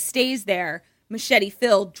 He just stays there. Machete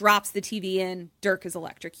Phil drops the TV in. Dirk is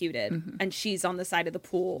electrocuted. And she's on the side of the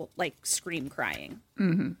pool, like scream crying.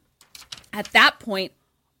 At that point,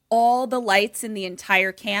 all the lights in the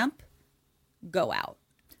entire camp go out.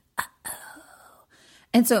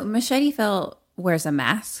 And so Machete Phil wears a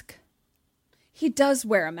mask. He does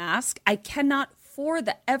wear a mask. I cannot for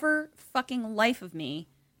the ever fucking life of me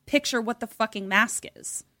picture what the fucking mask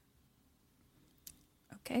is.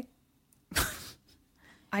 Okay.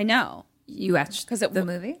 I know. You watched the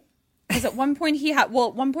movie? Because at one point he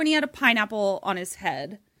had a pineapple on his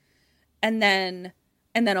head. And then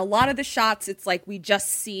a lot of the shots, it's like we just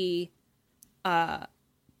see part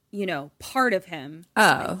of him. Oh, so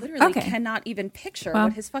I literally okay. cannot even picture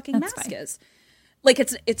what his fucking mask fine. is. Like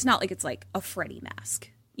it's not like it's like a Freddy mask.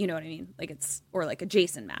 You know what I mean? Like or like a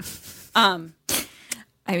Jason mask. I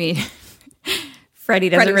mean, Freddy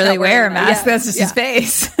doesn't really wear a mask. Yeah. That's just his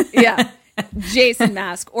face. Yeah. Jason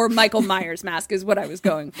mask or Michael Myers mask is what I was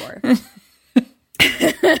going for.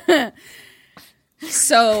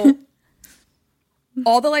 So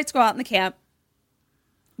all the lights go out in the camp.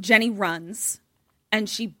 Jenny runs and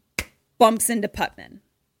she bumps into Putman.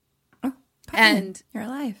 Oh, Putman, and you're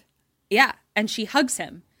alive. Yeah. And she hugs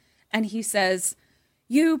him. And he says,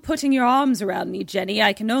 "You putting your arms around me, Jenny,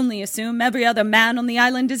 I can only assume every other man on the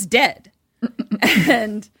island is dead."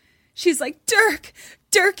 And she's like,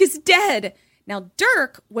 Dirk is dead. Now,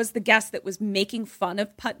 Dirk was the guest that was making fun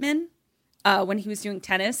of Putman when he was doing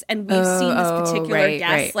tennis. And we've seen this particular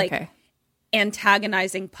guest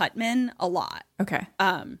antagonizing Putman a lot. Okay.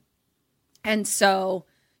 And so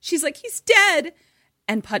she's like, "He's dead."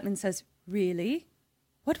 And Putman says, "Really?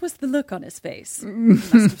 What was the look on his face?" He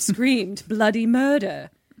must have screamed bloody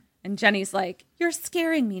murder. And Jenny's like, "You're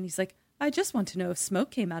scaring me." And he's like, "I just want to know if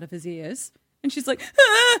smoke came out of his ears." And she's like,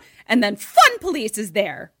 "Ah!" And then Fun Police is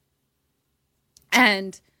there.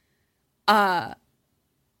 And they're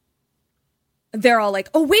all like,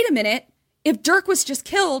 "Oh, wait a minute. If Dirk was just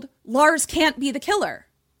killed, Lars can't be the killer."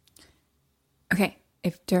 Okay.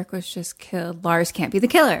 If Dirk was just killed, Lars can't be the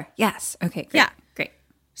killer. Yes. Okay, great. Yeah. Great.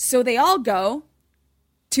 So they all go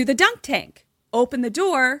to the dunk tank, open the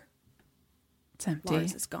door. It's empty.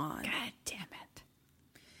 Lars is gone. God damn it.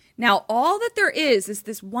 Now, all that there is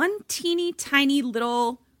this one teeny tiny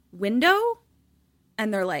little window.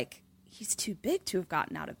 And they're like, he's too big to have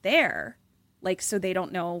gotten out of there. Like, so they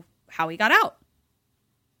don't know how he got out.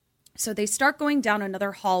 So they start going down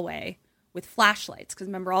another hallway with flashlights. Because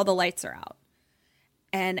remember, all the lights are out.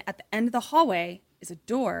 And at the end of the hallway is a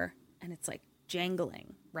door. And it's like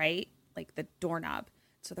jangling, right? Like the doorknob.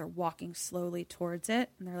 So they're walking slowly towards it.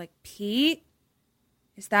 And they're like, "Pete,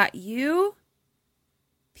 is that you?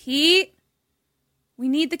 Pete, we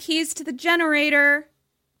need the keys to the generator."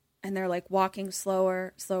 And they're like walking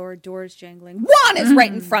slower, doors jangling. Juan is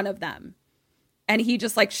right in front of them. And he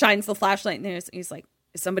just like shines the flashlight in there. And he's like,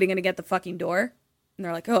 "Is somebody going to get the fucking door?" And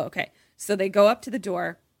they're like, "Oh, okay." So they go up to the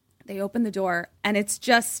door. They open the door. And it's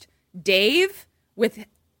just Dave with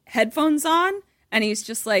headphones on. And he's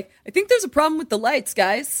just like, "I think there's a problem with the lights,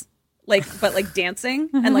 guys." But dancing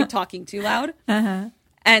and like talking too loud. Uh-huh.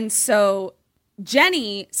 And so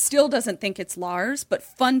Jenny still doesn't think it's Lars, but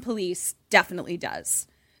Fun Police definitely does.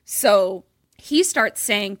 So he starts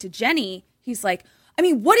saying to Jenny, he's like, "I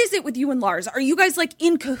mean, what is it with you and Lars? Are you guys like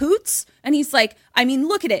in cahoots?" And he's like, "I mean,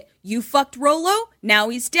 look at it. You fucked Rolo. Now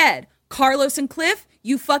he's dead. Carlos and Cliff,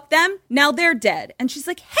 you fucked them. Now they're dead." And she's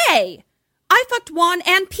like, "Hey, I fucked Juan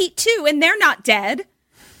and Pete too, and they're not dead."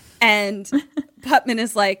 And Putman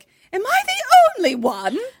is like, "Am I the only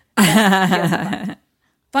one?"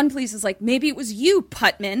 Fun Police is like, "Maybe it was you,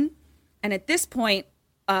 Putman." And at this point,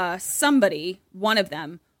 somebody, one of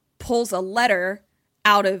them, pulls a letter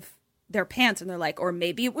out of their pants and they're like, "Or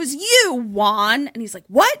maybe it was you, Juan." And he's like,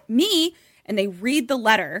 "What? Me?" And they read the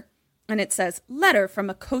letter and it says, "Letter from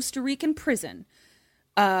a Costa Rican prison.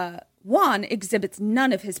 Juan exhibits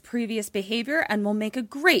none of his previous behavior and will make a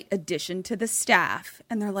great addition to the staff."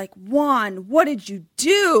 And they're like, "Juan, what did you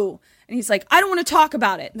do?" And he's like, "I don't want to talk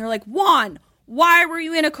about it." And they're like, "Juan, why were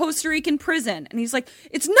you in a Costa Rican prison?" And he's like,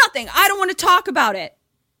 "It's nothing. I don't want to talk about it."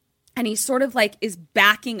 And he sort of like is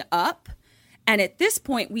backing up. And at this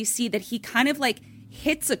point, we see that he kind of like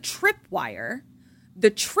hits a tripwire. The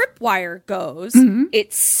tripwire goes,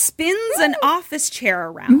 it spins an office chair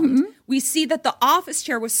around. We see that the office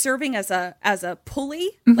chair was serving as a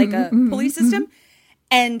pulley, like a pulley system.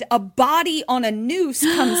 And a body on a noose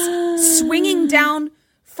comes swinging down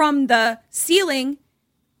from the ceiling.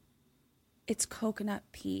 It's Coconut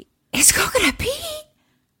Pete. It's Coconut Pete?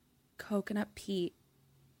 Coconut Pete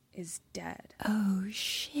is dead. Oh,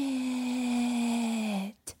 shit.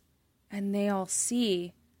 And they all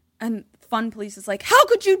see. And Fun Police is like, "How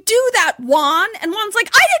could you do that, Juan?" And Juan's like,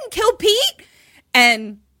 "I didn't kill Pete."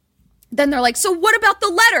 And then they're like, "So what about the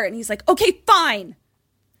letter?" And he's like, "Okay, fine.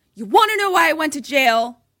 You want to know why I went to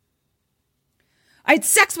jail? I had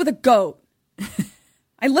sex with a goat.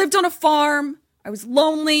 I lived on a farm. I was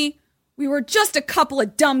lonely. We were just a couple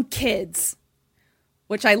of dumb kids.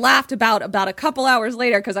 Which I laughed about a couple hours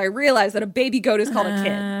later because I realized that a baby goat is called a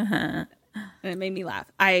kid. And it made me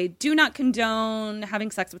laugh. I do not condone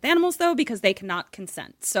having sex with animals, though, because they cannot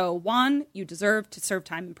consent. So, Juan, you deserve to serve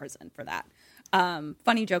time in prison for that.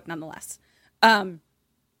 Funny joke nonetheless.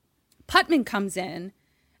 Putman comes in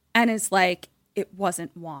and is like, it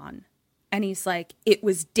wasn't Juan. And he's like, it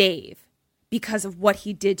was Dave because of what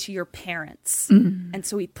he did to your parents. And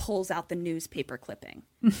so he pulls out the newspaper clipping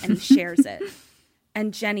and he shares it.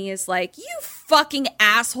 And Jenny is like, you fucking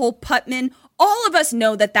asshole, Putman. All of us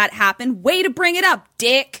know that happened. Way to bring it up,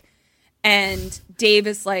 dick. And Dave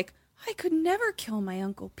is like, I could never kill my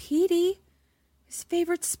Uncle Petey. His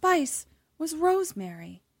favorite spice was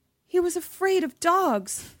rosemary. He was afraid of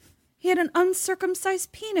dogs. He had an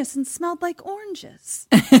uncircumcised penis and smelled like oranges.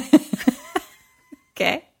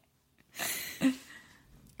 Okay.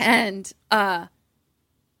 And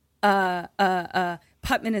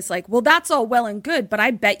Putman is like, well, that's all well and good, but I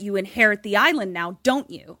bet you inherit the island now, don't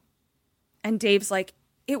you? And Dave's like,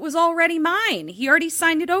 it was already mine. He already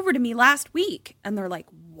signed it over to me last week. And they're like,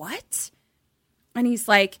 what? And he's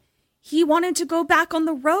like, he wanted to go back on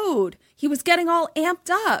the road. He was getting all amped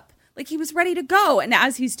up. Like he was ready to go. And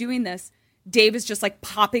as he's doing this, Dave is just like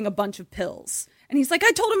popping a bunch of pills. And he's like,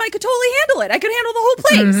 I told him I could totally handle it. I could handle the whole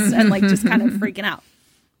place. And like just kind of freaking out.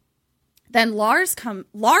 Then Lars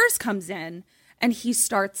comes in and he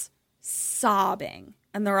starts sobbing.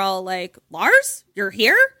 And they're all like, Lars, you're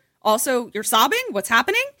here? Also, you're sobbing? What's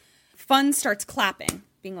happening? Fun starts clapping,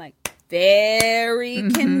 being like, very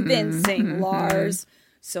convincing, Lars.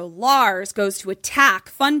 So Lars goes to attack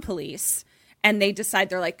Fun Police. And they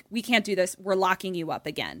decide, they're like, we can't do this. We're locking you up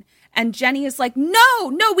again. And Jenny is like,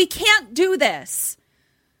 no, we can't do this.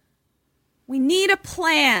 We need a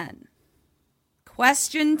plan.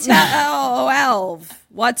 Question to Elv.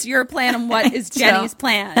 What's your plan and what is Jenny's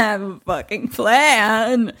plan? I have a fucking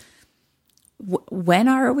plan. When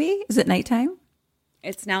are we? Is it nighttime?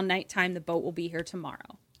 It's now nighttime. The boat will be here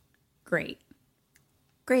tomorrow. Great.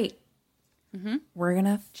 Mm-hmm. We're going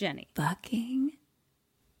to Jenny. fucking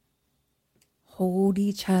hold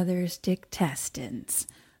each other's dick testins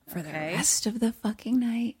for the rest of the fucking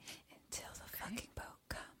night until the fucking boat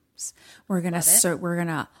comes. We're gonna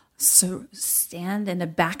stand in a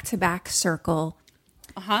back-to-back circle,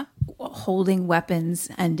 holding weapons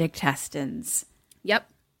and dick testins. Yep,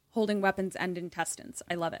 holding weapons and intestines.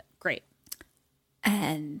 I love it. Great.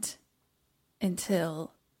 And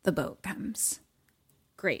until the boat comes.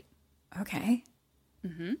 Great. Okay.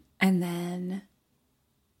 Mm-hmm. And then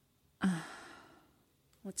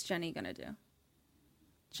what's Jenny gonna do?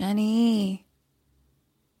 Jenny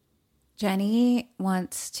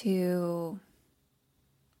wants to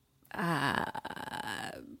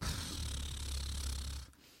I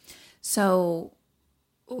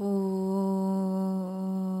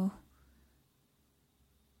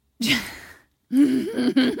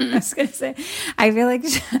was gonna say, I feel like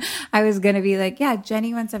I was gonna be like, yeah,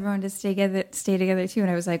 Jenny wants everyone to stay together too, and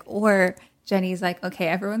I was like, or Jenny's like, okay,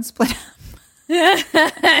 everyone split up.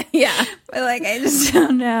 Yeah, but like I just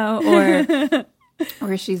don't know,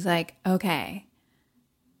 or she's like, okay,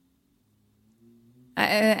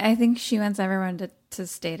 I think she wants everyone to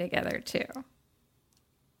stay together too.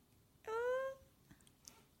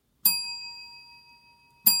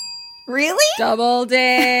 Really? Double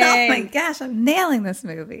ding. Oh my gosh, I'm nailing this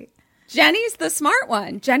movie. Jenny's the smart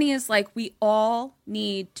one. Jenny is like, we all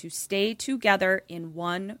need to stay together in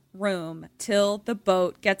one room till the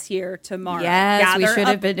boat gets here tomorrow. Yes, we should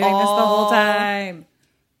have been doing this the whole time.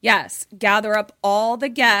 Yes, gather up all the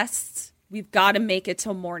guests. We've got to make it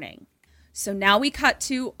till morning. So now we cut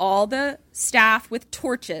to all the staff with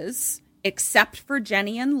torches, except for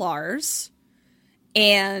Jenny and Lars.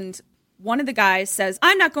 And one of the guys says,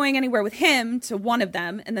 I'm not going anywhere with him, to one of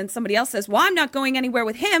them. And then somebody else says, well, I'm not going anywhere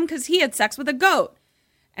with him because he had sex with a goat.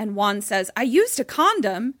 And Juan says, I used a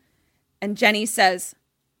condom. And Jenny says,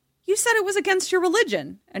 you said it was against your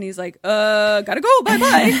religion. And he's like, gotta go,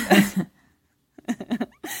 bye-bye.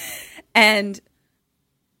 And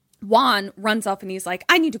Juan runs off and he's like,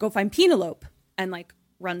 I need to go find Penelope. And like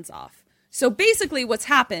runs off. So basically what's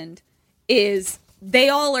happened is they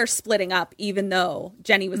all are splitting up, even though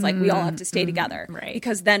Jenny was like, we all have to stay together. Right.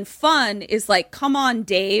 Because then Fun is like, come on,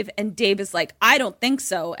 Dave. And Dave is like, I don't think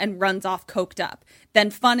so. And runs off coked up.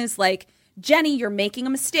 Then Fun is like, Jenny, you're making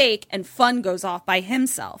a mistake. And Fun goes off by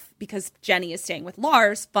himself because Jenny is staying with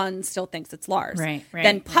Lars. Fun still thinks it's Lars. Right.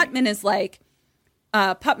 Then Putman is like,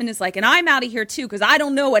 Putman is like, and I'm out of here too because I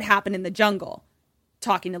don't know what happened in the jungle.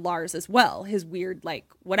 Talking to Lars as well, his weird, like,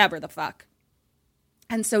 whatever the fuck.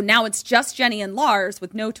 And so now it's just Jenny and Lars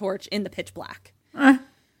with no torch in the pitch black.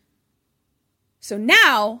 So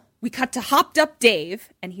now we cut to hopped up Dave,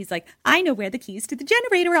 and he's like, I know where the keys to the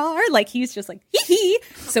generator are. Like, he's just like, hee hee.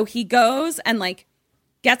 So he goes and, like,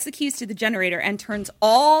 gets the keys to the generator and turns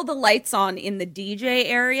all the lights on in the DJ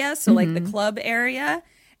area, so, like, the club area,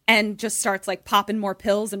 and just starts, like, popping more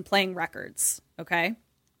pills and playing records, okay?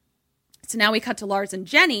 So now we cut to Lars and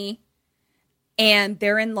Jenny, and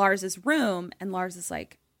they're in Lars's room, and Lars is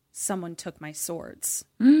like, someone took my swords.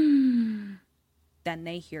 Then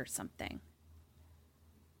they hear something.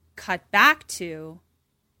 Cut back to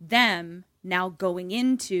them now going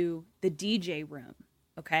into the DJ room,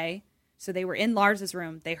 okay? So they were in Lars's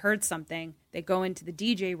room. They heard something. They go into the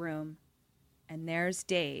DJ room, and there's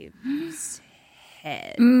Dave's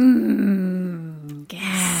head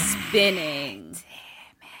spinning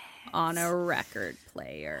on a record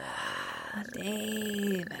player.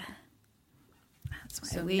 Dave. That's why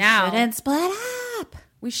So we now- shouldn't split up.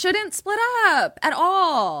 We shouldn't split up at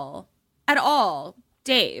all. At all.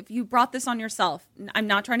 Dave, you brought this on yourself. I'm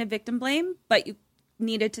not trying to victim blame, but you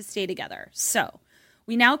needed to stay together. So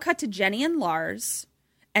we now cut to Jenny and Lars,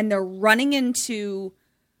 and they're running into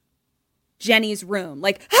Jenny's room,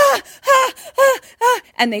 like,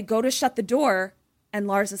 and they go to shut the door, and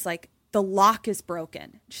Lars is like, the lock is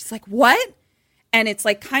broken. She's like, what? And it's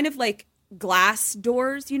like kind of like glass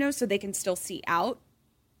doors, you know, so they can still see out.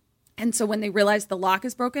 And so when they realize the lock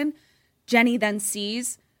is broken, Jenny then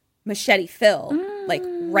sees Machete Phil, like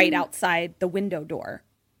right outside the window door.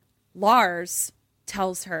 Lars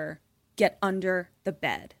tells her, get under the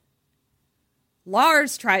bed.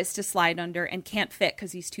 Lars tries to slide under and can't fit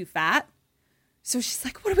because he's too fat. So she's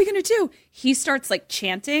like, what are we going to do? He starts like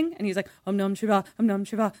chanting and he's like, Om Nam Shiva, Om Nam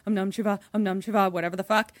Shiva, Om Nam Shiva, Om Nam Shiva, whatever the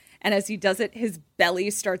fuck. And as he does it, his belly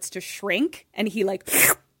starts to shrink and he like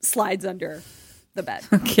slides under the bed.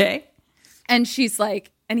 Okay. And she's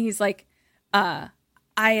like, and he's like, I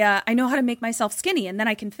know how to make myself skinny and then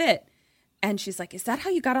I can fit. And she's like, is that how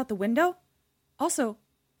you got out the window? Also,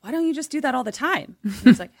 why don't you just do that all the time? And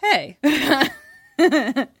he's like, hey.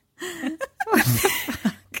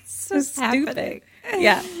 So stupid.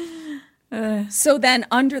 Yeah. So then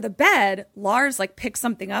under the bed, Lars like picks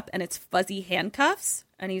something up and it's fuzzy handcuffs.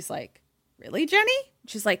 And he's like, really, Jenny?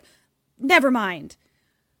 She's like, never mind.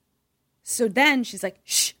 So then she's like,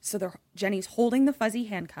 shh. So Jenny's holding the fuzzy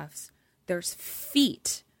handcuffs. There's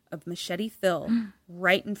feet of Machete Phil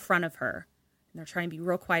right in front of her. And they're trying to be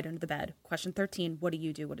real quiet under the bed. Question 13, what do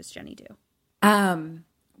you do? What does Jenny do?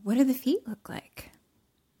 What do the feet look like?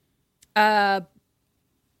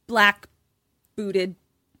 Black, booted,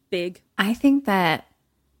 big. I think that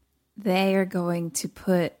they are going to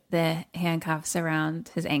put the handcuffs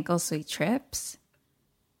around his ankles so he trips.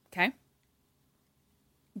 Okay.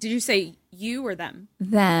 Did you say you or them?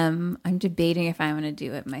 Them. I'm debating if I want to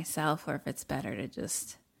do it myself or if it's better to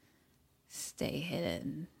just stay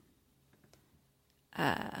hidden.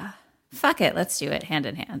 Fuck it. Let's do it hand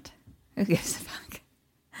in hand. Who gives a fuck?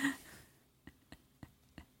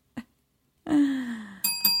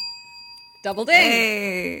 Double ding.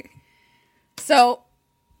 Hey. So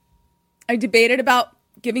I debated about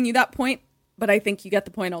giving you that point, but I think you get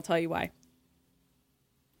the point. I'll tell you why.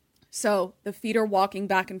 So the feet are walking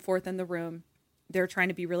back and forth in the room. They're trying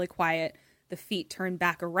to be really quiet. The feet turn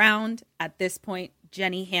back around. At this point,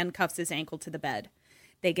 Jenny handcuffs his ankle to the bed.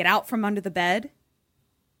 They get out from under the bed.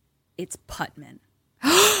 It's Putman.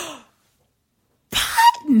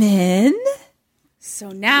 Putman? So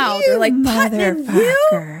now they're like, Putman,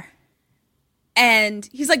 you? And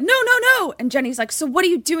he's like, no, no, no. And Jenny's like, so what are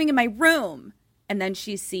you doing in my room? And then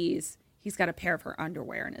she sees he's got a pair of her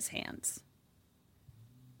underwear in his hands.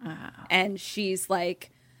 Oh. And she's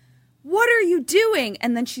like, what are you doing?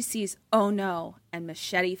 And then she sees, oh no. And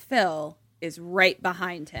Machete Phil is right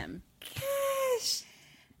behind him. Gosh.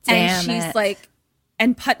 And she's like,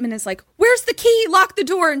 and Putman is like, where's the key? Lock the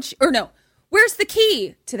door. And where's the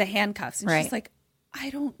key to the handcuffs? And she's like, I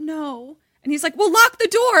don't know. And he's like, well, lock the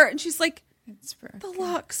door. And she's like, the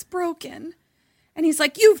lock's broken. And he's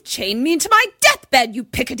like, you've chained me to my deathbed, you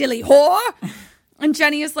Piccadilly whore. And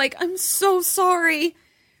Jenny is like, I'm so sorry.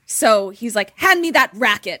 So he's like, hand me that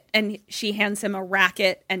racket. And she hands him a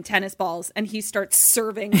racket and tennis balls. And he starts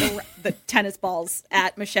serving the tennis balls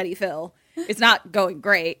at Machete Phil. It's not going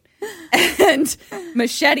great. And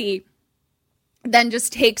Machete then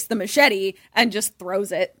just takes the machete and just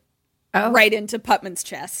throws it right into Putman's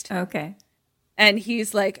chest. Okay. And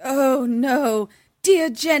he's like, oh no, dear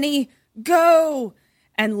Jenny, go.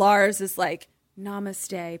 And Lars is like,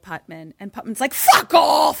 namaste, Putman. And Putman's like, fuck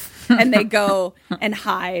off. And they go and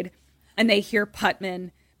hide. And they hear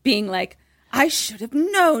Putman being like, I should have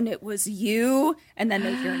known it was you. And then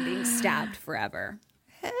they hear him being stabbed forever.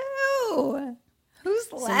 Ew. Who's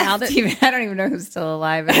So left? now that I don't even know who's still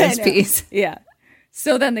alive in this piece. Yeah.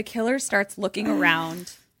 So then the killer starts looking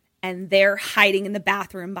around, and they're hiding in the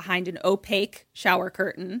bathroom behind an opaque shower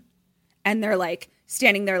curtain. And they're like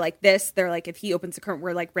standing there like this. They're like, if he opens the curtain,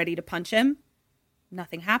 we're like ready to punch him.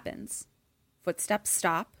 Nothing happens. Footsteps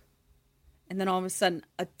stop. And then all of a sudden,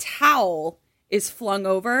 a towel is flung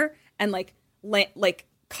over and like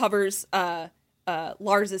covers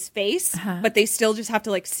Lars's face. But they still just have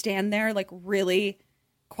to like stand there like really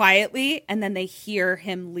quietly. And then they hear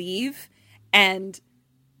him leave. And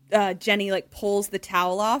Jenny like pulls the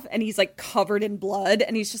towel off, and he's like covered in blood.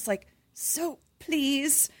 And he's just like, so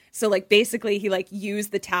please. So like basically he like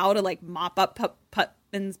used the towel to like mop up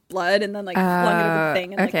Putman's blood, and then like flung it over the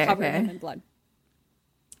thing and like covered him in blood.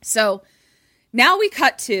 So now we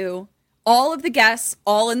cut to all of the guests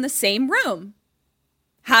all in the same room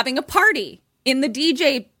having a party in the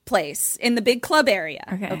DJ place in the big club area.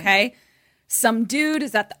 Okay. Some dude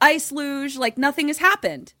is at the ice luge, like nothing has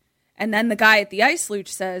happened. And then the guy at the ice luge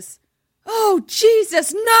says, oh,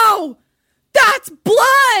 Jesus, no, that's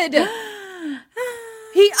blood.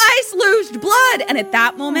 He ice luged blood. And at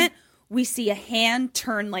that moment, we see a hand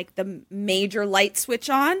turn like the major light switch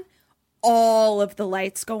on. All of the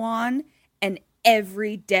lights go on, and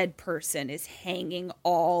every dead person is hanging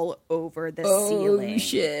all over the ceiling.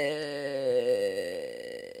 Shit.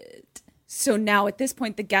 So now at this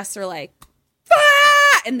point, the guests are like,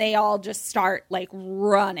 ah! And they all just start like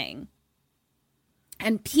running.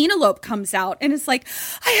 And Penelope comes out and is like,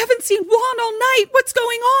 I haven't seen Juan all night. What's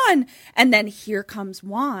going on? And then here comes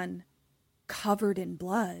Juan, covered in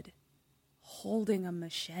blood, holding a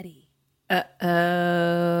machete.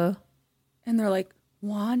 Uh-oh. And they're like,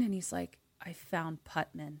 Juan? And he's like, I found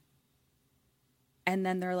Putman. And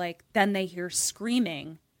then they're like, then they hear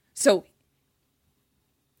screaming. So,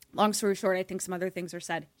 long story short, I think some other things are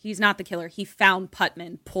said. He's not the killer. He found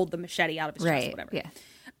Putman, pulled the machete out of his chest, whatever.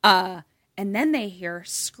 Yeah. And then they hear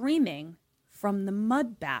screaming from the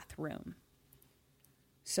mud bathroom.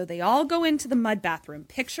 So they all go into the mud bathroom.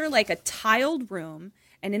 Picture like a tiled room,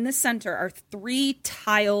 and in the center are 3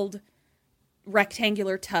 tiled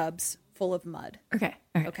rectangular tubs full of mud. Okay.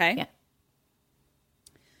 Okay?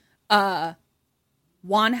 Yeah.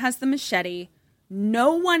 Juan has the machete.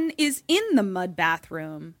 No one is in the mud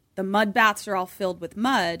bathroom. The mud baths are all filled with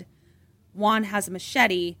mud. Juan has a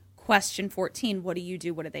machete. Question 14, what do you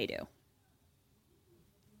do? What do they do?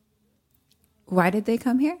 Why did they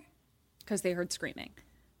come here? Because they heard screaming.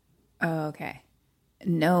 Oh, okay.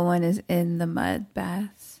 No one is in the mud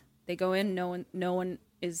baths. They go in, no one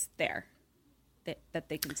is there that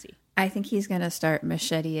they can see. I think he's going to start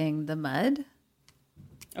macheteing the mud.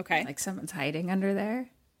 Okay. Like someone's hiding under there.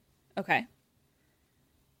 Okay.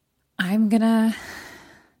 I'm gonna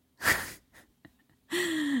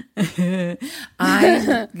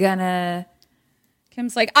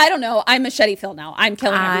Kim's like, I don't know. I'm machete Phil now. I'm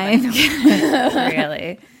killing everybody now.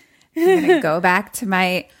 Really? I'm gonna go back to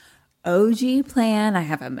my OG plan. I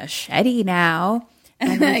have a machete now.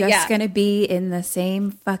 And we're just gonna be in the same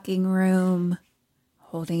fucking room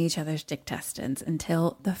holding each other's dick testins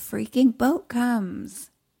until the freaking boat comes.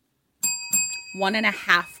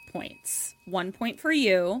 1.5 points. 1 point for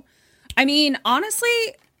you. I mean,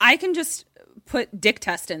 honestly, I can just put dick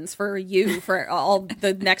testins for you for all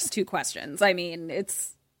the next 2 questions. I mean,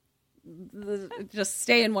 it's just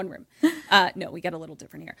stay in one room. No, we get a little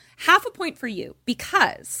different here. 0.5 point for you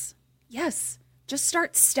because, yes, just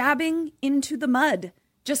start stabbing into the mud.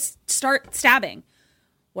 Just start stabbing.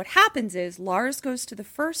 What happens is Lars goes to the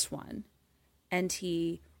first one and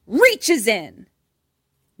he reaches in.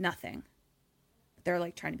 Nothing. They're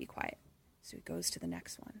like trying to be quiet. So he goes to the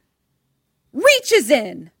next one. Reaches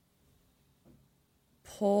in.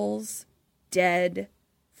 Pulls dead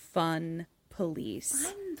fun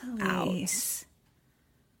police out.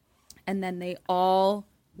 And then they all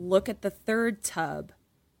look at the third tub,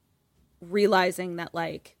 realizing that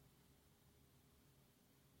like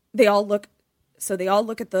they all look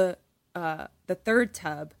at the third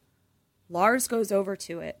tub. Lars goes over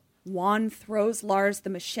to it. Juan throws Lars the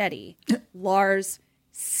machete. Lars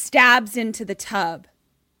stabs into the tub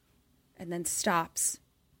and then stops.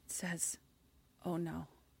 Says, oh no.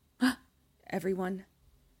 Everyone,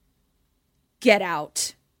 get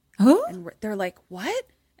out. Huh? And they're like, what?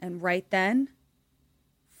 And right then,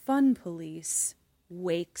 Fun Police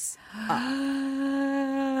wakes up.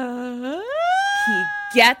 He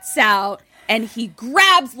gets out and he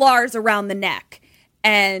grabs Lars around the neck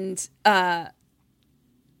and the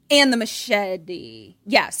machete.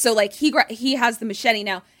 Yeah, so like he has the machete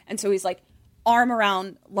now, and so he's like arm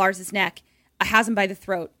around Lars's neck, has him by the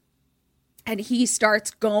throat, and he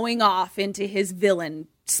starts going off into his villain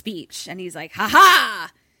speech, and he's like, "Ha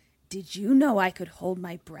ha! Did you know I could hold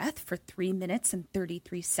my breath for 3 minutes and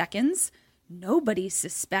 33 seconds? Nobody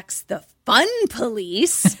suspects the fun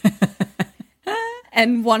police."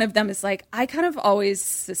 And one of them is like, "I kind of always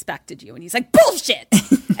suspected you." And he's like, "Bullshit."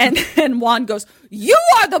 and Juan goes, "You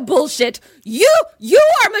are the bullshit. You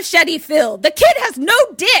are Machete Phil. The kid has no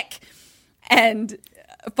dick." And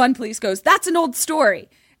Fun Police goes, "That's an old story."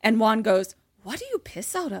 And Juan goes, "What do you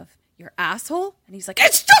piss out of? Your asshole?" And he's like,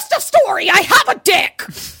 "It's just a story. I have a dick."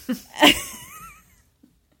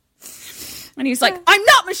 And he's like, "I'm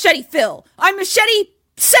not Machete Phil. I'm Machete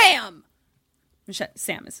Sam."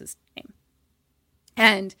 Sam is his name.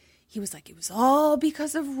 And he was like, "It was all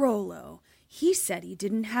because of Rolo. He said he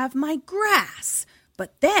didn't have my grass.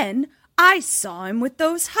 But then I saw him with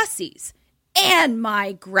those hussies and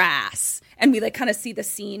my grass." And we like kind of see the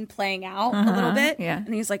scene playing out a little bit. Yeah.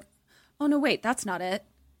 And he's like, "Oh, no, wait, that's not it."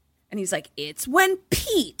 And he's like, "It's when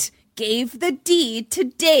Pete gave the deed to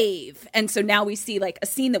Dave." And so now we see like a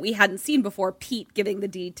scene that we hadn't seen before, Pete giving the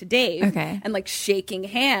deed to Dave. Okay. And like shaking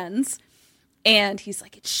hands. And he's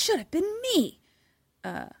like, "It should have been me.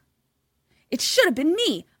 It should have been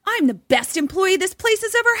me. I'm the best employee this place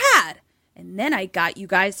has ever had. And then I got you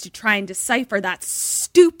guys to try and decipher that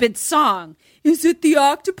stupid song. Is it the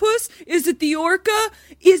octopus? Is it the orca?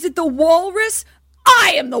 Is it the walrus?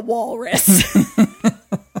 I am the walrus."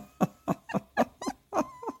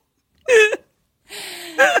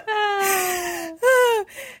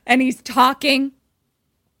 And he's talking.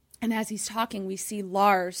 And as he's talking, we see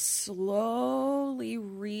Lars slowly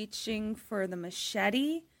reaching for the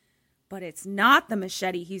machete. But it's not the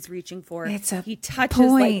machete he's reaching for. He touches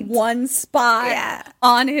like one spot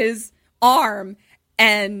on his arm,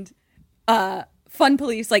 and Fun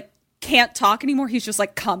Police like can't talk anymore. He's just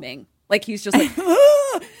like coming, like he's just like,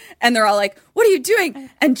 "Ah!" And they're all like, "What are you doing?"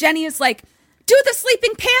 And Jenny is like, "Do the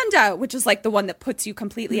sleeping panda," which is like the one that puts you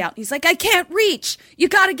completely out. He's like, "I can't reach. You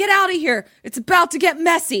got to get out of here. It's about to get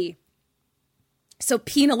messy." So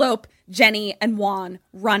Penelope, Jenny, and Juan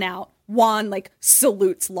run out. Juan like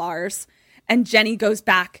salutes Lars, and Jenny goes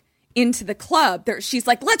back into the club. She's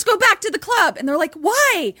like, "Let's go back to the club." And they're like,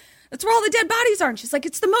 "Why? That's where all the dead bodies are." And she's like,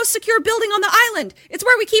 "It's the most secure building on the island. It's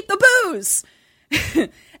where we keep the booze."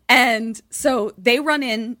 And so they run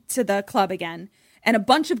into the club again, and a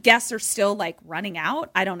bunch of guests are still like running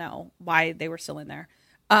out. I don't know why they were still in there.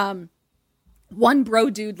 One bro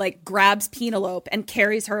dude like grabs Penelope and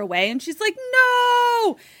carries her away, and she's like,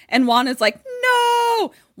 "No!" And Juan is like,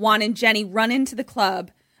 "No!" Juan and Jenny run into the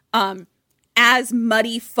club as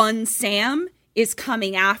Muddy Fun Sam is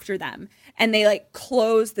coming after them, and they like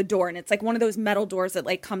close the door, and it's like one of those metal doors that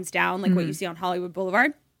like comes down, like what you see on Hollywood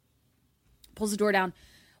Boulevard. Pulls the door down,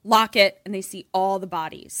 lock it, and they see all the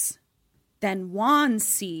bodies. Then Juan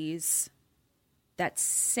sees that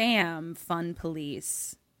Sam Fun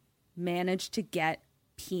Police managed to get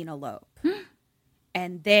Penelope.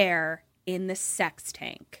 And they're in the sex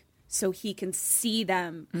tank. So he can see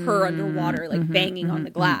them, her underwater, like banging on the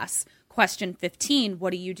glass. Question 15,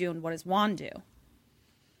 what do you do and what does Juan do?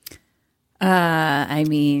 I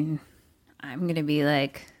mean, I'm going to be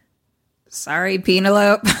like, "Sorry,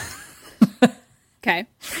 Penelope." Okay.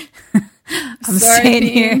 I'm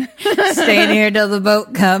staying here till the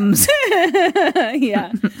boat comes.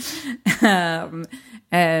 Yeah.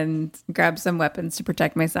 And grab some weapons to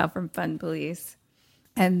protect myself from Fun Police.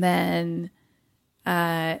 And then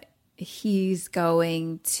he's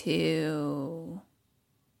going to,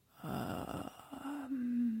 I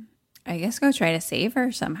guess, go try to save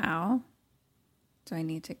her somehow. Do I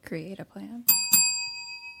need to create a plan?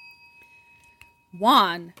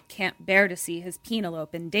 Juan can't bear to see his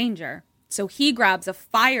Penelope in danger. So he grabs a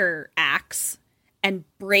fire axe and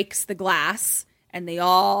breaks the glass, and they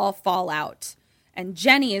all fall out. And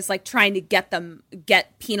Jenny is like trying to get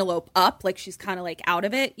Penelope up, like she's kind of like out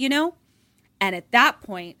of it, you know? And at that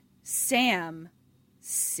point, Sam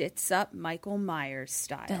sits up Michael Myers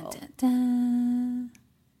style. Dun, dun, dun.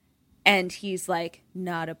 And he's like,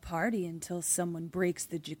 "Not a party until someone breaks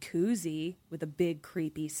the jacuzzi," with a big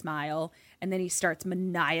creepy smile. And then he starts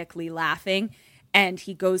maniacally laughing. And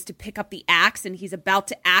he goes to pick up the axe, and he's about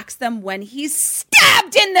to axe them when he's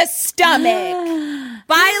stabbed in the stomach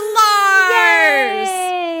by Lars.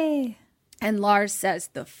 Yay! And Lars says,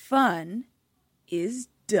 "The fun is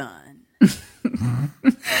done."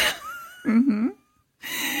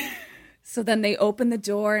 So then they open the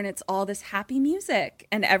door and it's all this happy music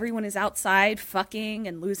and everyone is outside fucking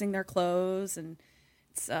and losing their clothes and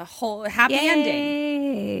it's a whole happy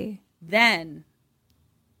ending. Then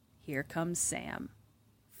here comes Sam.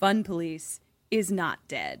 Fun Police is not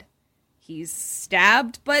dead. He's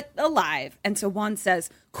stabbed but alive. And so Juan says,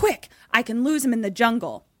 quick, I can lose him in the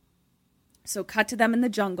jungle. So cut to them in the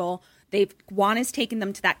jungle. Juan has taken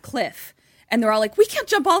them to that cliff. And they're all like, we can't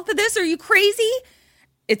jump off of this. Are you crazy?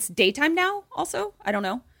 It's daytime now also. I don't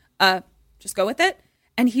know. Just go with it.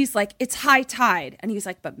 And he's like, it's high tide. And he's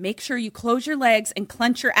like, but make sure you close your legs and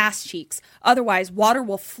clench your ass cheeks. Otherwise, water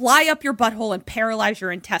will fly up your butthole and paralyze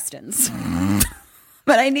your intestines.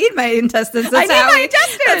 But I need my intestines. That's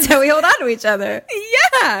how we hold on to each other.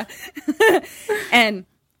 Yeah. And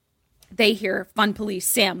they hear Fun Police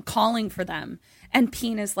Sam calling for them. And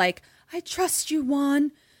Pina's like, I trust you,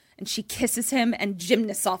 Juan. And she kisses him and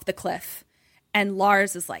gymnasts off the cliff. And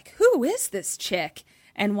Lars is like, who is this chick?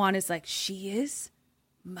 And Juan is like, she is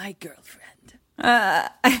my girlfriend.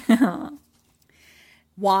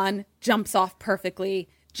 Juan jumps off perfectly.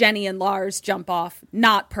 Jenny and Lars jump off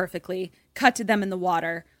not perfectly. Cut to them in the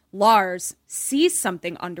water. Lars sees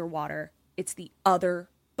something underwater. It's the other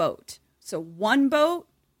boat. So one boat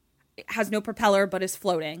has no propeller but is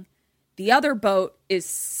floating. The other boat is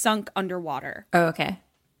sunk underwater. Oh, okay.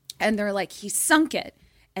 And they're like, he sunk it.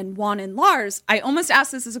 And Juan and Lars, I almost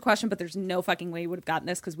asked this as a question, but there's no fucking way you would have gotten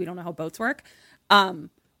this because we don't know how boats work. Juan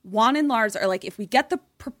and Lars are like, if we get the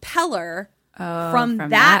propeller from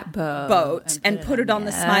that boat and put it on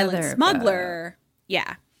the Smiling Smuggler.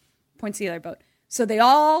 Yeah. Points to the other boat. So they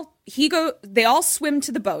all swim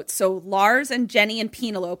to the boat. So Lars and Jenny and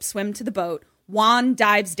Penelope swim to the boat. Juan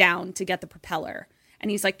dives down to get the propeller. And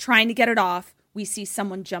he's like trying to get it off. We see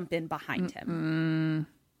someone jump in behind him.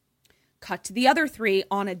 Cut to the other three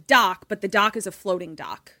on a dock, but the dock is a floating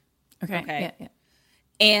dock. Okay. Yeah.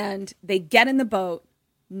 And they get in the boat.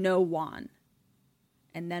 No Juan.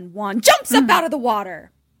 And then Juan jumps up out of the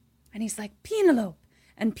water. And he's like, Penelope.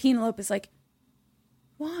 And Penelope is like,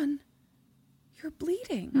 Juan, you're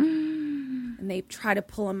bleeding. And they try to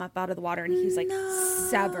pull him up out of the water. And he's like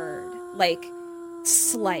severed, like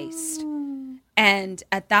sliced. And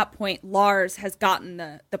at that point, Lars has gotten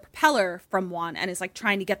the propeller from Juan and is like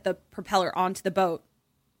trying to get the propeller onto the boat.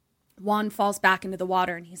 Juan falls back into the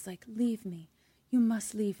water and he's like, leave me. You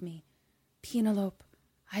must leave me. Penelope,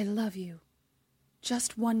 I love you.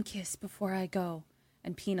 Just one kiss before I go.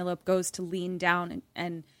 And Penelope goes to lean down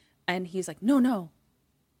and he's like, no.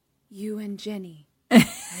 You and Jenny.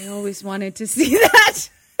 I always wanted to see that.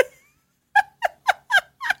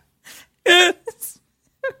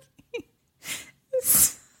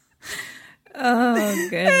 Oh,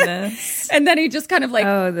 goodness. And then he just kind of like...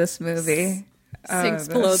 Oh, this movie. Sinks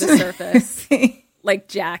below the surface. Like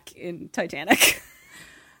Jack in Titanic.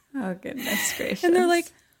 Oh, goodness gracious. And they're like,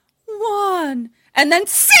 Juan. And then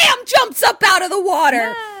Sam jumps up out of the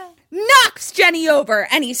water. Knocks Jenny over.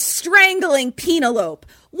 And he's strangling Penelope.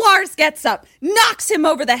 Lars gets up. Knocks him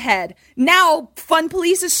over the head. Now Fun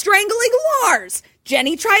Police is strangling Lars.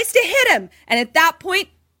 Jenny tries to hit him. And at that point,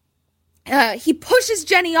 he pushes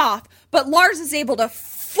Jenny off. But Lars is able to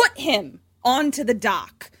foot him onto the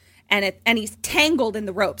dock, and he's tangled in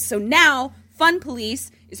the ropes. So now Fun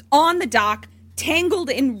Police is on the dock, tangled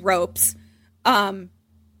in ropes,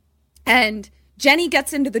 and Jenny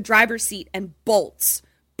gets into the driver's seat and bolts.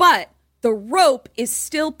 But the rope is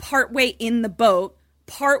still partway in the boat,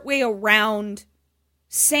 partway around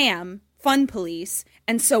Sam, Fun Police.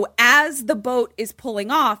 And so as the boat is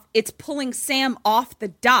pulling off, it's pulling Sam off the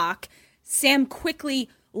dock. Sam quickly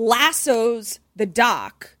lassos the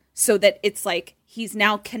dock so that it's like he's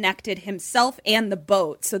now connected himself and the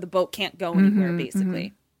boat, so the boat can't go anywhere,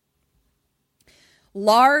 basically.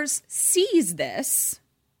 Lars sees this.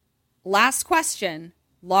 Last question.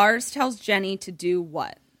 Lars tells Jenny to do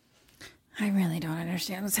what? I really don't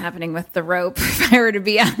understand what's happening with the rope, if I were to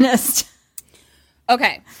be honest.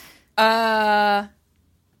 Okay.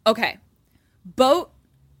 Okay. Boat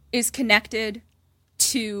is connected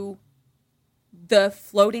to the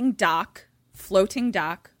floating dock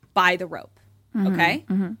by the rope. Okay?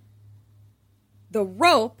 The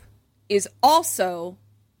rope is also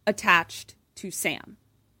attached to Sam.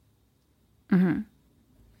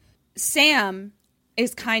 Sam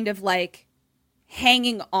is kind of like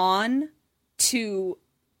hanging on to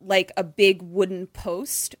like a big wooden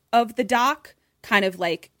post of the dock, kind of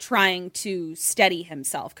like trying to steady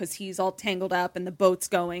himself because he's all tangled up and the boat's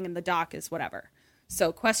going and the dock is whatever.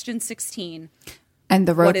 So question 16. And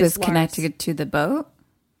the rope is connected to the boat?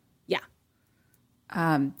 Yeah.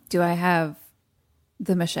 Do I have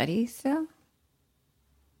the machete still?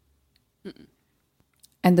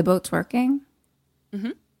 And the boat's working?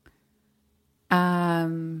 Mm-hmm.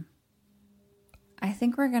 I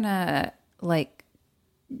think we're going to, like,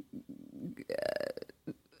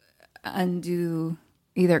 undo,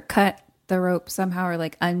 either cut the rope somehow or,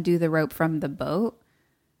 like, undo the rope from the boat.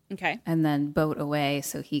 Okay. And then boat away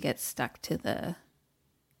so he gets stuck to the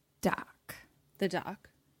dock. The dock.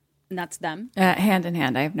 And that's them. Hand in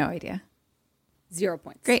hand. I have no idea. 0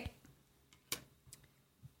 points. Great.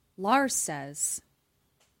 Lars says,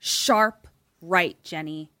 sharp right,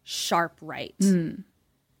 Jenny. Sharp right.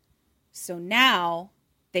 So now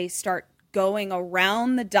they start going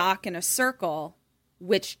around the dock in a circle,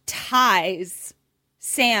 which ties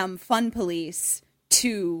Sam, Fun Police,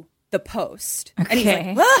 to the post. Okay. And he's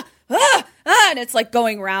like, ah, ah, ah, and it's like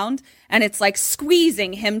going around, and it's like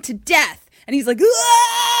squeezing him to death. And he's like,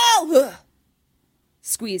 ah, ah,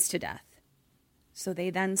 squeezed to death. So they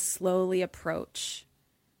then slowly approach.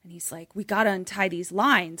 And he's like, we got to untie these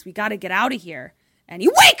lines. We got to get out of here. And he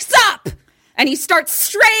wakes up and he starts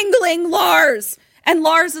strangling Lars. And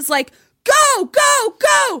Lars is like, go, go,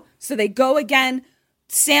 go. So they go again.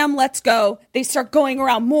 Sam lets go. They start going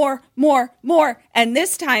around more. And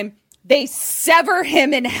this time they sever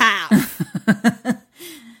him in half.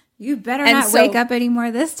 You better not wake up anymore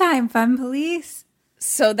this time, Fun Police.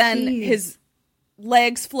 So then his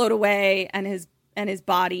legs float away and his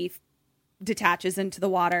body detaches into the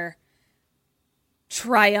water.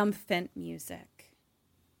 Triumphant music.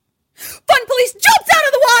 Fun Police jumps out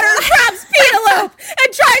of the water and grabs Penelope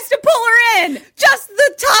and tries to pull her in. Just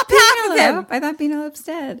the top half of him. I thought Penelope's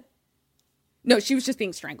dead. No, she was just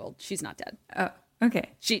being strangled. She's not dead. Oh, okay.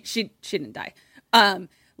 She didn't die.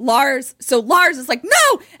 Lars is like,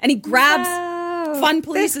 no! And he grabs Fun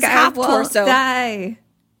Police's half torso. Die.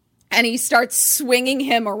 And he starts swinging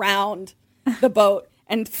him around the boat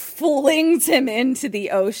and flings him into the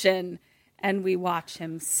ocean. And we watch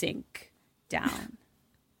him sink down.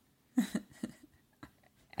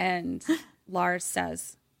 And Lars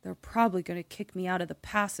says, they're probably going to kick me out of the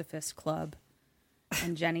Pacifist Club.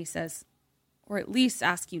 And Jenny says, or at least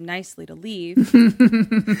ask you nicely to leave.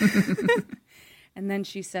 And then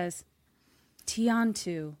she says,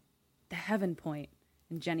 Tiantu, the heaven point.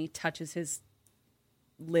 And Jenny touches his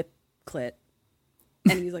lip clit.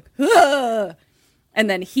 And he's like, ugh! And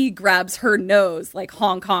then he grabs her nose, like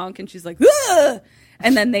honk honk. And she's like, ugh!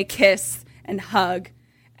 And then they kiss and hug.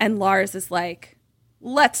 And Lars is like,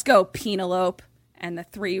 let's go, Penelope. And the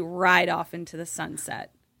three ride off into the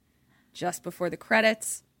sunset. Just before the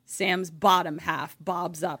credits, Sam's bottom half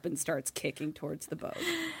bobs up and starts kicking towards the boat.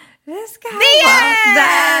 This guy won't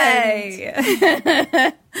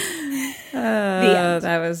die.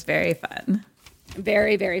 That was very fun.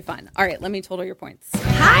 Very, very fun. All right, let me total your points.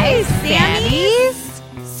 Hi, Sammys.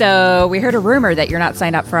 So we heard a rumor that you're not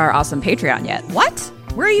signed up for our awesome Patreon yet. What?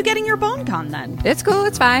 Where are you getting your BoneCon then? It's cool.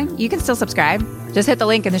 It's fine. You can still subscribe. Just hit the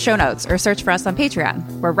link in the show notes or search for us on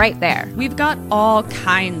Patreon. We're right there. We've got all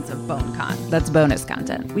kinds of BoneCon. That's bonus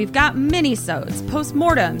content. We've got mini-sodes,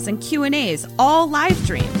 postmortems, and Q&As, all live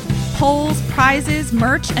streamed. Polls, prizes,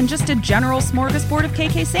 merch, and just a general smorgasbord of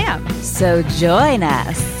KK Sam. So join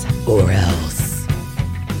us. Or else.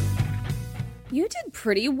 You did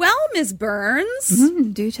pretty well, Ms. Burns.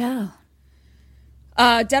 Do tell.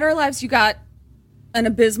 Dead or Alive, you got an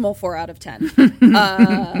abysmal 4 out of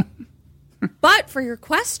 10. But for your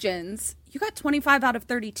questions, you got 25 out of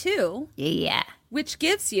 32. Yeah. Which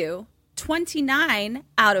gives you 29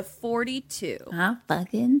 out of 42. I'll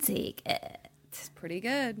fucking take it. It's pretty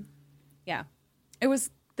good. Yeah.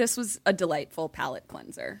 This was a delightful palate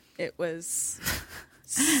cleanser. It was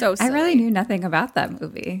so silly. I really knew nothing about that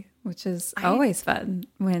movie, which is always fun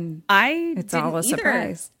when it's all a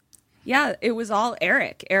surprise. Yeah, it was all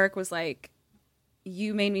Eric. Eric was like,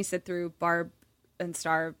 you made me sit through Barb and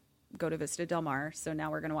Star go to Vista Del Mar, so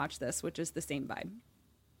now we're going to watch this, which is the same vibe.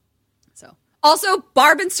 So, also,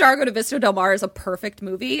 Barb and Star go to Vista Del Mar is a perfect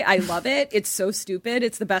movie. I love it. It's so stupid.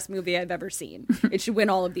 It's the best movie I've ever seen. It should win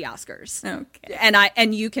all of the Oscars. Okay.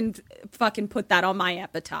 And you can fucking put that on my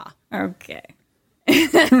epitaph. Okay.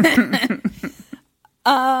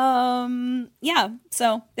 Yeah,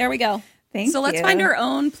 so there we go. So let's find our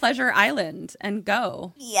own pleasure island and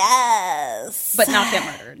go. Yes. But not get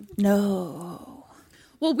murdered. No.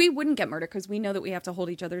 Well, we wouldn't get murdered because we know that we have to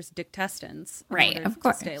hold each other's dick testins. Right, of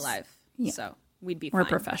course. To stay alive. Yeah. So we'd be We're fine.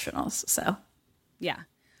 professionals, so. Yeah.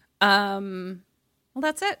 Well,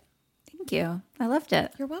 that's it. Thank you. I loved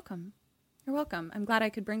it. You're welcome. You're welcome. I'm glad I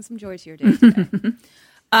could bring some joy to your day today.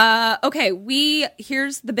 Okay,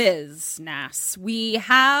 here's the business. We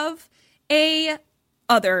have a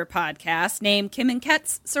other podcast named Kim and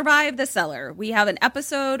Ket's Survive the Cellar. We have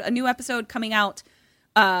a new episode coming out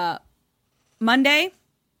Monday.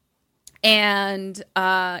 And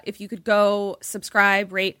if you could go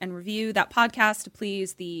subscribe, rate, and review that podcast to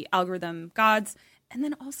please the algorithm gods. And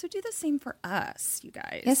then also do the same for us, you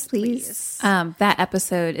guys. Yes, please. That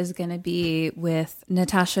episode is going to be with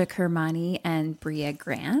Natasha Kermani and Bria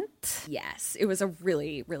Grant. Yes, it was a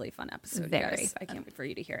really, really fun episode. Very guys. I can't wait for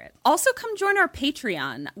you to hear it. Also, come join our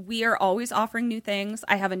Patreon. We are always offering new things.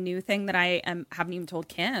 I have a new thing that I haven't even told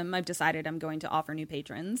Kim. I've decided I'm going to offer new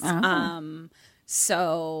patrons. Oh.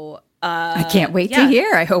 So I can't wait to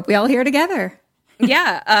hear. I hope we all hear together.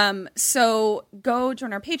 Yeah. So go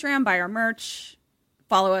join our Patreon, buy our merch.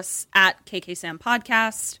 Follow us at KK Sam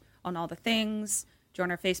Podcast on all the things.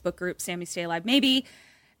 Join our Facebook group, Sammy Stay Alive Maybe.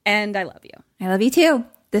 And I love you. I love you too.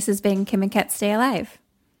 This has been Kim and Ket Stay Alive.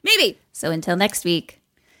 Maybe. So until next week,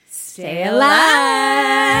 stay alive.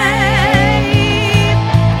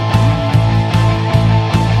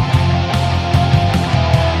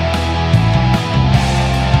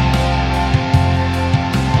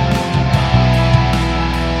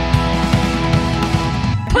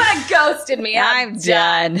 Ghosted me. I'm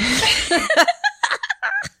done.